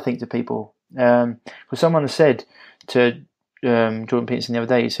meant nothing to people. Because someone said to Jordan Peterson the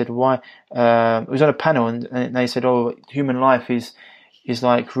other day, he said, why it was on a panel, and they said, oh, human life is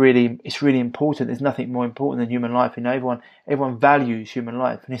really important. There's nothing more important than human life. Everyone values human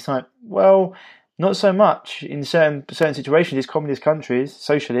life. And it's like, well, not so much in certain situations. These communist countries,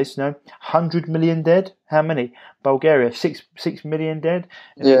 socialists, 100 million dead. How many? Bulgaria, 6 million dead.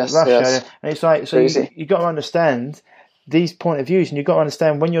 Yes, Russia, yes. And it's like, so you got to understand these point of views, and you've got to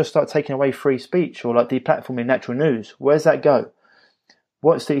understand when you start taking away free speech or deplatforming natural news, where's that go?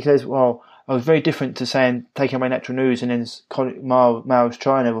 He says, well, I was very different to saying taking away natural news and then Mao's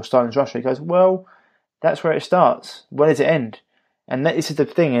China or Stalin's Russia. He goes, well, that's where it starts. Where does it end? And this is the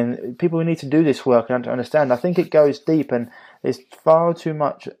thing, and people need to do this work and understand. I think it goes deep, and there's far too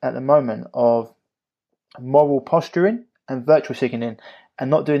much at the moment of moral posturing and virtue signaling, and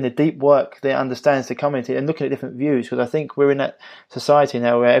not doing the deep work that understands the community and looking at different views. Because I think we're in that society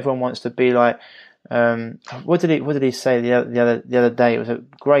now where everyone wants to be like, what did he say the other day? It was a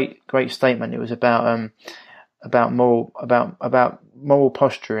great statement. It was about moral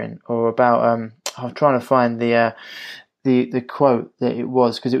posturing, or about I'm trying to find the quote that it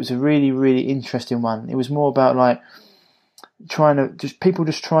was, because it was a really, really interesting one. It was more about trying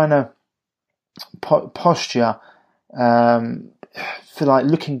to posture for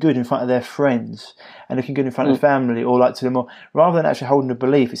looking good in front of their friends and looking good in front of the family, or to them, rather than actually holding a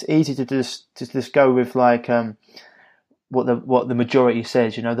belief. It's easy to just go with what the majority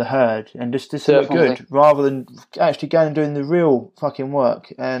says, the herd, and just look good, rather than actually going and doing the real fucking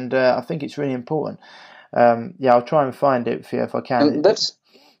work. And I think it's really important. I'll try and find it for you if I can. And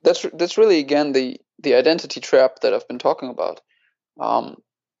that's really, again, the identity trap that I've been talking about.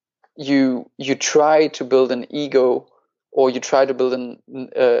 You try to build an ego, or you try to build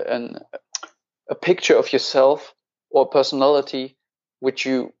a picture of yourself or personality, which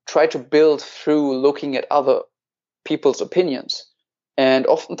you try to build through looking at other people's opinions. And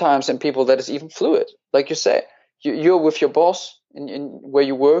oftentimes in people that is even fluid. Like you say, you're with your boss in where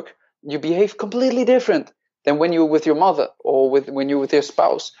you work, you behave completely different than when you're with your mother or when you're with your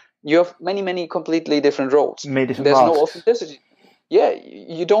spouse. You have many, many completely different roles. There's no authenticity. Yeah,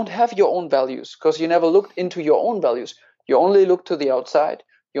 you don't have your own values because you never looked into your own values. You only look to the outside.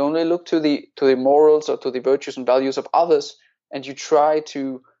 You only look to the morals or to the virtues and values of others, and you try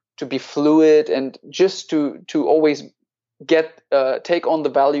to be fluid and just to always take on the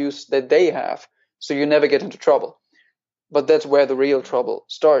values that they have, so you never get into trouble. But that's where the real trouble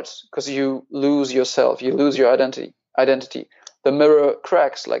starts, because you lose yourself, you lose your identity. The mirror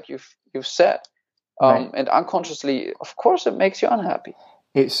cracks, like you've said, right. And unconsciously, of course, it makes you unhappy.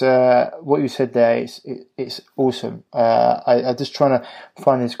 It's what you said there. It's awesome. I'm just trying to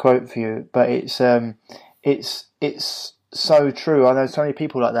find this quote for you, but it's so true. I know so many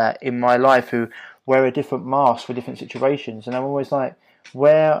people like that in my life who wear a different mask for different situations, and I'm always like,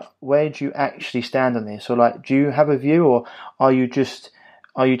 where do you actually stand on this? Or like, do you have a view, or are you just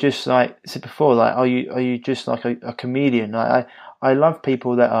like I said before, like are you just like a comedian? Like I love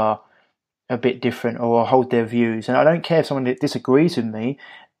people that are a bit different or hold their views, and I don't care if someone disagrees with me.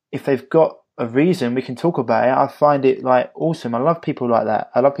 If they've got a reason, we can talk about it. I find it like awesome. I love people like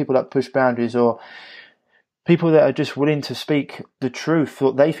that. I love people that push boundaries, or people that are just willing to speak the truth,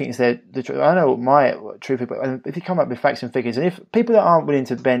 what they think is the truth. I know what my truth is, but if you come up with facts and figures, and if people that aren't willing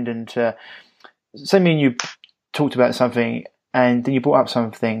to bend and to, say me and you talked about something, and then you brought up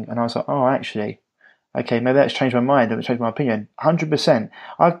something, and I was like, oh, actually, okay, maybe that's changed my mind, or changed my opinion. 100%.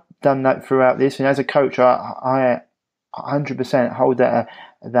 I've done that throughout this, and as a coach, I 100% hold that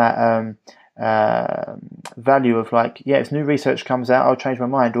value of like, yeah, if new research comes out, I'll change my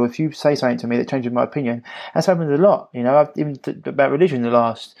mind, or if you say something to me that changes my opinion. That's happened a lot, you know. I've even about religion,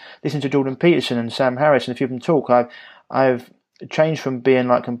 listening to Jordan Peterson and Sam Harris and a few of them talk, I've changed from being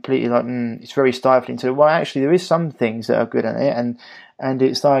like completely like it's very stifling to, well, actually there is some things that are good in it, and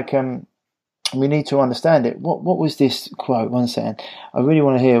it's like we need to understand it. What was this quote? One second, I really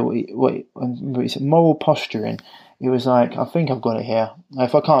want to hear what it's moral posturing. It was like, I think I've got it here.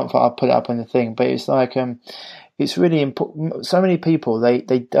 If I can't, I'll put it up on the thing. But it's like, it's really important. So many people, they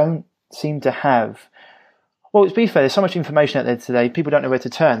don't seem to have. Well, to be fair, there's so much information out there today. People don't know where to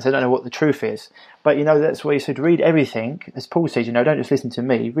turn. So they don't know what the truth is. But you know, that's why you said read everything. As Paul says, you know, don't just listen to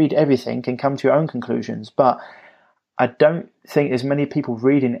me. Read everything and come to your own conclusions. But I don't think there's many people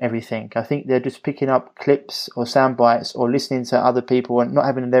reading everything. I think they're just picking up clips or sound bites or listening to other people and not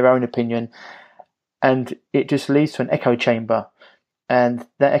having their own opinion. And it just leads to an echo chamber. And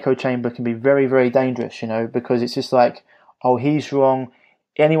that echo chamber can be very, very dangerous, you know, because it's just like, oh, he's wrong.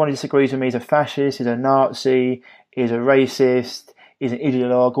 Anyone who disagrees with me is a fascist, is a Nazi, is a racist, is an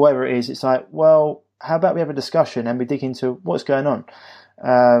ideologue, whatever it is. It's like, well, how about we have a discussion and we dig into what's going on?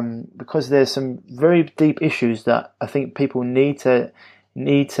 Because there's some very deep issues that I think people need to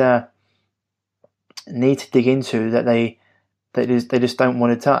dig into that they just don't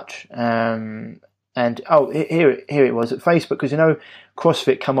want to touch. And here it was at Facebook, because you know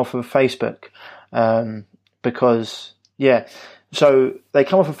CrossFit come off of Facebook because so they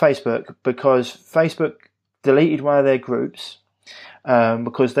come off of Facebook because Facebook deleted one of their groups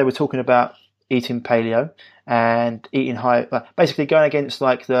because they were talking about eating paleo and eating high, basically going against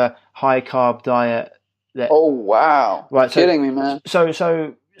like the high carb diet. Oh wow! Right, Kidding me, man. So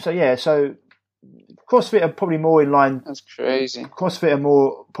CrossFit are probably more in line. That's crazy. CrossFit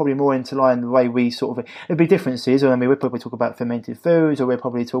are probably more into line the way we sort of. There'd be differences. I mean, we'd probably talk about fermented foods, or we'd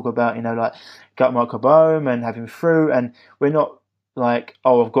probably talk about, you know, like gut microbiome and having fruit. And we're not like,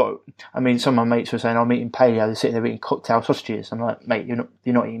 oh, I've got. I mean, some of my mates were saying, I'm eating paleo. They're sitting there eating cocktail sausages. I'm like, mate, you're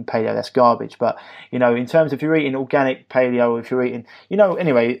not eating paleo. That's garbage. But you know, in terms of if you're eating organic paleo, if you're eating, you know,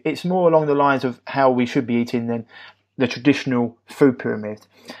 anyway, it's more along the lines of how we should be eating than the traditional food pyramid.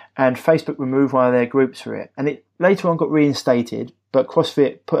 And Facebook removed one of their groups for it, and it later on got reinstated. But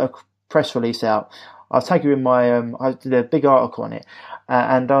CrossFit put a press release out. I'll take you in my. I did a big article on it,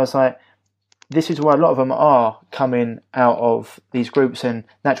 and I was like, "This is why a lot of them are coming out of these groups and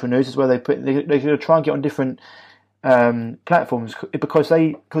Natural News as well. They're going to try and get on different platforms because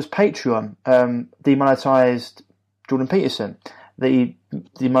Patreon demonetized Jordan Peterson, they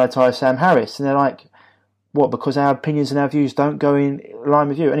demonetized Sam Harris, and they're like, what, because our opinions and our views don't go in line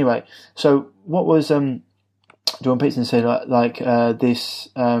with you? Anyway, so what was Jordan Peterson said this?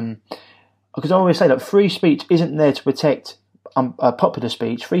 Because I always say that free speech isn't there to protect popular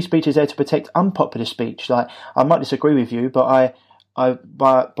speech. Free speech is there to protect unpopular speech. Like, I might disagree with you, but by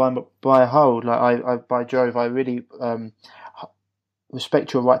Jove, I really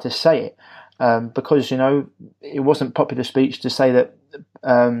respect your right to say it, because you know it wasn't popular speech to say that.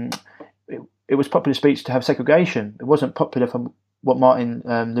 It was popular speech to have segregation. It wasn't popular from what Martin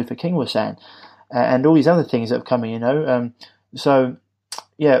Luther King was saying, and all these other things that have come in. You know,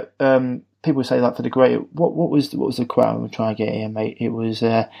 people say like for the great. What was the quote I'm trying to get here, mate? It was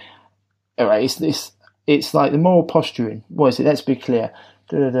alright. It's like the moral posturing. What is it? Let's be clear.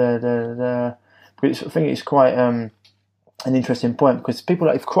 I think it's quite an interesting point, because people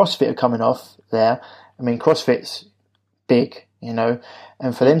like if CrossFit are coming off there. I mean, CrossFit's big, you know,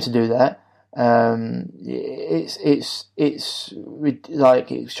 and for them to do that. It's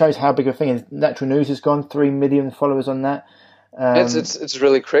like it shows how big a thing is. Natural News has gone 3 million followers on that. It's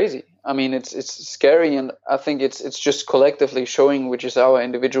really crazy. I mean, it's scary, and I think it's just collectively showing which is our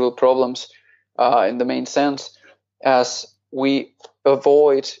individual problems in the main sense, as we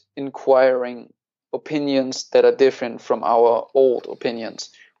avoid inquiring opinions that are different from our old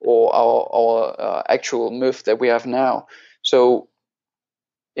opinions. or our actual myth that we have now. So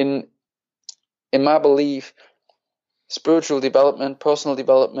in my belief, spiritual development, personal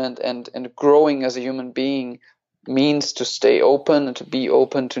development, and growing as a human being means to stay open and to be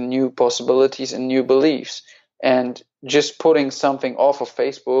open to new possibilities and new beliefs. And just putting something off of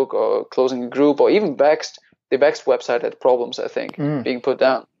Facebook or closing a group, or even the Vexed website had problems, I think, being put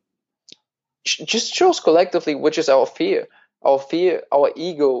down, just shows collectively which is our fear. Our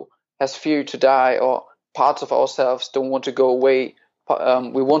ego has fear to die, or parts of ourselves don't want to go away.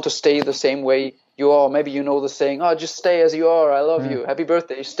 We want to stay the same way you are. Maybe you know the saying, "Oh, just stay as you are. I love you. Happy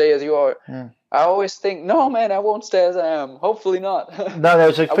birthday. Stay as you are." I always think, no, man, I won't stay as I am. Hopefully not. No, there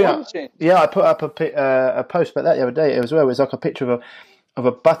was a thing. I put up a post about that the other day as well. It was like a picture of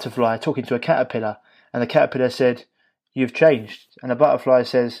a butterfly talking to a caterpillar, and the caterpillar said, "You've changed," and the butterfly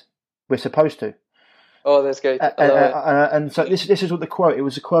says, "We're supposed to." Oh, that's great. And so this is what the quote. It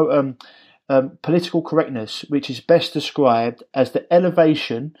was a quote. Political correctness, which is best described as the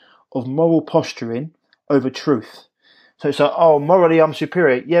elevation of moral posturing over truth. So it's like, oh, morally I'm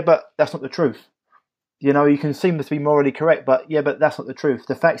superior. Yeah, but that's not the truth. You know, you can seem to be morally correct, but that's not the truth.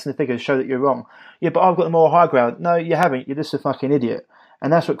 The facts and the figures show that you're wrong. Yeah, but I've got the moral high ground. No, you haven't. You're just a fucking idiot.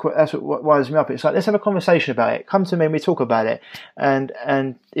 And that's what winds me up. It's like, let's have a conversation about it. Come to me and we talk about it. And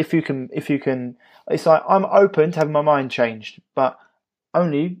if you can, it's like, I'm open to having my mind changed, but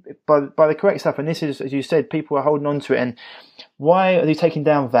only by the correct stuff. And this is, as you said, people are holding on to it. And why are they taking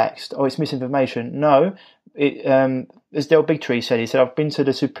down Vaxxed? Oh, it's misinformation. No, as Del Bigtree said, he said, I've been to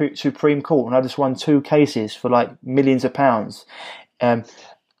the Supreme Court and I just won 2 cases for like millions of pounds. I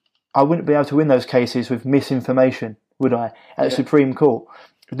wouldn't be able to win those cases with misinformation, would I? At the Supreme Court,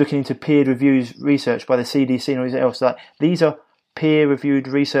 looking into peer reviews research by the CDC and all anything else. Like, these are peer-reviewed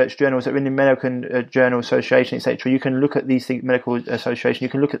research journals that are in the American Journal Association, etc. You can look at these things, Medical Association. You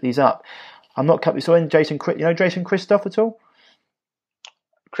can look at these up. I'm not. So in Jason Christoph at all?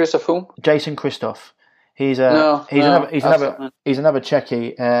 Christoph who? Jason Christoph. He's another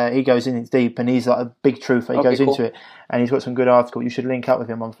Czechie. He goes in deep, and he's like a big truther. He goes into it, and he's got some good articles. You should link up with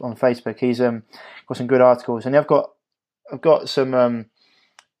him on Facebook. He's got some good articles, and I've got some of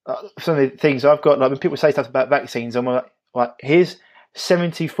the things I've got. Like when people say stuff about vaccines, I'm like, here's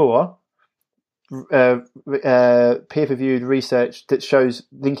 74 peer-reviewed research that shows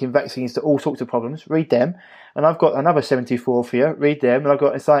linking vaccines to all sorts of problems. Read them, and I've got another 74 for you. Read them, and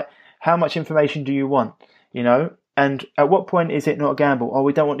it's like, how much information do you want? You know, and at what point is it not a gamble? Oh,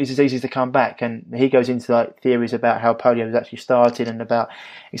 we don't want these diseases to come back, and he goes into like theories about how polio was actually started and about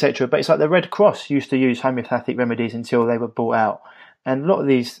etc. But it's like the Red Cross used to use homeopathic remedies until they were bought out. And a lot of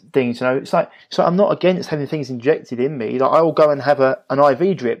these things, you know, it's like I'm not against having things injected in me. Like, I will go and have an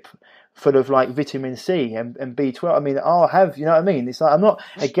IV drip full of like vitamin C and B12. I mean, I'll have, you know what I mean? It's like, I'm not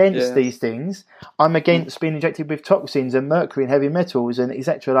against these things. I'm against being injected with toxins and mercury and heavy metals and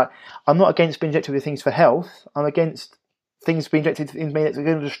etc. Like, I'm not against being injected with things for health. I'm against things being injected in me that's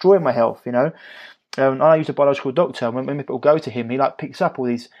going to destroy my health, you know? I use a biological doctor. When people go to him, he like picks up all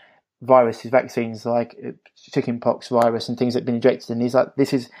these viruses, vaccines like chickenpox virus and things that have been injected, and he's like,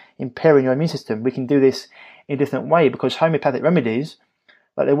 this is impairing your immune system. We can do this in a different way, because homeopathic remedies,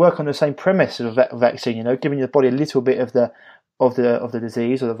 like, they work on the same premise of a vaccine, you know, giving your body a little bit of the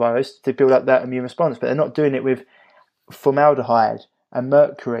disease or the virus to build up that immune response, but they're not doing it with formaldehyde and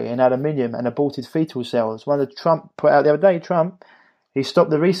mercury and aluminium and aborted fetal cells. One that Trump put out the other day, he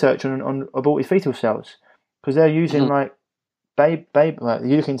stopped the research on aborted fetal cells because they're using like well,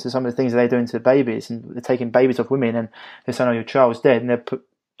 you look into some of the things that they're doing to babies, and they're taking babies off women, and they're saying, "Oh, your child's dead," and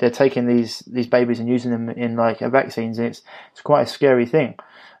they're taking these babies and using them in like vaccines, and it's quite a scary thing.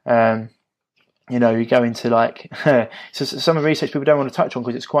 You know, you go into like so some of the research people don't want to touch on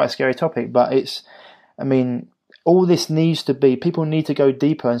because it's quite a scary topic, but I mean, all this needs to be, people need to go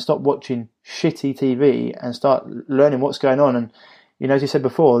deeper and stop watching shitty TV and start learning what's going on. And you know, as you said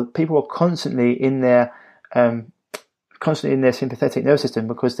before, people are constantly in their sympathetic nervous system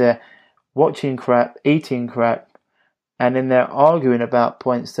because they're watching crap, eating crap, and then they're arguing about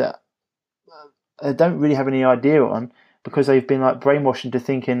points that they don't really have any idea on, because they've been like brainwashed into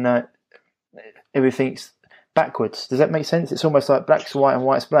thinking that everything's backwards. Does that make sense? It's almost like black's white and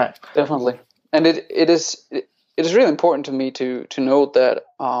white's black. Definitely. And it is really important to me to note that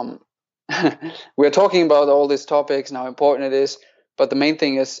we're talking about all these topics and how important it is, but the main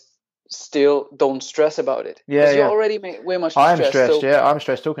thing is, still don't stress about it. Yeah, you already make way much I'm stressed. I'm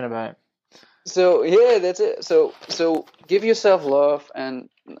stressed talking about it. So yeah, that's it. So give yourself love, and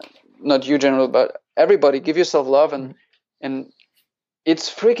not you general, but everybody, give yourself love, and it's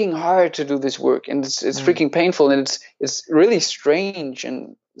freaking hard to do this work, and it's freaking painful, and it's really strange,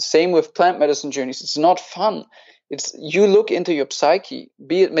 and Same with plant medicine journeys. It's not fun. It's you look into your psyche,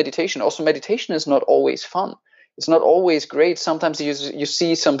 be it meditation. Also, meditation is not always fun. It's not always great. Sometimes you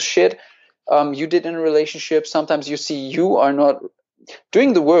see some shit you did in a relationship. Sometimes you see you are not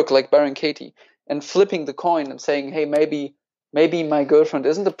doing the work like Baron Katie and flipping the coin and saying, hey, maybe my girlfriend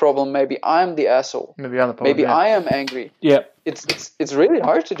isn't the problem. Maybe I'm the asshole. Maybe I'm the problem. Maybe I am angry. Yeah. It's really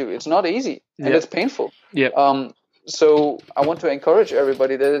hard to do. It's not easy and it's painful. Yeah. So I want to encourage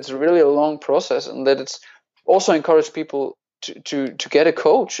everybody that it's really a long process, and that it's also encourage people to get a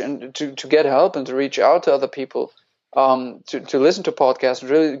coach and to get help and to reach out to other people, to listen to podcasts,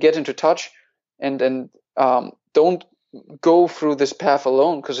 really get into touch, and don't go through this path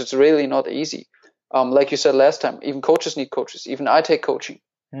alone, because it's really not easy. Like you said last time, even coaches need coaches. Even I take coaching.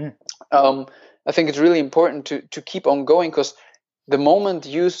 I think it's really important to keep on going, because the moment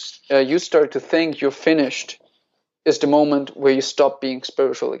you start to think you're finished is the moment where you stop being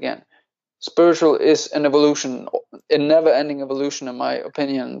spiritual again. Spiritual is an evolution, a never-ending evolution, in my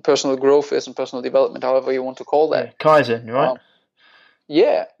opinion. Personal growth is, and personal development, however you want to call that. Kaizen, right?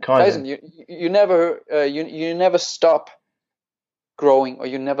 Kaizen. You never stop growing, or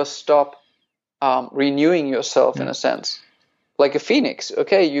you never stop renewing yourself in a sense. Like a phoenix.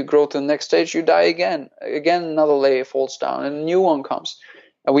 Okay, you grow to the next stage, you die again. Again, another layer falls down, and a new one comes.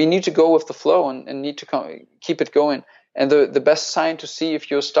 And we need to go with the flow and need to keep it going. And the best sign to see if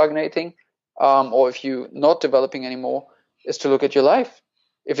you're stagnating or if you're not developing anymore is to look at your life.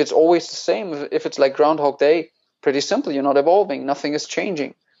 If it's always the same, if it's like Groundhog Day, pretty simple, you're not evolving, nothing is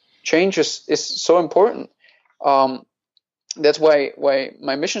changing. Change is so important. That's why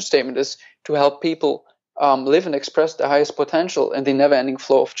my mission statement is to help people live and express their highest potential in the never-ending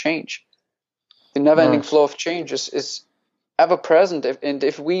flow of change. The never-ending flow of change is ever present, and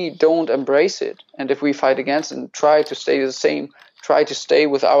if we don't embrace it, and if we fight against it and try to stay the same, try to stay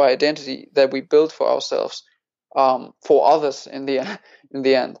with our identity that we built for ourselves, for others in the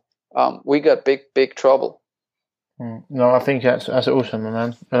end, we got big trouble. No, I think that's awesome,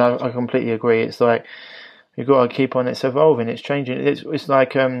 man, and I completely agree. It's like you've got to keep on. It's evolving. It's changing. It's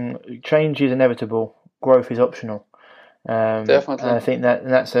like change is inevitable. Growth is optional. Definitely. And I think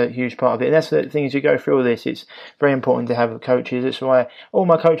that's a huge part of it. And that's the thing, as you go through all this, it's very important to have coaches. That's why all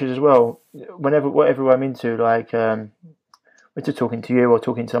my coaches as well, whatever I'm into, like whether talking to you or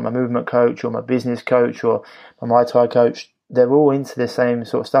talking to my movement coach or my business coach or my Muay Thai coach, they're all into the same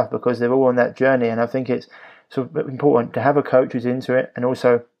sort of stuff because they're all on that journey. And I think it's sort of important to have a coach who's into it, and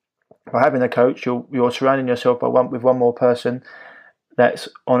also by having a coach, you're surrounding yourself with one more person that's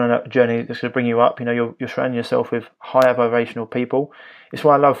on a journey that's going to bring you up. You know, you're surrounding yourself with higher vibrational people. It's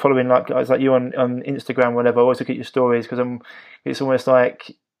why I love following guys like you on Instagram, whatever. I always look at your stories because it's almost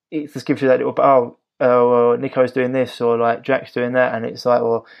like it just gives you that little, Nico's doing this, or like Jack's doing that, and it's like,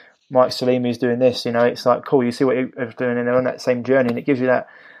 or Mike Salimi's doing this. You know, it's like cool. You see what you're doing, and they're on that same journey, and it gives you that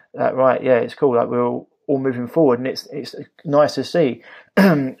right. Yeah, it's cool. Like we're all moving forward, and it's nice to see.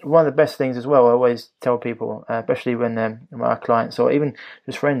 One of the best things as well, I always tell people, especially when my clients or even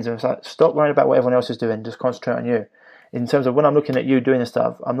just friends, it's like, stop worrying about what everyone else is doing, just concentrate on you. In terms of when I'm looking at you doing the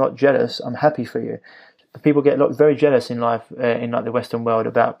stuff, I'm not jealous, I'm happy for you. People get very jealous in life, in like the Western world,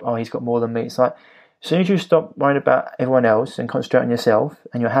 about, he's got more than me. It's like, as soon as you stop worrying about everyone else and concentrate on yourself,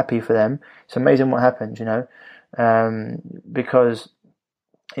 and you're happy for them, it's amazing what happens, you know, because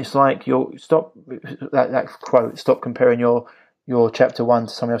it's like you'll stop that quote, stop comparing your chapter 1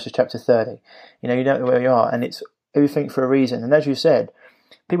 to someone else's chapter 30. You know, you don't know where you are, and it's everything for a reason. And as you said,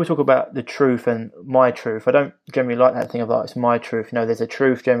 people talk about the truth and my truth. I don't generally like that thing of like, it's my truth. You know, there's a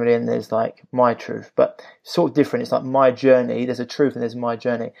truth generally, and there's like my truth, but it's sort of different. It's like my journey. There's a truth and there's my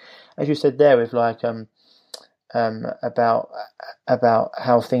journey. As you said there, with like about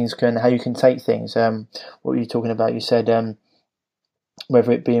how you can take things. What were you talking about? You said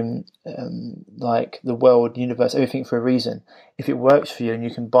whether it be like the world, universe, everything for a reason. If it works for you and you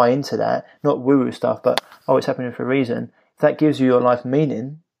can buy into that, not woo-woo stuff, but it's happening for a reason, if that gives you your life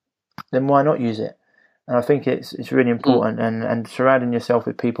meaning, then why not use it? And I think it's really important, and surrounding yourself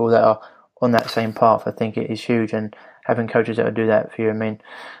with people that are on that same path, I think it is huge, and having coaches that will do that for you. I mean,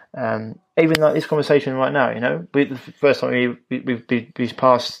 even like this conversation right now, you know, the first time we've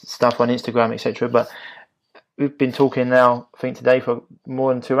passed stuff on Instagram, etc., but we've been talking now, I think today, for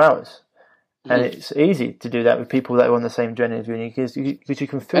more than 2 hours. And it's easy to do that with people that are on the same journey as you, because you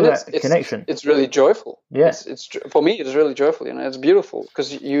can feel that connection. It's really joyful. Yes, it's for me. It's really joyful. You know, it's beautiful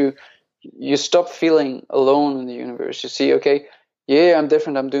because you stop feeling alone in the universe. You see, okay, yeah, I'm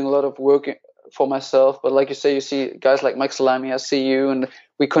different. I'm doing a lot of work for myself, but like you say, you see guys like Mike Salami. I see you, and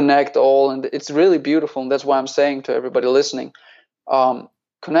we connect all, and it's really beautiful. And that's why I'm saying to everybody listening,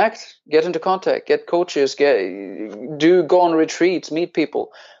 connect, get into contact, get coaches, go on retreats, meet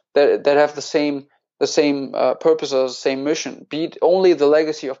people that have the same purpose or the same mission. Be it only the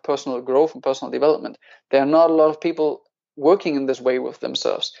legacy of personal growth and personal development. There are not a lot of people working in this way with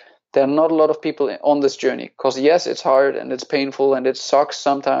themselves. There are not a lot of people on this journey, because yes, it's hard and it's painful and it sucks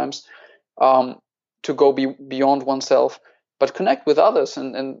sometimes to go beyond oneself, but connect with others,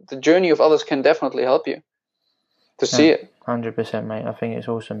 and the journey of others can definitely help you to see it. 100%, mate. I think it's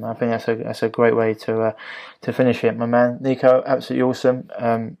awesome. I think that's a great way to finish it, my man. Nico, absolutely awesome.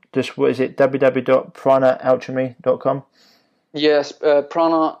 Just what is it? www.prana-alchemy.com. Yes,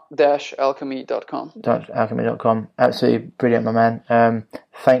 prana-alchemy.com. Alchemy.com. Absolutely brilliant, my man.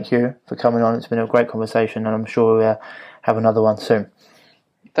 Thank you for coming on. It's been a great conversation, and I'm sure we'll have another one soon.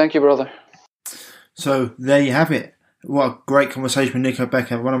 Thank you, brother. So there you have it. What a great conversation with Nico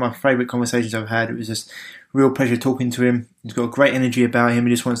Becker. One of my favourite conversations I've had. It was just a real pleasure talking to him. He's got a great energy about him.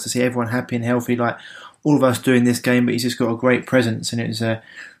 He just wants to see everyone happy and healthy, like all of us doing this game, but he's just got a great presence, and it was a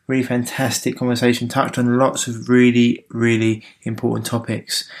really fantastic conversation. Touched on lots of really, really important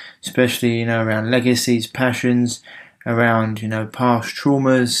topics, especially, around legacies, passions, around, past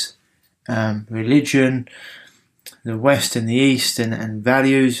traumas, religion, the West and the East, and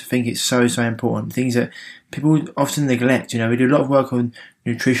values. I think it's so important. Things that people often neglect. We do a lot of work on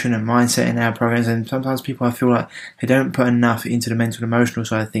nutrition and mindset in our programs, and sometimes people, I feel like, they don't put enough into the mental and emotional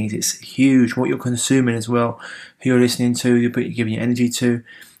side of things. It's huge what you're consuming as well, who you're listening to, you're giving your energy to.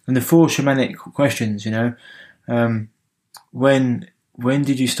 And the 4 shamanic questions, when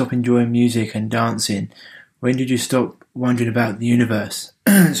did you stop enjoying music and dancing? When did you stop wondering about the universe?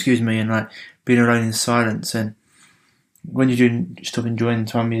 Excuse me, and like being alone in silence? And when did you stop enjoying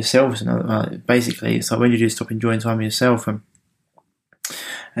time with yourself? And basically, it's like, when did you stop enjoying time with yourself?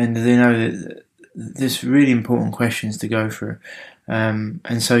 And there's really important questions to go through.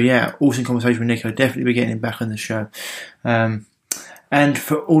 And so, yeah, awesome conversation with Nico. Definitely be getting him back on the show. And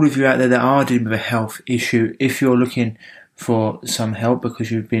for all of you out there that are dealing with a health issue, if you're looking for some help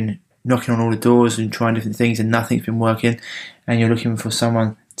because you've been knocking on all the doors and trying different things and nothing's been working, and you're looking for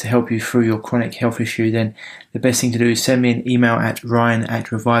someone to help you through your chronic health issue, then the best thing to do is send me an email at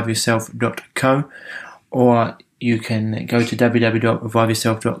ryan@reviveyourself.co, or you can go to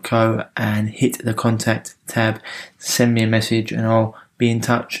www.reviveyourself.co and hit the contact tab, send me a message, and I'll be in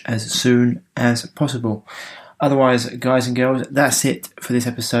touch as soon as possible. Otherwise, guys and girls, that's it for this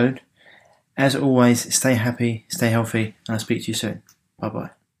episode. As always, stay happy, stay healthy, and I'll speak to you soon. Bye-bye.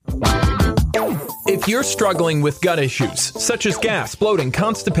 If you're struggling with gut issues, such as gas, bloating,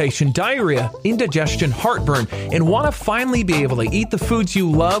 constipation, diarrhea, indigestion, heartburn, and want to finally be able to eat the foods you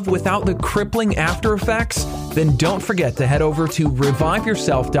love without the crippling after effects, then don't forget to head over to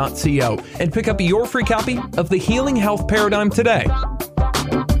reviveyourself.co and pick up your free copy of The Healing Health Paradigm today.